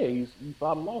shit. Like, yeah, he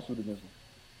filed a lawsuit against him.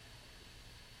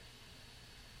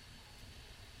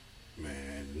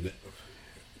 Man,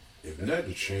 if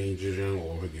nothing changes, young,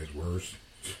 or it gets worse,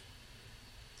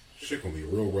 shit gonna be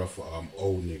real rough for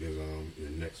old niggas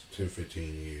in the next 10, 15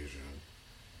 years, young.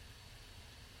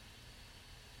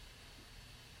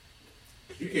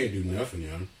 You can't do nothing,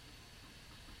 young.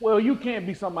 Well, you can't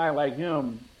be somebody like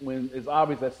him when it's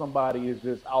obvious that somebody is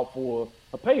just out for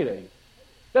a payday.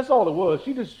 That's all it was.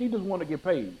 She just wanted to get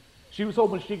paid. She was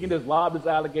hoping she can just lob this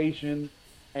allegation,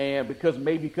 and because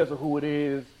of who it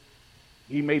is,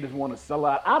 he may just want to sell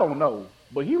out. I don't know,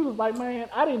 but he was like, man,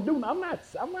 I didn't do. I'm not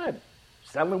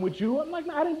selling with you. I'm like,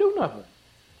 no, I didn't do nothing.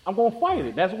 I'm gonna fight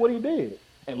it. That's what he did,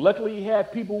 and luckily he had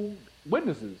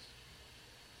witnesses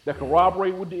that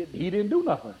corroborate what he didn't do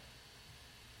nothing.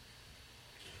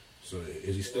 So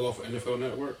is he still off of NFL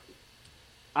Network?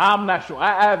 I'm not sure.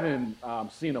 I haven't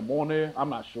seen him on there. I'm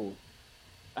not sure.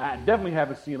 I definitely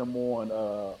haven't seen him on.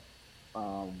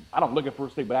 I don't look at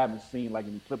First Take, but I haven't seen like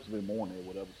any clips of him on there or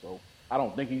whatever. So I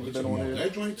don't think he's been on there.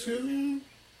 That joint too, man.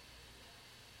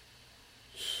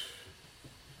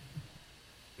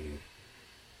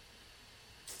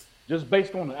 Just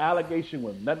based on the allegation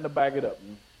with nothing to back it up.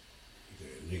 Man.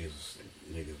 Yeah,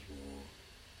 niggas will.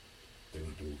 They're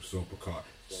gonna do so precaution.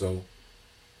 So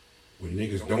when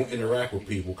niggas don't interact with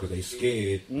people because they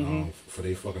scared for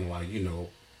they fucking like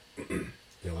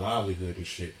their livelihood and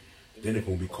shit, then they're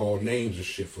gonna be called names and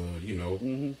shit for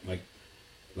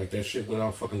like that shit with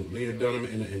our fucking Lena Dunham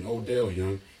and Odell,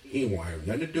 young. He ain't want to have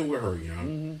nothing to do with her,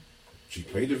 young. She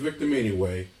played the victim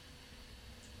anyway.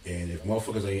 And if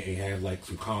motherfuckers ain't had like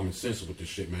some common sense with this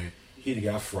shit, man, he'd have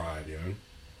got fried, young.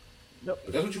 Yep.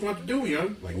 But that's what you want to do,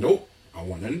 young. Like, nope, I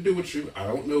want nothing to do with you. I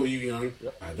don't know you, young.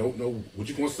 Yep. I don't know what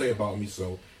you're gonna say about me,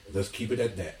 so let's keep it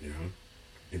at that, young.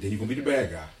 And then you're gonna be the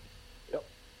bad guy. Yep.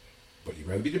 But you'd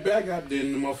rather be the bad guy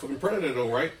than the motherfucking predator,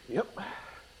 though, right? Yep.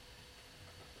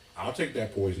 I'll take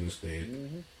that poison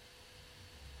instead.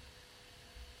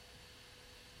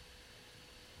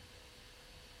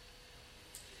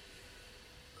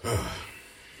 God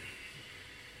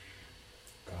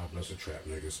bless the trap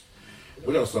niggas.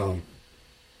 What else?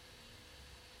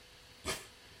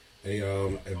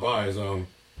 Advise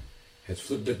has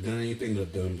Flip done anything to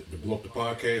blow up the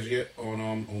podcast yet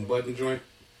on Button Joint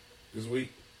this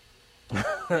week?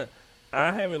 I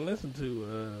haven't listened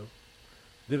to.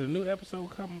 Did a new episode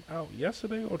come out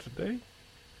yesterday or today?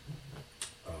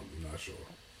 I'm not sure.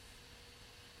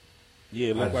 Yeah,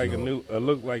 it looked like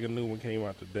a new one came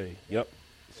out today. Yep.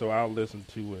 So I'll listen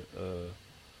to it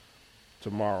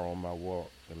tomorrow on my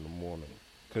walk in the morning.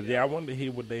 Cause I wanted to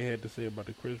hear what they had to say about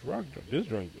the Chris Rock joint. This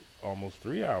drink almost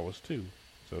 3 hours too,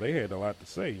 so they had a lot to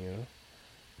say.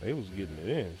 They was getting it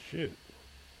in. Shit.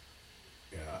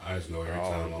 Yeah, I just know every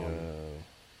time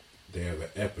they have an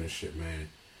ep and shit, man.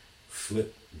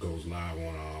 Flip goes live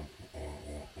on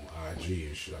IG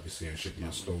and shit. I be seeing shit in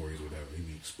my stories or whatever. He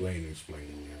be explaining.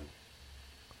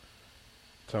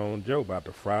 Tone Joe about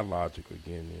to fry Logic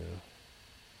again.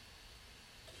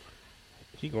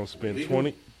 He gonna spend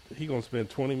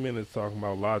 20 minutes talking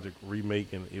about Logic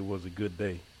remaking It Was a Good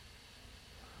Day.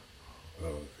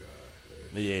 Oh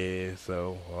God. Yeah.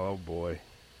 So, oh boy.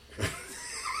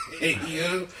 Hey,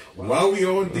 while we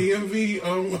on DMV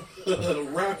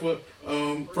rapper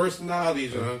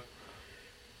personalities,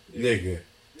 nigga,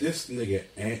 this nigga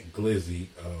Ant Glizzy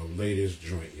latest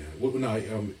joint, Well, no,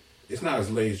 it's not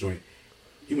his latest joint.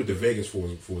 He went to Vegas for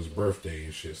his birthday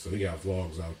and shit, so he got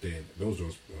vlogs out there. Those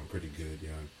ones are pretty good,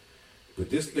 But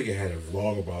this nigga had a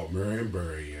vlog about Marion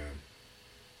Barry,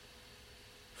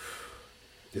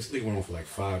 This nigga went on for like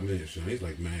 5 minutes, He's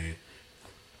like, man,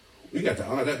 we got to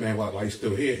honor that man while he's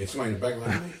still here. And somebody in the back like,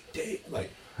 man, he dead. Like,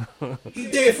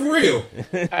 he dead for real.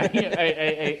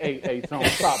 Hey, Tom,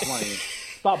 stop playing.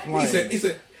 Stop playing.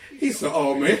 He said,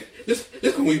 oh man, this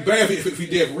gonna be bad if he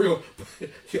dead for real.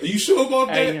 Are you sure about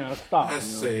that? Hey, stop. I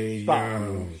say,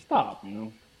 stop.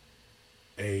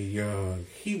 Hey,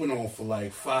 he went on for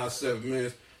like 5-7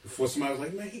 minutes. before somebody was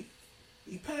like, man,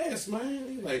 he passed, man.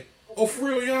 He like, oh, for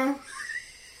real, y'all?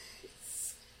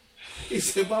 He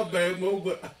said, my bad, Mo,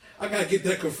 but I gotta get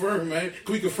that confirmed, man.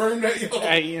 Can we confirm that, y'all?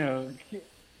 Hey, yeah.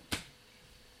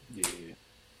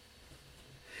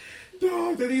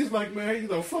 Dog, then he's like, man,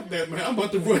 fuck that, man. I'm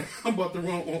about to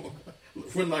run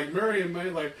run like Marion,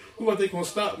 man. Like, who are they gonna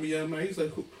stop me, man? He's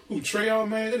like, who Trayon,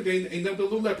 man? That nigga ain't nothing but a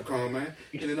little leprechaun, man.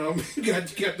 And then got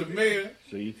the mayor.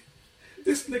 See?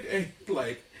 This nigga ain't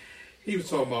like, he was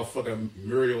talking about fucking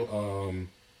Muriel,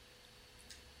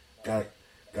 gotta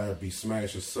be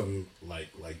smashing some like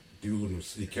dude in the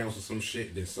city council, some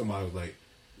shit. Then somebody was like,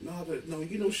 no,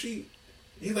 you know she.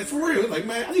 He's like, for real? Like,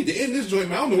 man, I need to end this joint,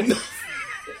 man. I don't know nothing.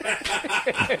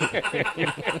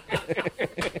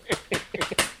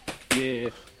 Yeah.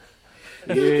 This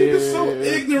nigga's so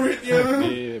ignorant, yo.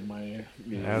 Yeah, man.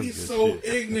 Yeah. He's so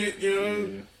ignorant,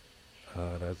 yo.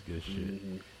 Yeah. That's good shit.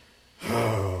 Mm-hmm.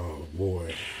 Oh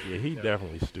boy. Yeah, he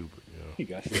definitely stupid, you know.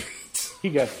 He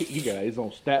got his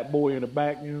own stat boy in the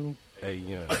back, you know. Hey,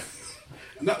 yeah.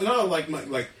 No, like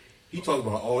he talked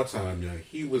about all the time. You know,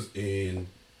 he was in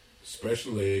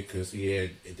special ed because he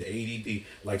had the ADD.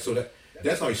 Like, so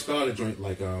that's how he started. Joint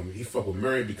like he fucked with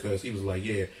Marion because he was like,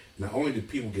 yeah. Not only did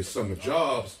people get summer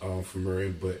jobs from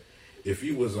Marion, but if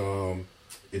you was in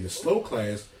the slow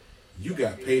class, you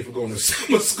got paid for going to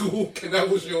summer school, and that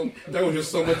was your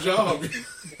summer job.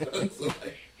 So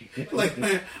like,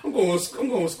 man, I'm going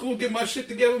to school, get my shit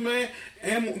together, man,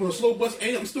 and I'm on a slow bus,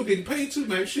 and I'm still getting paid too,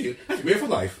 man. Shit, that's made for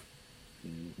life.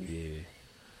 Yeah.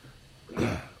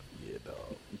 Yeah,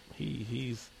 dog.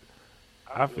 He's.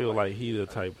 I feel like he the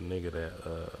type of nigga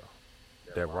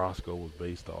that Roscoe was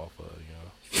based off of, you know.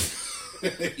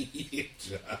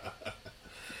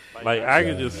 Like I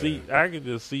could just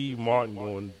see Martin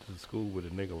going to school with a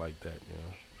nigga like that,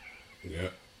 you know.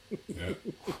 Yeah.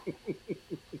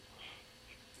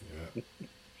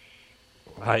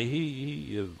 Like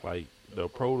he is like the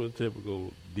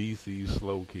prototypical DC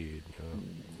slow kid, you know.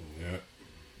 Yeah.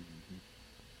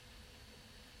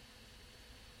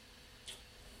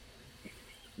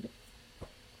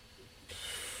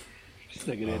 This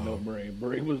nigga didn't know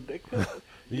Brain was dick.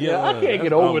 Yeah, I can't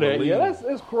get over that. Yeah,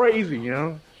 that's crazy, you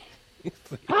know.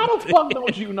 How the fuck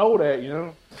don't you know that, you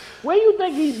know? Where you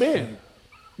think he been?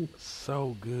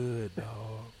 So good,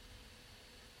 dog.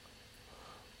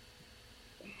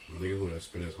 Nigga who that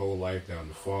spent his whole life down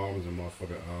the farms and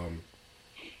motherfucking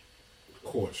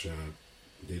court, Sean.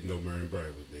 Didn't know Marion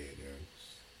Barry was dead,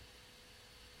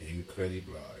 yeah.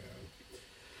 Incredible,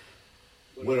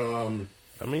 yeah. But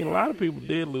I mean, a lot of people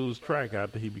did lose track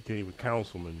after he became a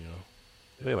councilman, you know.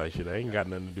 They like, shit, that ain't got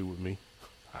nothing to do with me.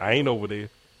 I ain't over there.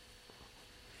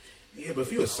 yeah, but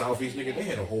if you a Southeast nigga, they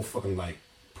had a whole fucking like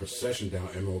procession down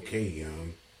MLK,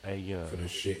 Hey, for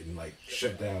this shit and like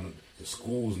shut down the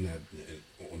schools and that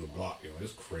on the block,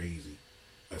 it's crazy.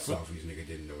 A Southeast nigga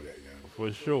didn't know that,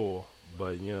 for sure.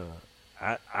 But,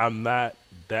 I'm not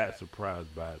that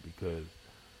surprised by it because,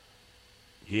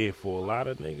 yeah, for a lot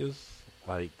of niggas,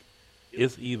 like,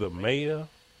 it's either mayor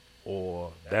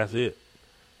or that's it.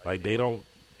 Like, they don't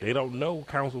know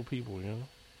council people, you know?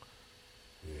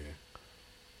 Yeah.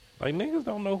 Like, niggas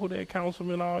don't know who their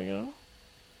councilmen are, you know?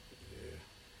 Yeah.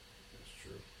 That's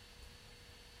true.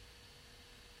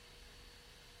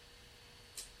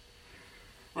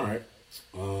 All right.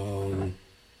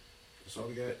 That's all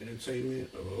we got. Entertainment.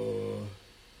 I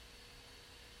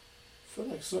feel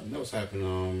like something else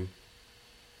happened.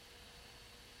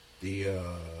 The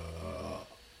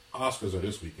Oscars are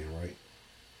this weekend, right?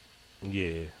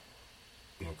 Yeah.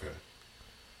 Okay.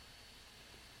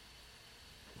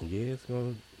 Yeah, it's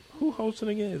gonna. Who hosting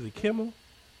again? Is it Kimmel?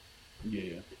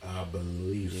 Yeah. I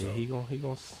believe Yeah, so. he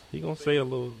gonna say a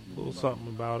little something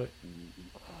about it.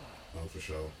 Oh, for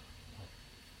sure.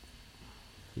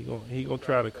 He gonna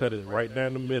try to cut it right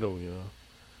down the middle, you know.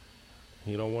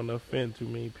 He don't want to offend too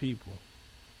many people.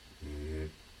 Mm-hmm.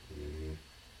 Mm-hmm.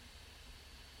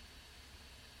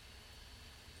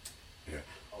 Yeah.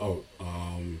 Oh,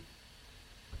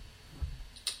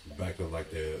 back to like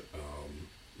the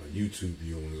like YouTube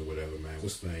viewings or whatever, man.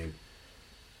 What's the name?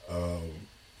 Can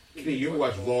you ever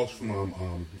watch vlogs from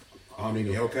Omni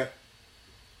the Hellcat?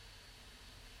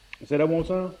 Say that one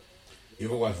time? You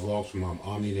ever watch vlogs from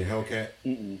Omni the Hellcat?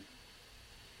 Mm-mm.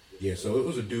 Yeah, so it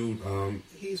was a dude.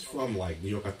 He's from like New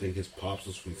York. I think his pops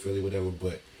was from Philly, whatever.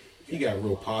 But he got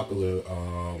real popular.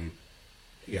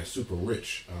 He got super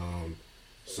rich,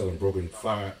 selling jailbroken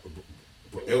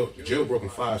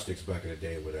fire sticks back in the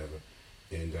day, or whatever.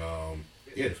 And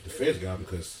yeah, the feds got him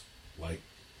because like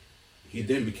he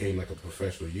then became like a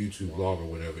professional YouTube vlogger, or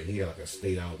whatever. And he had like a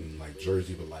state out in like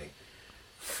Jersey with like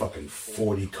fucking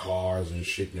 40 cars and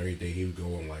shit and everything. He would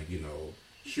go and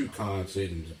shoot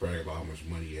content and just brag about how much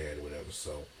money he had or whatever.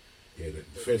 So yeah, the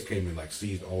feds came and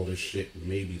seized all this shit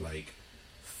maybe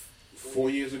 4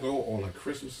 years ago on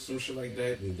Christmas or some shit like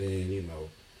that, and then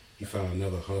he found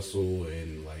another hustle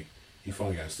and he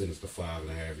finally got sentenced to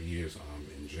 5.5 years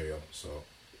in jail. So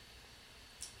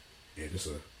yeah, just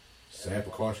a sad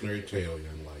precautionary tale,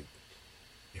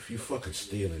 if you fucking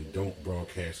stealing, don't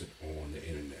broadcast it on the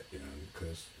internet,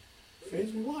 because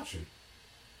feds be watching.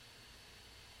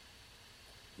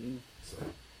 So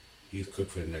he's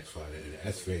cooked for the next fight, and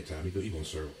that's fair time. He gonna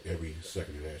serve every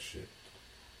second of that shit.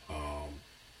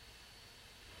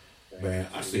 Man,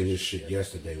 I seen this shit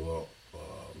yesterday. Well,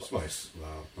 somebody,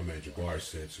 my man Jabbar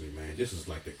said to me, man, this is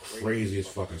the craziest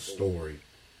fucking story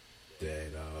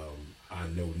that I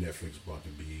know Netflix about to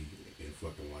be in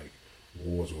fucking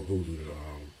wars or Hulu to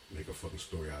make a fucking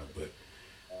story out of. But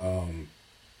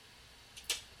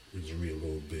let's read a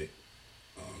little bit.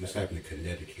 This happened in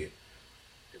Connecticut.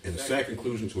 In a sad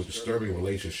conclusion to a disturbing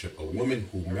relationship, a woman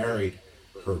who married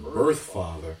her birth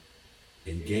father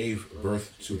and gave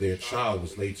birth to their child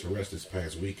was laid to rest this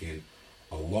past weekend,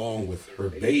 along with her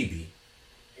baby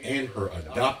and her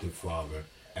adoptive father,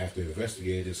 after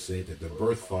investigators said that the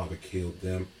birth father killed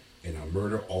them in a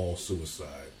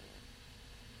murder-all-suicide.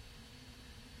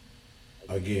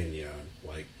 Again,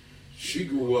 she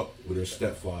grew up with her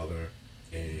stepfather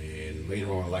and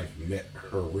later on in life met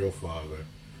her real father,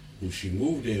 who she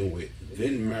moved in with,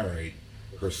 then married.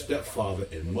 Her stepfather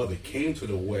and mother came to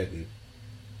the wedding.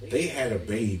 They had a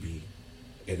baby,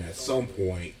 and at some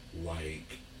point,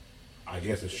 I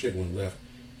guess the shit went left,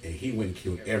 and he went and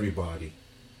killed everybody.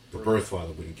 The birth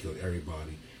father went and killed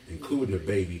everybody, including the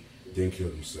baby, then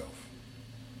killed himself.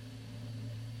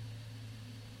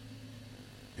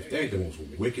 If that ain't the most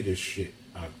wickedest shit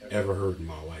I've ever heard in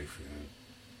my life,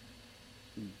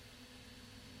 man.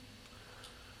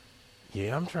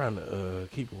 Yeah, I'm trying to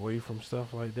keep away from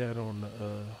stuff like that on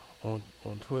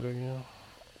Twitter.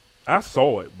 I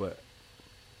saw it, but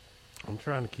I'm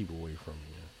trying to keep away from it.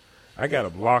 I gotta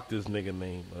block this nigga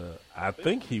named. I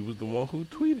think he was the one who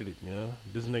tweeted it.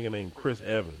 This nigga named Chris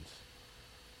Evans.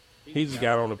 He just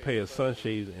got on a pair of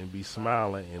sunshades and be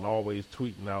smiling and always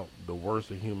tweeting out the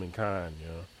worst of humankind.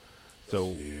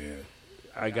 So Yeah.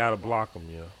 I gotta block him.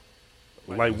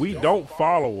 We don't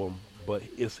follow him, but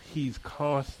he's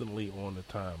constantly on the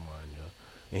timeline.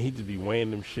 And he just be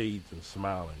wearing them shades and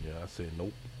smiling. I said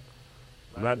nope.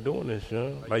 I'm not doing this,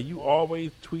 you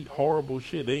always tweet horrible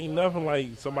shit. There ain't nothing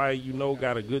like somebody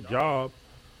got a good job.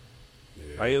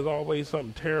 Yeah. It's always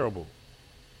something terrible.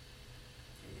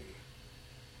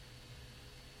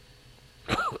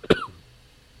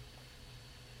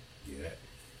 Yeah,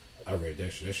 I read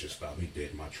that shit. That shit stopped me dead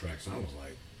in my tracks. I was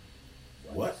like,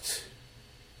 what?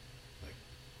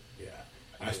 Yeah,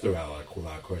 I still got a lot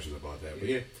of questions about that. But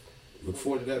yeah, look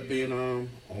forward to that being on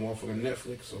motherfucking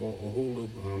Netflix or Hulu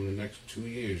in the next 2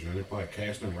 years. They're probably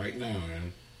casting right now,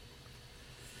 man.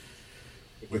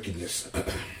 Wickedness. All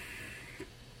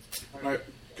right,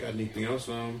 got anything else?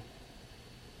 Did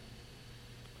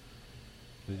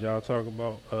y'all talk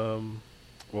about?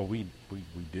 Well, we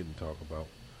didn't talk about.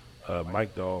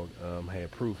 Mike Dog had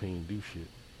proof he didn't do shit.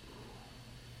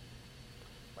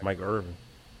 Mike Irvin.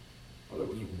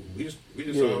 We just we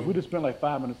just spent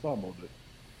 5 minutes talking about it.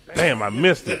 Damn, I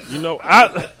missed it.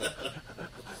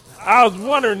 I was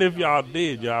wondering if y'all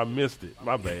did. Y'all missed it.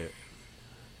 My bad.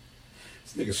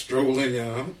 This nigga strolling,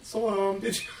 y'all. So,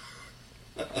 did you?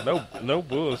 No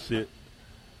bullshit.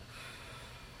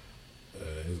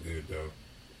 It's good though.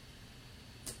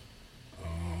 I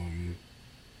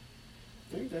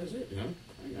think that's it. I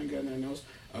ain't got nothing else.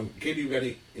 Katie, you got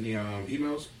any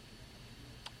emails?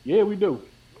 Yeah, we do.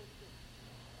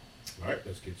 All right,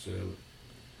 let's get to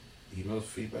emails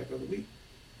feedback of the week.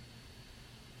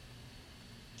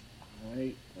 All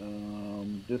right.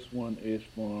 This one is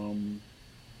from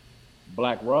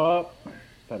Black Rob.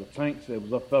 Had a tank. Said,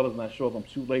 "What's up, fellas? Not sure if I'm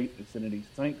too late in sending these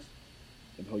tanks.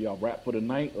 If y'all wrap for the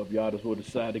night, or if y'all just will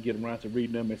decide to get around to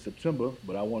reading them in September.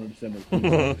 But I wanted to send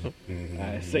them.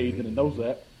 I saved in the notes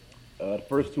app. The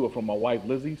first two are from my wife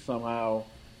Lizzie. Somehow,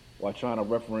 while trying to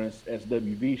reference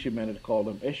SWV, she managed to call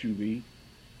them SUV.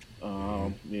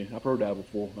 Yeah, I've heard that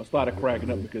before. I started cracking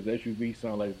up because SUV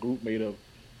sounds like a group made of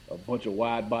a bunch of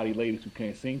wide body ladies who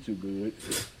can't sing too good.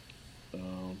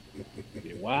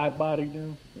 Wide body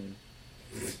now.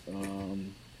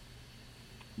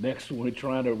 Next one,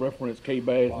 trying to reference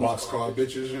K-Bass. Boxcar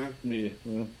bitches, yeah?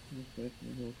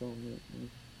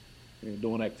 Yeah,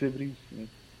 doing activities. Yeah.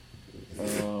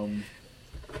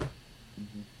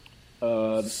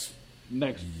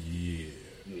 Next. Yeah.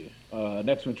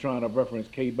 Next one trying to reference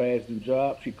K-Bad's new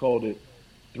job. She called it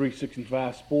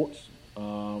 365 Sports.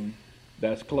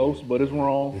 That's close, but it's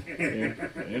wrong. And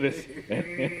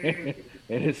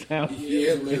it sounds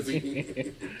Yeah,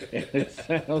 Lizzie. and it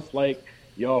sounds like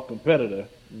y'all competitor.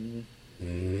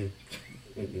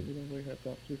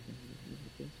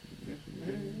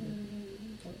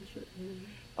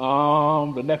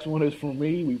 The next one is from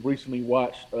me. We recently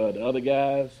watched The Other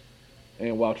Guys,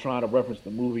 and while trying to reference the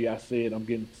movie, I said I'm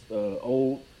getting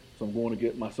old, so I'm going to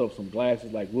get myself some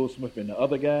glasses like Will Smith and The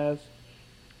Other Guys.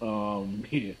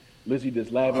 Yeah, Lizzie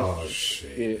just laughed. Oh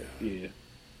shit. Yeah.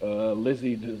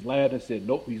 Lizzie just laughed and said,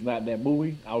 "Nope, he's not in that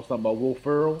movie." I was talking about Will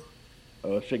Ferrell.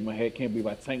 Shake my head, can't believe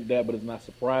I tanked that, but it's not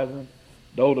surprising.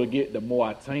 The older I get, the more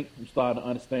I tank. I'm starting to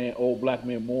understand old black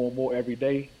men more and more every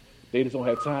day. They just don't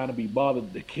have time to be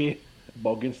bothered to care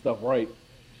about getting stuff right.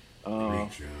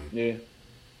 Yeah.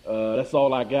 That's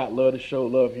all I got. Love the show.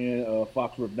 Love hearing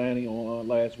Foxworth Danny on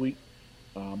last week.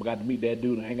 I got to meet that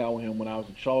dude and hang out with him when I was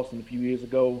in Charleston a few years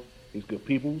ago. He's good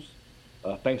peoples.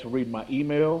 Thanks for reading my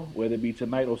email, whether it be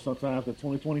tonight or sometimes in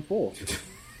 2024.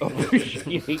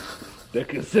 Appreciate the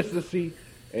consistency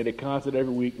and the content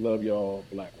every week. Love y'all,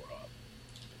 Black Rob.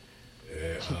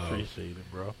 Yeah, Appreciate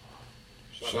it, bro.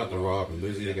 shout out to Rob and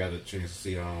Lizzie. They got a chance to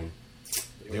see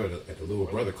they were at the Little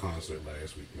Brother concert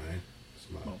last week, man. It's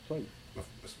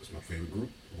my favorite group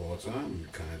of all time. I'm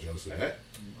kind of jealous of that.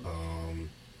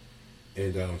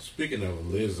 And speaking of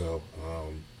Lizzo,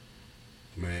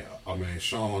 man,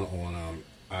 Sean on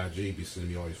IG be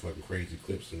sending me all these fucking crazy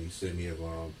clips, and he sent me a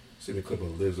clip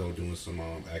of Lizzo doing some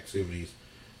activities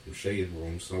in Shade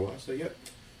Room. So I said, yep,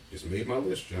 just made my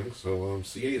list, Junk. So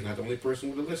CA is not the only person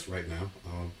with a list right now.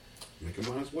 Making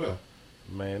mine as well.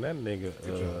 Man, that nigga,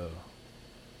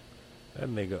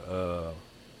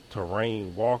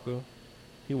 Terrain Walker,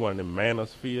 he one of them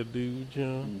Manosphere dudes, you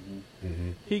know?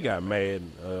 He got mad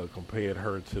and compared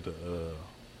her to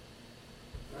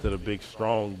the big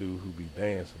strong dude who be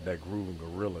dancing, that grooving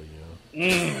gorilla, you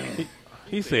know?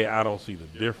 He said, I don't see the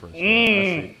difference.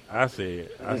 You know? I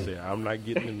said, I'm not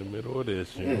getting in the middle of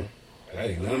this, you know? That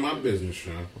ain't none of my business,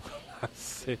 Sean.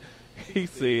 He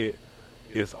said,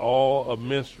 it's all a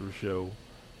minstrel show.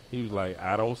 He was like,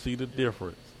 I don't see the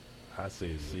difference. I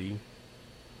said, see?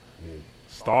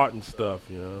 Starting stuff,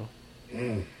 you know?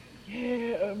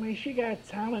 Yeah, I mean, she got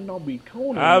talent, don't be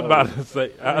corny. I was about to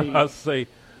say,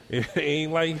 it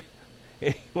ain't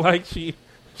like she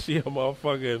a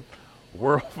motherfucking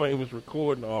world famous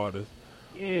recording artist.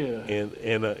 Yeah.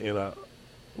 In a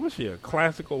what's she, a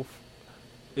classical?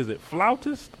 Is it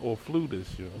flautist or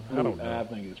flutist? You know? I don't know. I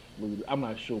think it's flute. I'm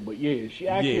not sure, but yeah, she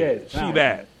actually has talent. She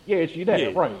that. Yeah, she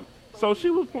that, right. So she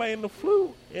was playing the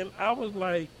flute, and I was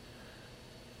like,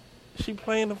 she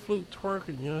playing the flute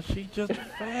twerking, you know, she just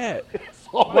fat.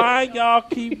 Why y'all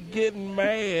keep getting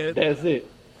mad? That's it.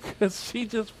 Because she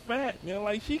just fat, you know,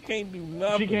 like she can't do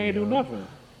nothing. She can't do nothing.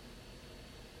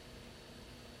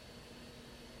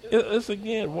 It's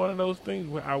again one of those things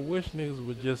where I wish niggas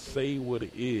would just say what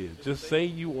it is. Just say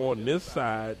you on this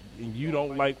side and you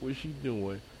don't like what she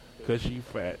doing because she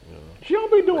fat, you know. She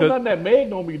don't be doing nothing that Meg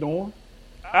don't be doing.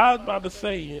 I was about to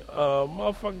say,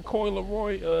 motherfucking Coy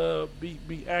Leroy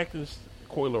be acting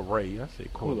Coy Leray. I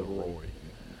said Coy Leroy.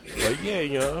 But yeah,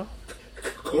 you know.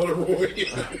 Coy Leroy.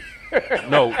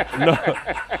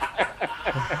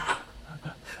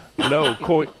 No,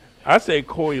 Coy. I say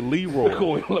Coy Leroy.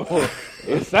 Coy Leroy.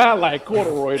 It sound like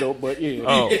corduroy though, but yeah.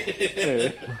 Oh.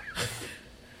 Yeah.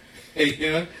 Hey,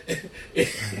 yeah,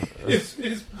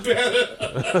 it's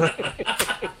better.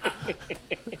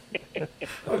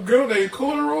 A girl named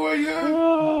Corduroy, yeah.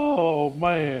 Oh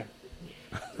man.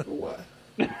 What?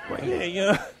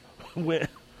 Yeah. When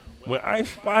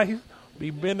Ice Spice be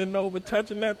bending over,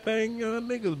 touching that thing,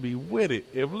 niggas be with it.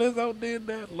 If Lizzo did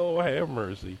that, Lord have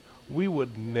mercy, we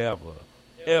would never,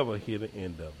 ever hear the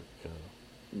end of it.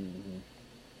 You know?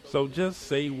 So just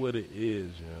say what it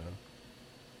is, you know.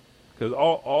 Because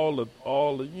all the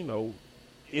you know,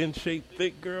 in shape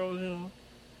thick girls, you know,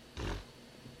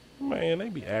 man, they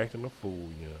be acting a fool,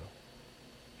 you know.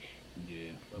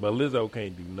 Yeah. But Lizzo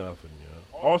can't do nothing, you know.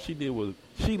 All she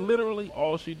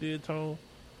did, Tone,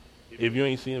 if you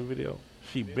ain't seen the video,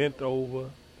 she bent over,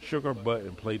 shook her butt,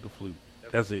 and played the flute.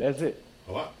 That's it.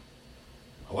 Oh,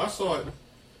 I saw it.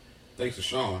 Thanks to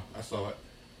Sean, I saw it.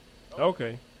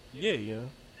 Okay. Yeah.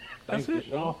 That's it.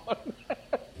 Sean.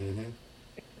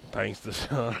 Thanks to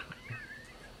Sean.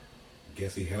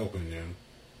 Guess he helping them.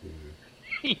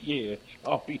 Yeah.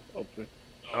 Oh, he helping.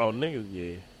 Oh, niggas,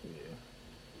 yeah.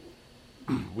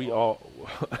 We all,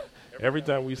 every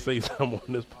time we say something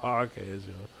on this podcast,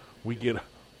 you know, we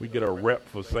get a rep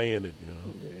for saying it, you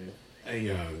know. Yeah.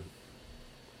 Hey,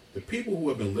 the people who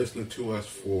have been listening to us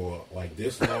for like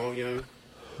this long, young,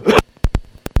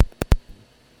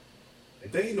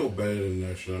 they ain't no better than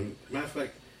us, young. Matter of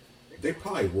fact, they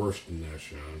probably worse than us,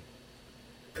 young.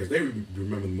 Because they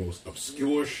remember the most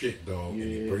obscure shit, dog, and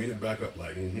they bring it back up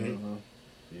like, Yeah.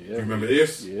 You remember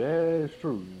this? Yeah, it's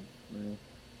true, man.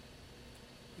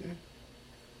 Yeah.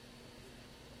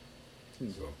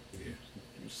 So, yeah.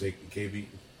 You say KB,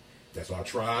 that's our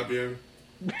tribe, yeah?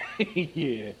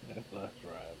 Yeah, that's our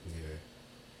tribe. Yeah.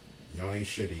 Y'all ain't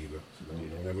shit either. So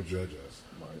don't ever judge us.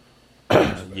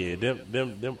 Right. Yeah,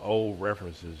 them old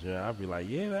references, yeah. I'd be like,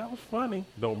 yeah, that was funny.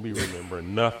 Don't be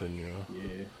remembering nothing, you know.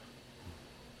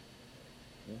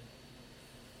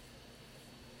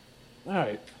 Yeah. All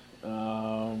right.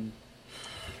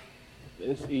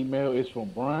 This email is from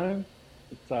Brian.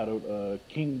 It's titled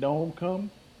King Dome Come.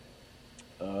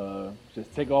 Says,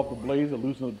 take off the blazer,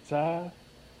 loosen up the tie.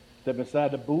 Step inside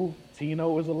the booth.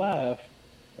 Tino is alive.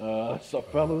 What's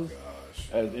up, fellas?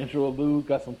 As the intro alludes,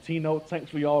 got some Tino tanks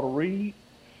for y'all to read.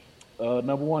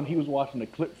 Number one, he was watching a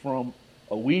clip from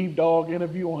a Weave Dog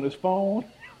interview on his phone.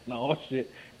 No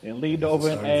shit. And leaned over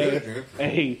and asked,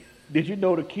 hey, did you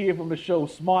know the kid from the show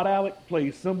Smart Alec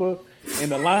plays Simba in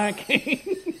The Lion King?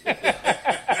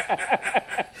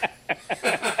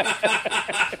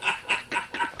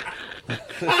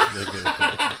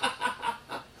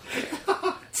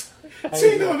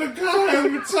 Tino the guy on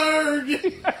return.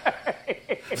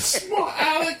 Smart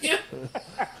Alec.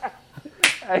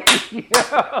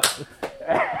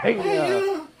 Hey,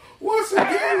 Once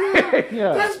again,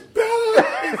 yeah. that's Bella.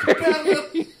 It's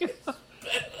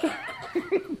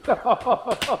Bella.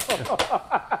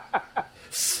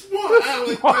 Smart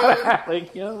Alec.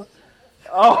 Alec, yo.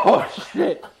 Oh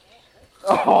shit.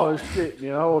 Oh shit.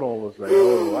 Yeah, hold on a second.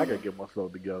 Hold on. I gotta get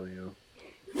myself together,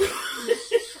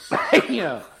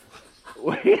 yeah.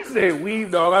 When he said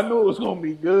Weave Dog, I knew it was gonna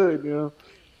be good,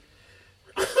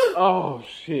 Oh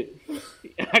shit.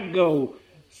 I go,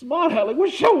 Smart Alec,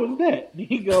 what show was that?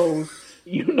 He goes,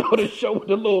 you know the show with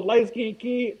the little light skinned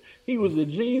kid? He was a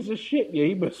genius of shit. Yeah,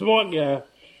 he been a smart guy.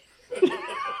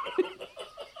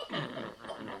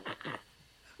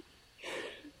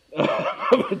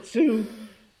 Number two,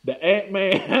 the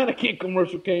Ant-Man Heineken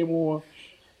commercial came on.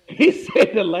 He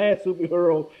said the last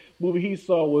superhero movie he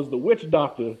saw was The Witch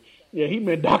Doctor. Yeah, he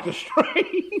meant Doctor Strange.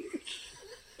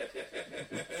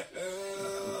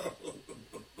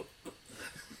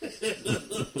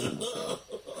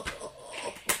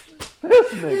 This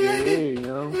nigga here,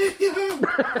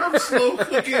 I'm slow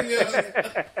cooking,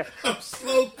 I'm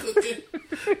slow cooking.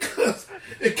 Because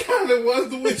it kind of was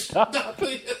The Witch Doctor.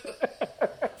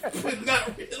 But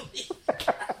not really.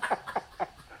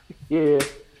 Yeah,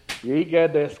 he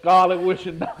got that Scarlet Witch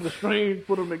and Doctor Strange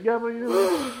put them together,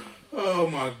 Oh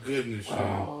my goodness,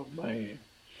 Oh man.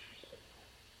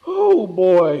 Oh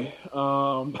boy.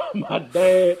 My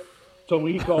dad told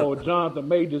me he called Jonathan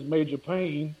Majors Major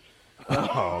Pain.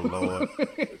 Oh Lord.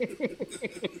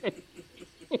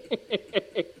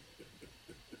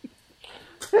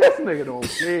 This nigga don't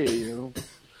care,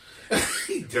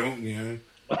 He don't, yeah.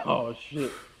 Oh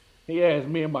shit. He asked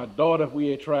me and my daughter if we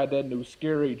had tried that new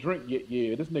scary drink yet.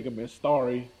 Yeah, this nigga been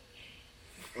starry.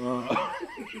 Yeah.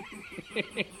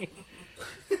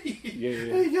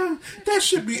 Hey, young, that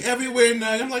should be everywhere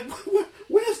now. I'm like,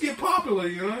 where's get popular,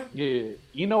 young? Yeah.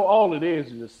 You know, all it is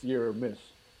just Sierra Mist.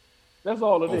 That's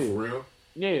all it is. For real?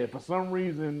 Yeah, for some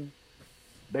reason,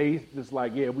 they just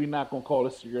like, yeah, we're not going to call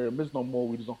it Sierra Mist no more.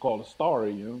 We just going to call it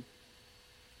Starry,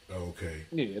 Okay.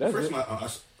 Yeah, that's first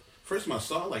it. First time I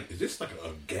saw, like, is this like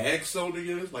a gag soda,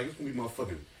 yeah? It's like, it's going to be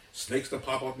motherfucking snakes that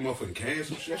pop off motherfucking cans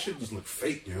and shit. That shit just look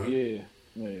fake, you know?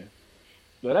 Yeah.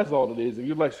 So that's all it is. If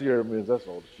you like Sierra Mist, that's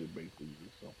all the shit basically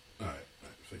is. So. All right.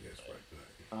 So yes, right.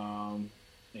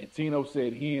 And Tino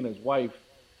said he and his wife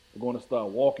were going to start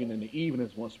walking in the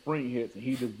evenings when spring hits, and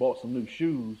he just bought some new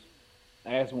shoes.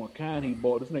 I asked him what kind he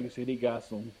bought. This nigga said he got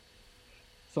some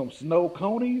snow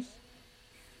conies.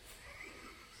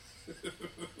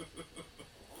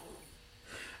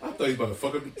 I thought he was about to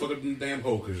fuck up them damn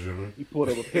hokers, you know? He put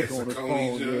up a pic on his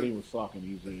phone. Yeah. Yeah, he was socking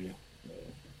these in.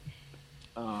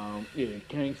 Yeah,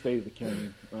 King stays the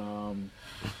king.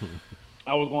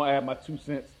 I was gonna add my 2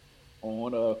 cents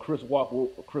on Chris Rock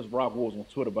was on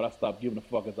Twitter, but I stopped giving a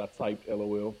fuck as I typed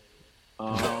LOL.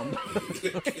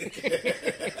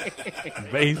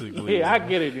 Basically. Yeah, I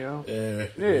get it, Yeah, I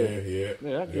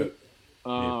get it.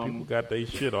 Yeah, people got their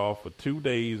shit off for 2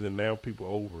 days, and now people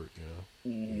over it,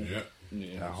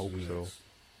 Yeah. I hope so.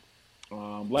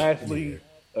 Lastly,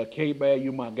 K-Bad,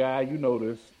 you my guy, you know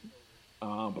this.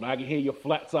 But I can hear your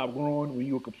flat top growing when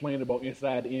you were complaining about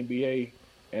inside the NBA.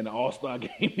 and the All-Star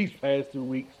game these past 2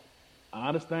 weeks. I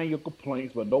understand your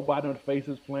complaints, but nobody on the face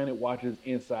of this planet watches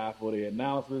Inside for their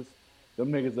analysis.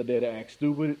 Them niggas are there to act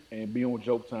stupid and be on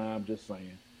joke time, just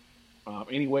saying.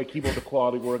 Anyway, keep up the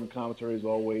quality work and commentary as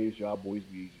always. Y'all boys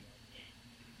be easy.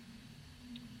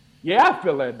 Yeah, I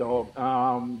feel that, dog.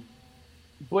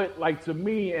 But, like, to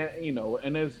me, you know,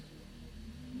 and there's...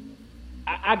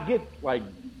 I get, like,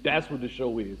 that's what the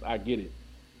show is. I get it.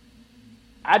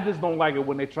 I just don't like it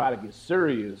when they try to get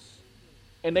serious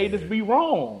and they just be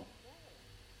wrong.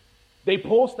 They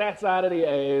pull stats out of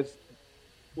their ass.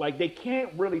 Like, they can't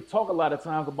really talk a lot of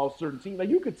times about certain teams. Like,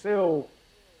 you could tell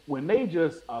when they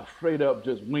just are straight up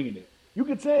just winging it. You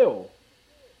could tell.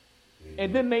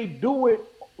 And then they do it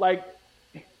like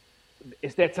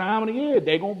it's that time of the year.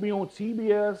 They're going to be on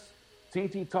TBS,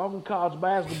 TNT talking college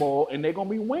basketball, and they're going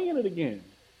to be winging it again.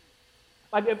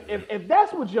 Like, if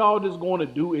that's what y'all just going to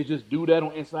do is just do that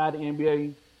on Inside the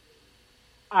NBA,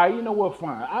 all right, you know what,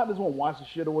 fine. I just want to watch the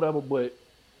shit or whatever, but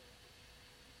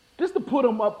just to put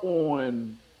them up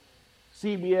on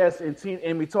CBS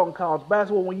and be talking college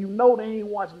basketball when you know they ain't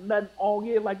watching nothing all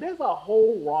year, like, there's a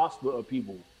whole roster of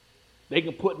people they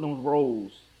can put in those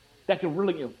roles that can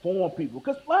really inform people.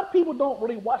 Because a lot of people don't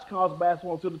really watch college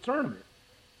basketball until the tournament.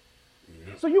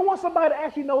 Yeah. So you want somebody that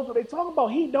actually knows what they're talking about.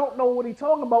 He don't know what he's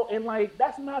talking about, and, like,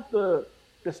 that's not the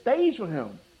stage for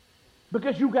him.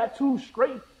 Because you got two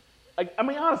straight... Like, I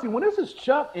mean, honestly, when this is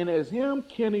Chuck and it's him,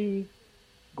 Kenny,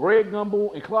 Greg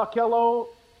Gumbel, and Clark Kellogg,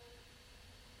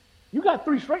 you got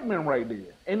three straight men right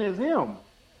there. And it's him.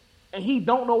 And he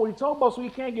don't know what he's talking about, so he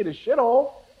can't get his shit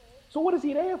off. So what is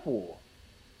he there for?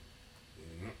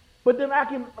 Mm-hmm. But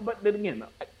then again,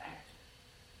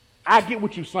 I get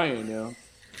what you're saying, you know?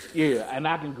 Yeah, and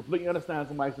I can completely understand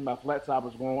somebody saying my flat top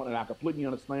is wrong, and I completely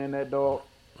understand that, dog.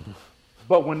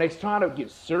 But when they trying to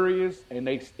get serious and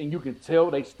you can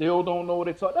tell they still don't know what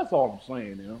they're talking, that's all I'm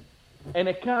saying, you know? And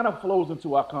it kind of flows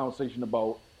into our conversation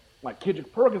about, like,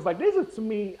 Kendrick Perkins. Like, this is, to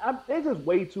me, there's just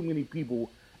way too many people.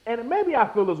 And maybe I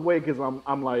feel this way because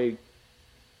I'm like,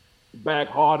 back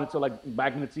hard into, like,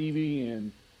 back in the TV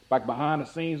and, like, behind the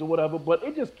scenes or whatever. But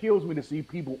it just kills me to see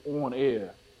people on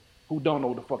air who don't know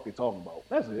what the fuck they're talking about.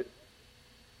 That's it.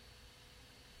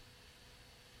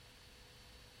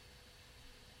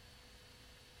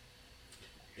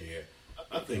 Yeah,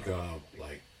 I think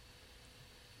like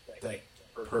that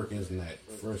Perkins and that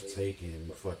First Take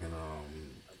and fucking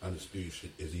Undisputed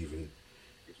shit is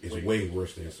way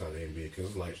worse than Inside the NBA because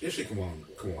it's like this shit come on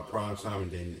prime time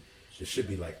and then it should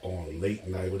be like on late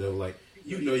night whatever. Like,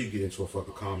 you know, you get into a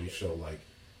fucking comedy show, like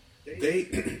they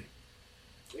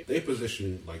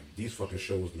position like these fucking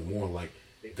shows in the morning like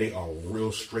they are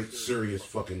real straight serious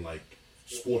fucking like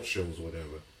sports shows or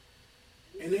whatever,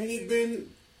 and they ain't been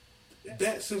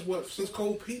that since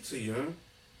Cold Pizza, you know?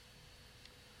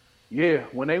 Yeah,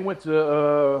 when they went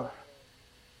to,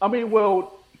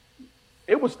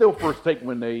 it was still First Take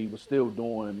when they was still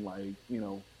doing, like, you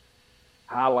know,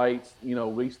 highlights. You know,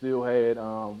 we still had,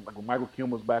 like, when Michael Kim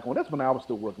was back on. That's when I was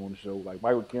still working on the show. Like,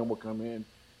 Michael Kim would come in,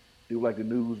 do, like, the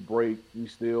news break. We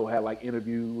still had, like,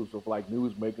 interviews with, like,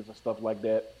 newsmakers and stuff like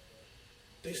that.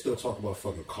 They still talk about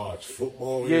fucking college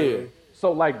football. Yeah. You know?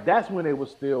 So, like, that's when it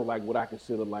was still, like, what I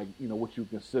consider, like, you know, what you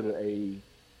consider a,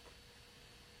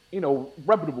 you know,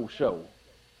 reputable show.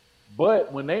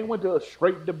 But when they went to a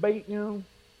straight debate, you know,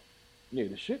 yeah,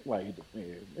 the shit, like, yeah,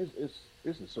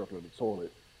 it's a circle of the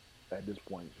toilet at this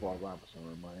point, as far as I'm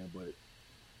concerned, man. But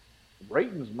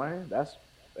ratings, man, that's,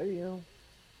 hey, you know,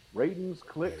 ratings,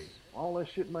 clicks, all that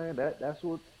shit, man, that's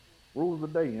what rules the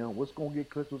day, you know. What's going to get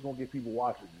clicks, what's going to get people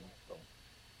watching, you know. So.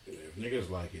 Yeah, if niggas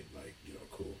like it, like, you know,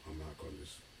 cool. I'm not going to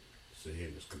just sit here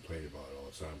and just complain about it all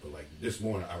the time. But, like, this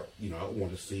morning, I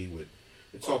wanted to see what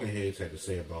the Talking Heads had to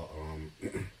say about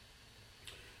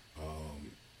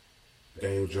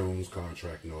Daniel Jones'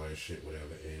 contract and all that shit,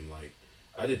 whatever. And, like,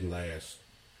 I didn't last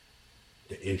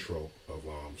the intro of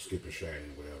Skip and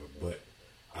Shannon, whatever. But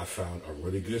I found a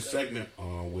really good segment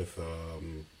with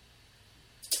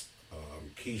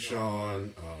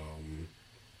Keyshawn,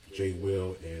 Jay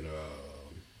Will, and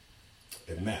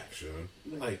Max, you know?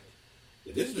 Like,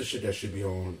 this is the shit that should be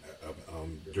on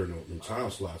during the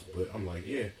time slots, but I'm like,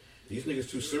 yeah, these niggas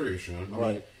too serious, you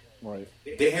know? Right.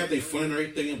 They have their fun and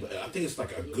everything, but I think it's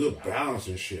like a good balance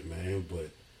and shit, man. But,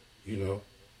 you know,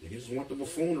 niggas just want the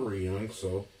buffoonery, young,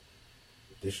 so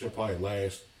this should probably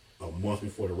last a month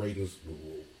before the ratings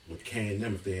would can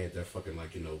them if they had that fucking,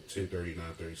 like, you know, 10:30,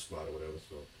 9:30 slot or whatever.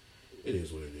 So it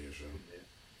is what it is, you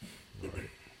know?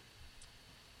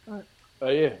 All right.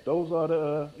 Yeah, those are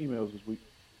the emails this week.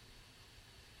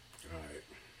 All right.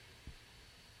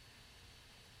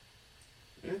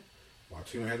 Yeah. our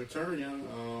team has returned,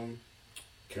 young.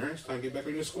 Karen, it's time to get back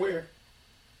on your square.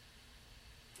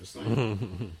 Just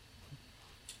saying.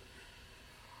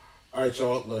 All right,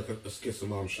 y'all. Let's get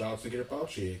some shout-outs and get up out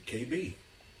here. KB.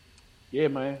 Yeah,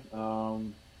 man.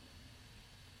 Sean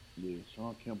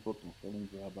Kemp booked on Felling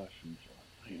Drive-By Shooting.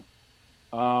 Damn.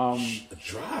 A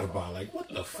drive-by, like, what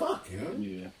the fuck, you know?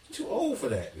 Yeah. Too old for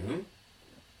that, you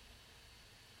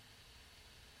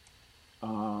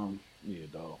know? Yeah,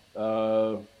 dog.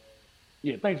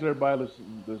 Yeah, thanks everybody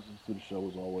listening to the show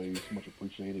as always. Much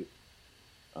appreciated.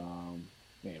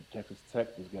 Man, Texas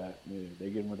Tech just got, man,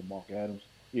 they getting rid of Mark Adams.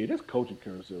 Yeah, this coaching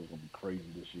carousel is gonna be crazy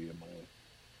this year, man.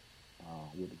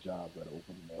 With the jobs that are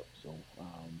opening up. So,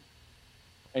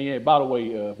 and yeah, by the way,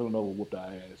 Villanova whooped our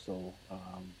ass. So,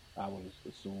 I would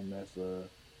assume that's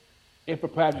and for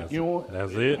Patrick Ewing.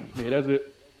 That's it. Yeah, that's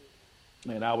it.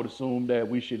 And I would assume that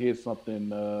we should hear something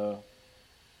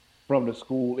from the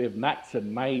school, if not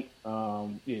tonight.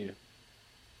 Yeah,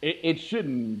 it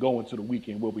shouldn't go into the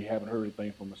weekend where we haven't heard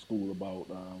anything from the school about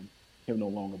him no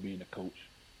longer being the coach.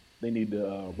 They need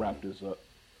to wrap this up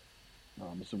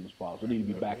as soon as possible. They need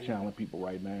to be back channeling people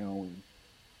right now and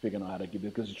figuring out how to get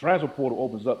this. Because the transfer portal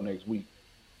opens up next week.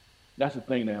 That's the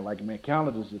thing now. Like, man,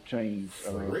 calendars have changed.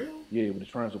 For real? Yeah, with the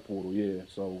transfer portal, yeah.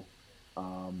 So,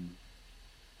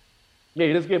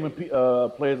 yeah, just giving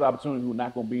players opportunity who are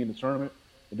not going to be in the tournament.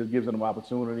 It just gives them an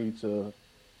opportunity to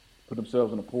put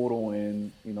themselves in the portal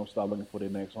and, you know, start looking for their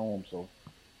next home. So,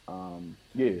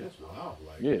 yeah. That's wild.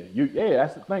 Like, Yeah,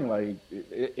 that's the thing. Like,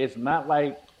 it's not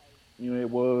like, you know, it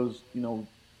was, you know,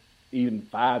 even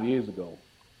 5 years ago.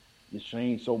 It's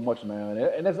changed so much now.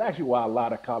 And that's actually why a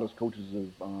lot of college coaches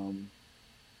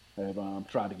have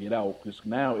tried to get out. Because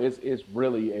now it's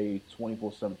really a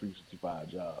 24/7, 365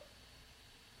 job.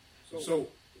 So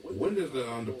when does the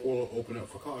portal open up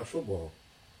for college football?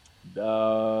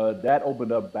 That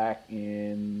opened up back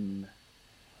in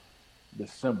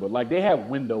December. Like, they have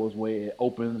windows where it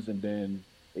opens and then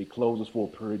it closes for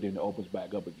a period, then it opens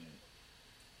back up again.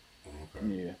 Okay.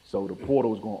 Yeah. So the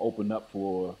portal is going to open up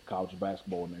for college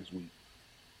basketball next week.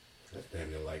 That's damn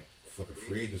near like fucking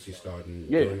free agency starting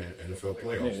Yeah. during the NFL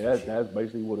playoffs. Yeah, that's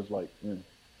basically what it's like. Yeah.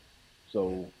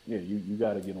 So yeah, you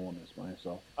got to get on this, man.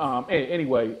 So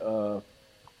anyway,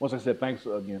 once I said thanks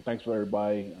again, thanks for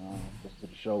everybody. Listen to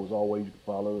the show as always. You can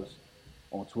follow us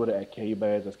on Twitter at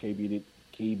KBADS, that's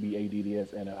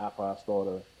KBADDS, and at High Five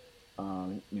Starter.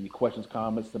 Any questions,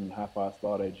 comments, send them to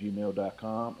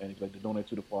highfivestarter@gmail.com. And if you'd like to donate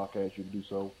to the podcast, you can do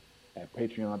so at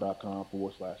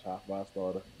patreon.com/High Five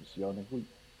Starter. We'll see y'all next week.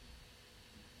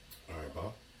 All right,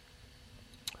 Bob.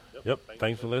 Yep.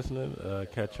 Thanks for listening.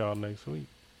 Catch y'all next week.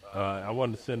 I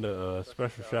wanted to send a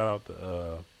special shout out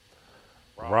to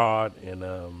Rod and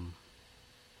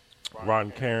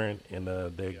Karen and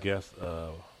their guest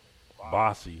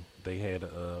Bossy. They had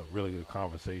a really good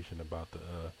conversation about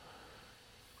the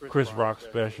Chris Rock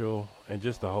special and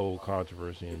just the whole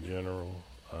controversy in general.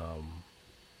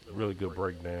 Really good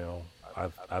breakdown. I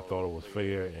thought it was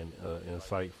fair and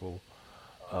insightful.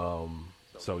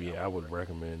 So yeah, I would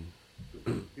recommend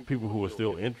people who are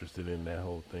still interested in that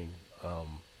whole thing.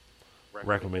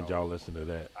 Recommend y'all listen to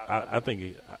that. I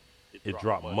think it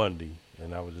dropped Monday,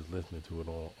 and I was just listening to it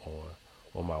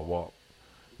on my walk.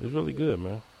 It was really good,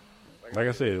 man. Like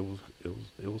I said,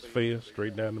 it was fair,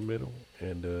 straight down the middle,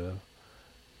 and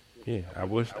yeah, I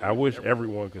wish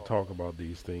everyone could talk about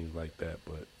these things like that,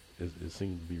 but it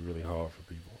seems to be really hard for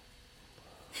people.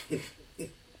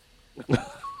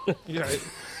 Yeah,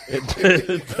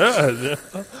 it does. Yeah.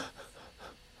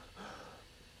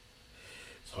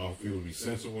 It's hard for people to be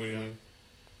sensible, you know?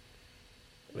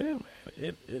 Yeah, man,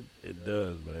 it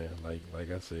does, man.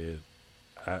 Like I said,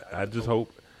 I just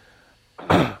hope.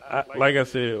 Like I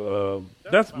said,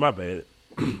 that's my bad.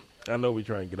 I know we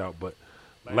trying to get out, but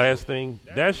last thing,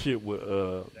 that shit with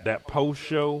that post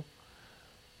show,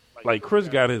 like Chris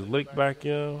got his lick back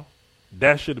in.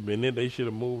 That should have been it. They should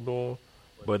have moved on.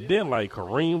 But then, like,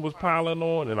 Kareem was piling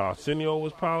on, and Arsenio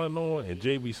was piling on, and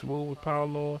JB Smooth was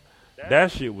piling on.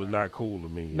 That shit was not cool to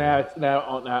me. Now,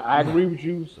 I agree with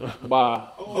you.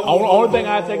 But only thing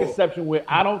I take exception with,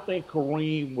 I don't think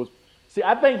Kareem was. See,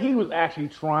 I think he was actually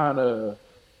trying to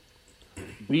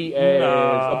be as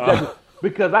objective,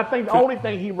 because I think the only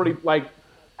thing he really like,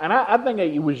 and I think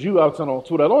it was you out on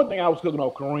Twitter. The only thing I was cooking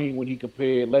on Kareem when he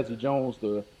compared Leslie Jones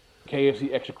to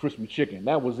KFC extra crispy chicken.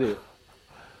 That was it.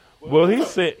 Well, he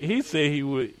said he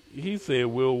would. He said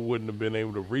Will wouldn't have been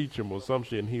able to reach him or some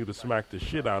shit, and he would have smacked the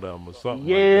shit out of him or something.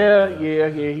 Yeah, like that. yeah,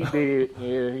 he did.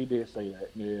 Yeah, he did say that.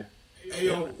 Yeah. Hey,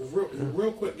 yo,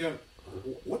 real quick, yo,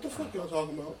 what the fuck y'all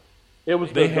talking about? It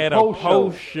was They the had a post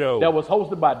post show that was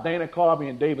hosted by Dana Carvey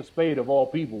and David Spade of all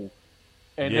people,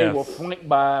 and Yes. they were flanked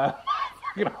by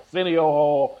Arsenio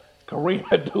Hall, Kareem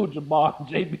Abdul-Jabbar, and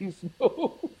J.B.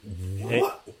 Smooth.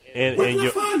 What? And Where did I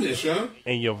find this, Sean?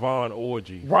 and Yvonne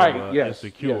Orgy, Right? from, Yes.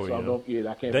 Insecure. Yes.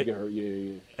 I can't They- forget her.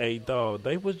 Yeah. Hey, dog,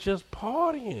 they was just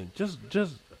partying, just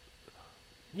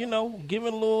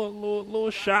giving little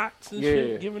shots and Yeah.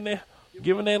 shit, giving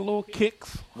their little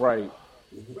kicks Right.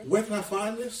 Where can I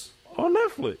find this? on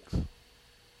Netflix.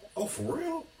 Oh, for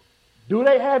real? Do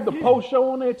they have the post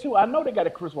show on there too? I know they got a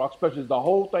Chris Rock special. Is the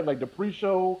whole thing like the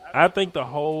pre-show? I think the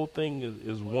whole thing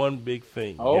is one big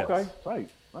thing. Oh, yes. okay, right,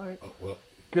 right. Oh, well,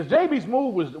 Because JB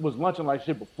Smooth was lunching like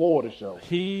shit before the show.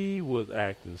 He was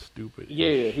acting stupid. as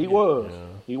Yeah, he shit, was. yeah.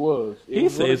 He was. It He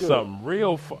was said really good. something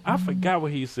real. I forgot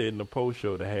what he said in the post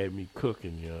show that had me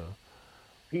cooking,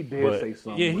 He did But say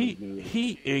something. yeah, really good.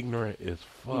 he ignorant as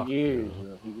fuck. He is.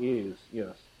 yeah. He is.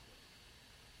 Yes.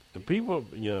 The people,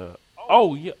 yeah.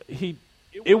 Oh, yeah.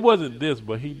 It wasn't this,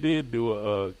 but he did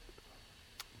do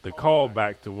the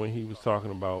callback to when he was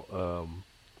talking about.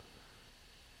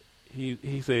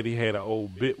 He said he had an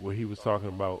old bit where he was talking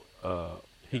about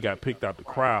he got picked out the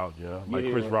crowd, like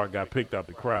Yeah. Chris Rock got picked out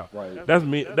the crowd. Right. That's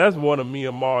me. That's one of me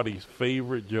and Marty's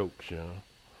favorite jokes,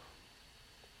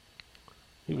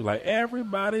 He was like,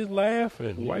 everybody's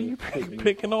laughing. Why you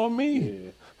picking on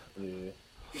me? Yeah.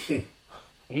 Yeah.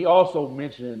 He also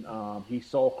mentioned he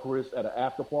saw Chris at an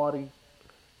after party,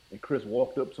 and Chris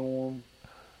walked up to him.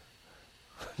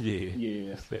 Yeah.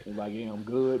 Yeah, and like, yeah, I'm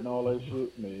good and all that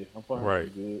shit. Man, I'm fine. Right. I'm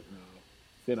good. Man.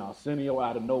 Then Arsenio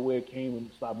out of nowhere came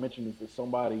and started mentioning that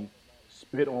somebody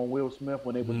spit on Will Smith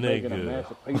when they was making Nigga.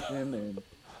 emancipation and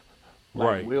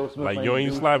Right. Will Smith Like, you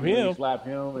ain't do- slap you ain't him. slap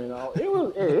him and all.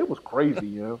 It was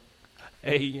crazy,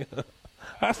 Hey,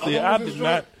 I said long I was this did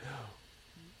not.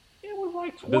 It was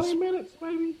like 20 minutes,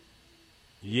 maybe.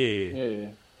 Yeah.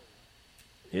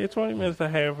 Yeah. 20 minutes to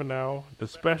half an hour. The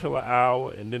special an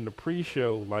hour, and then the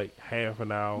pre-show like half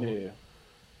an hour. Yeah.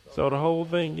 So the whole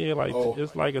thing,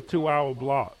 it's like a 2-hour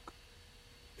block.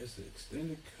 it's the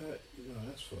extended cut.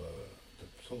 That's for the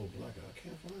total black. I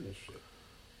can't find this shit.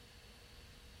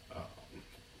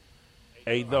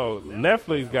 Hey, dog,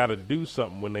 Netflix got to do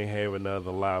something when they have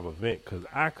another live event because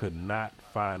I could not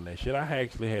find that shit. I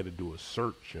actually had to do a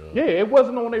search, Yeah, it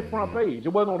wasn't on their front page. It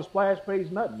wasn't on the splash page,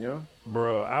 nothing,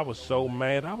 Bro, I was so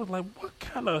mad. I was like, what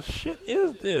kind of shit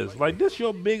is this? Like, this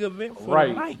your big event for the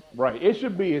Right, night. right. It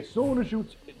should be as soon as you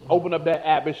open up that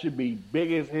app, it should be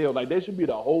big as hell. Like, there should be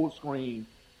the whole screen.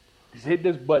 Just hit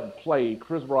this button, play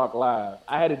Chris Rock live.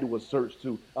 I had to do a search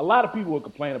too. A lot of people were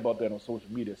complaining about that on social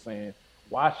media, saying,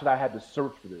 "Why should I have to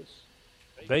search for this?"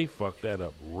 They fucked that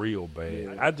up real bad.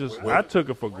 Yeah. I took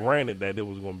it for granted that it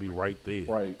was going to be right there.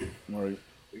 Right, right.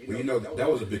 Well, that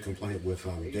was a big complaint with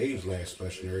Dave's last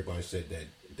special. Everybody said that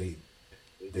they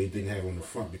didn't have it on the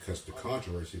front because of the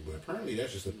controversy, but apparently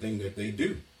that's just a thing that they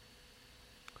do.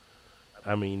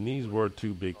 I mean, these were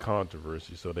two big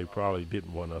controversies, so they probably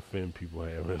didn't want to offend people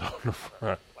having it on the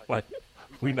front. Like,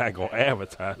 we not going to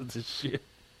advertise this shit.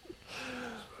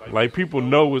 Like, people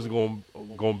know it's going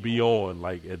to be on,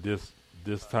 like, at this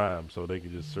time, so they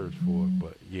can just search for it.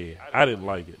 But, yeah, I didn't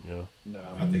like it, No,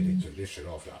 I think they took this shit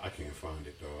off. I can't find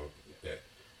it, dog. That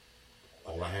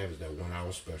all I have is that 1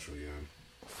 hour special,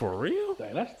 For real?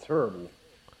 dang, that's terrible.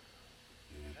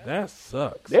 That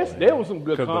sucks. There was some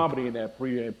good 'Cause the- comedy in that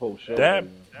pre and post show.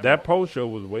 That post show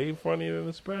was way funnier than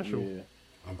the special. Yeah.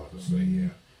 I'm about to say, yeah.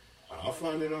 I'll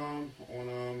find it on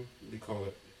what do you call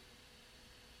it?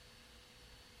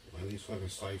 One of these fucking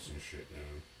sites and shit,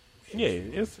 man.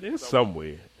 Yeah, it's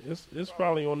somewhere. It's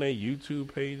probably on their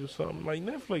YouTube page or something. Like,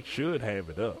 Netflix should have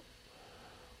it up.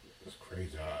 It's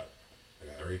crazy. I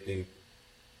got everything.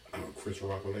 Chris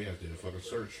Rock I did a fucking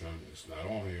search on. It's not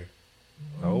on here.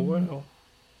 Oh well.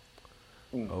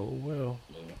 Oh well.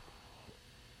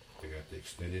 They got the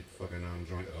extended fucking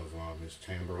joint of his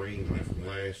tambourine joint from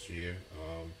last year.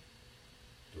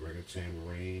 The regular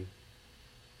tambourine.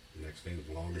 The next thing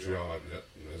is Longest Yard.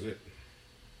 That's it.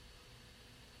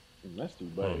 That's too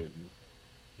bad.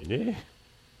 Yeah.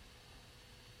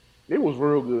 It was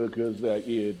real good because,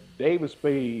 David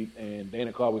Spade and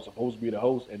Dana Carvey were supposed to be the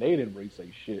host, and they didn't really say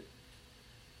shit.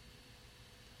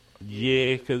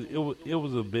 Yeah, because it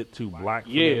was a bit too black for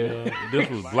Yeah. them. This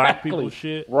was black people Exactly.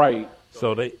 shit. Right.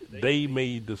 So they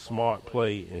made the smart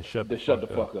play and shut the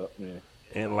Fuck up, man.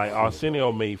 And like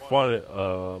Arsenio made fun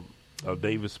of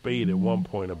David Spade at one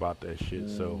point about that shit.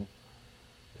 So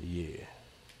yeah,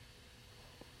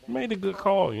 made a good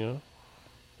call, Yeah.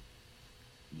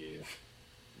 Yeah.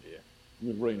 You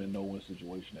was really in a no-win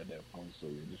situation at that point, so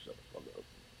you just shut the fuck up.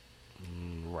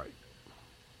 Right.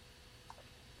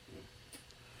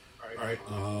 All right.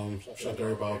 Shout out to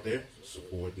everybody out there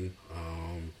supporting,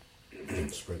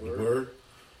 spreading the word.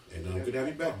 And good to have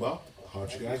you back, Bob. I'll talk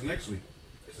to you guys next week.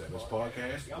 It's MS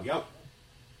Podcast. We out.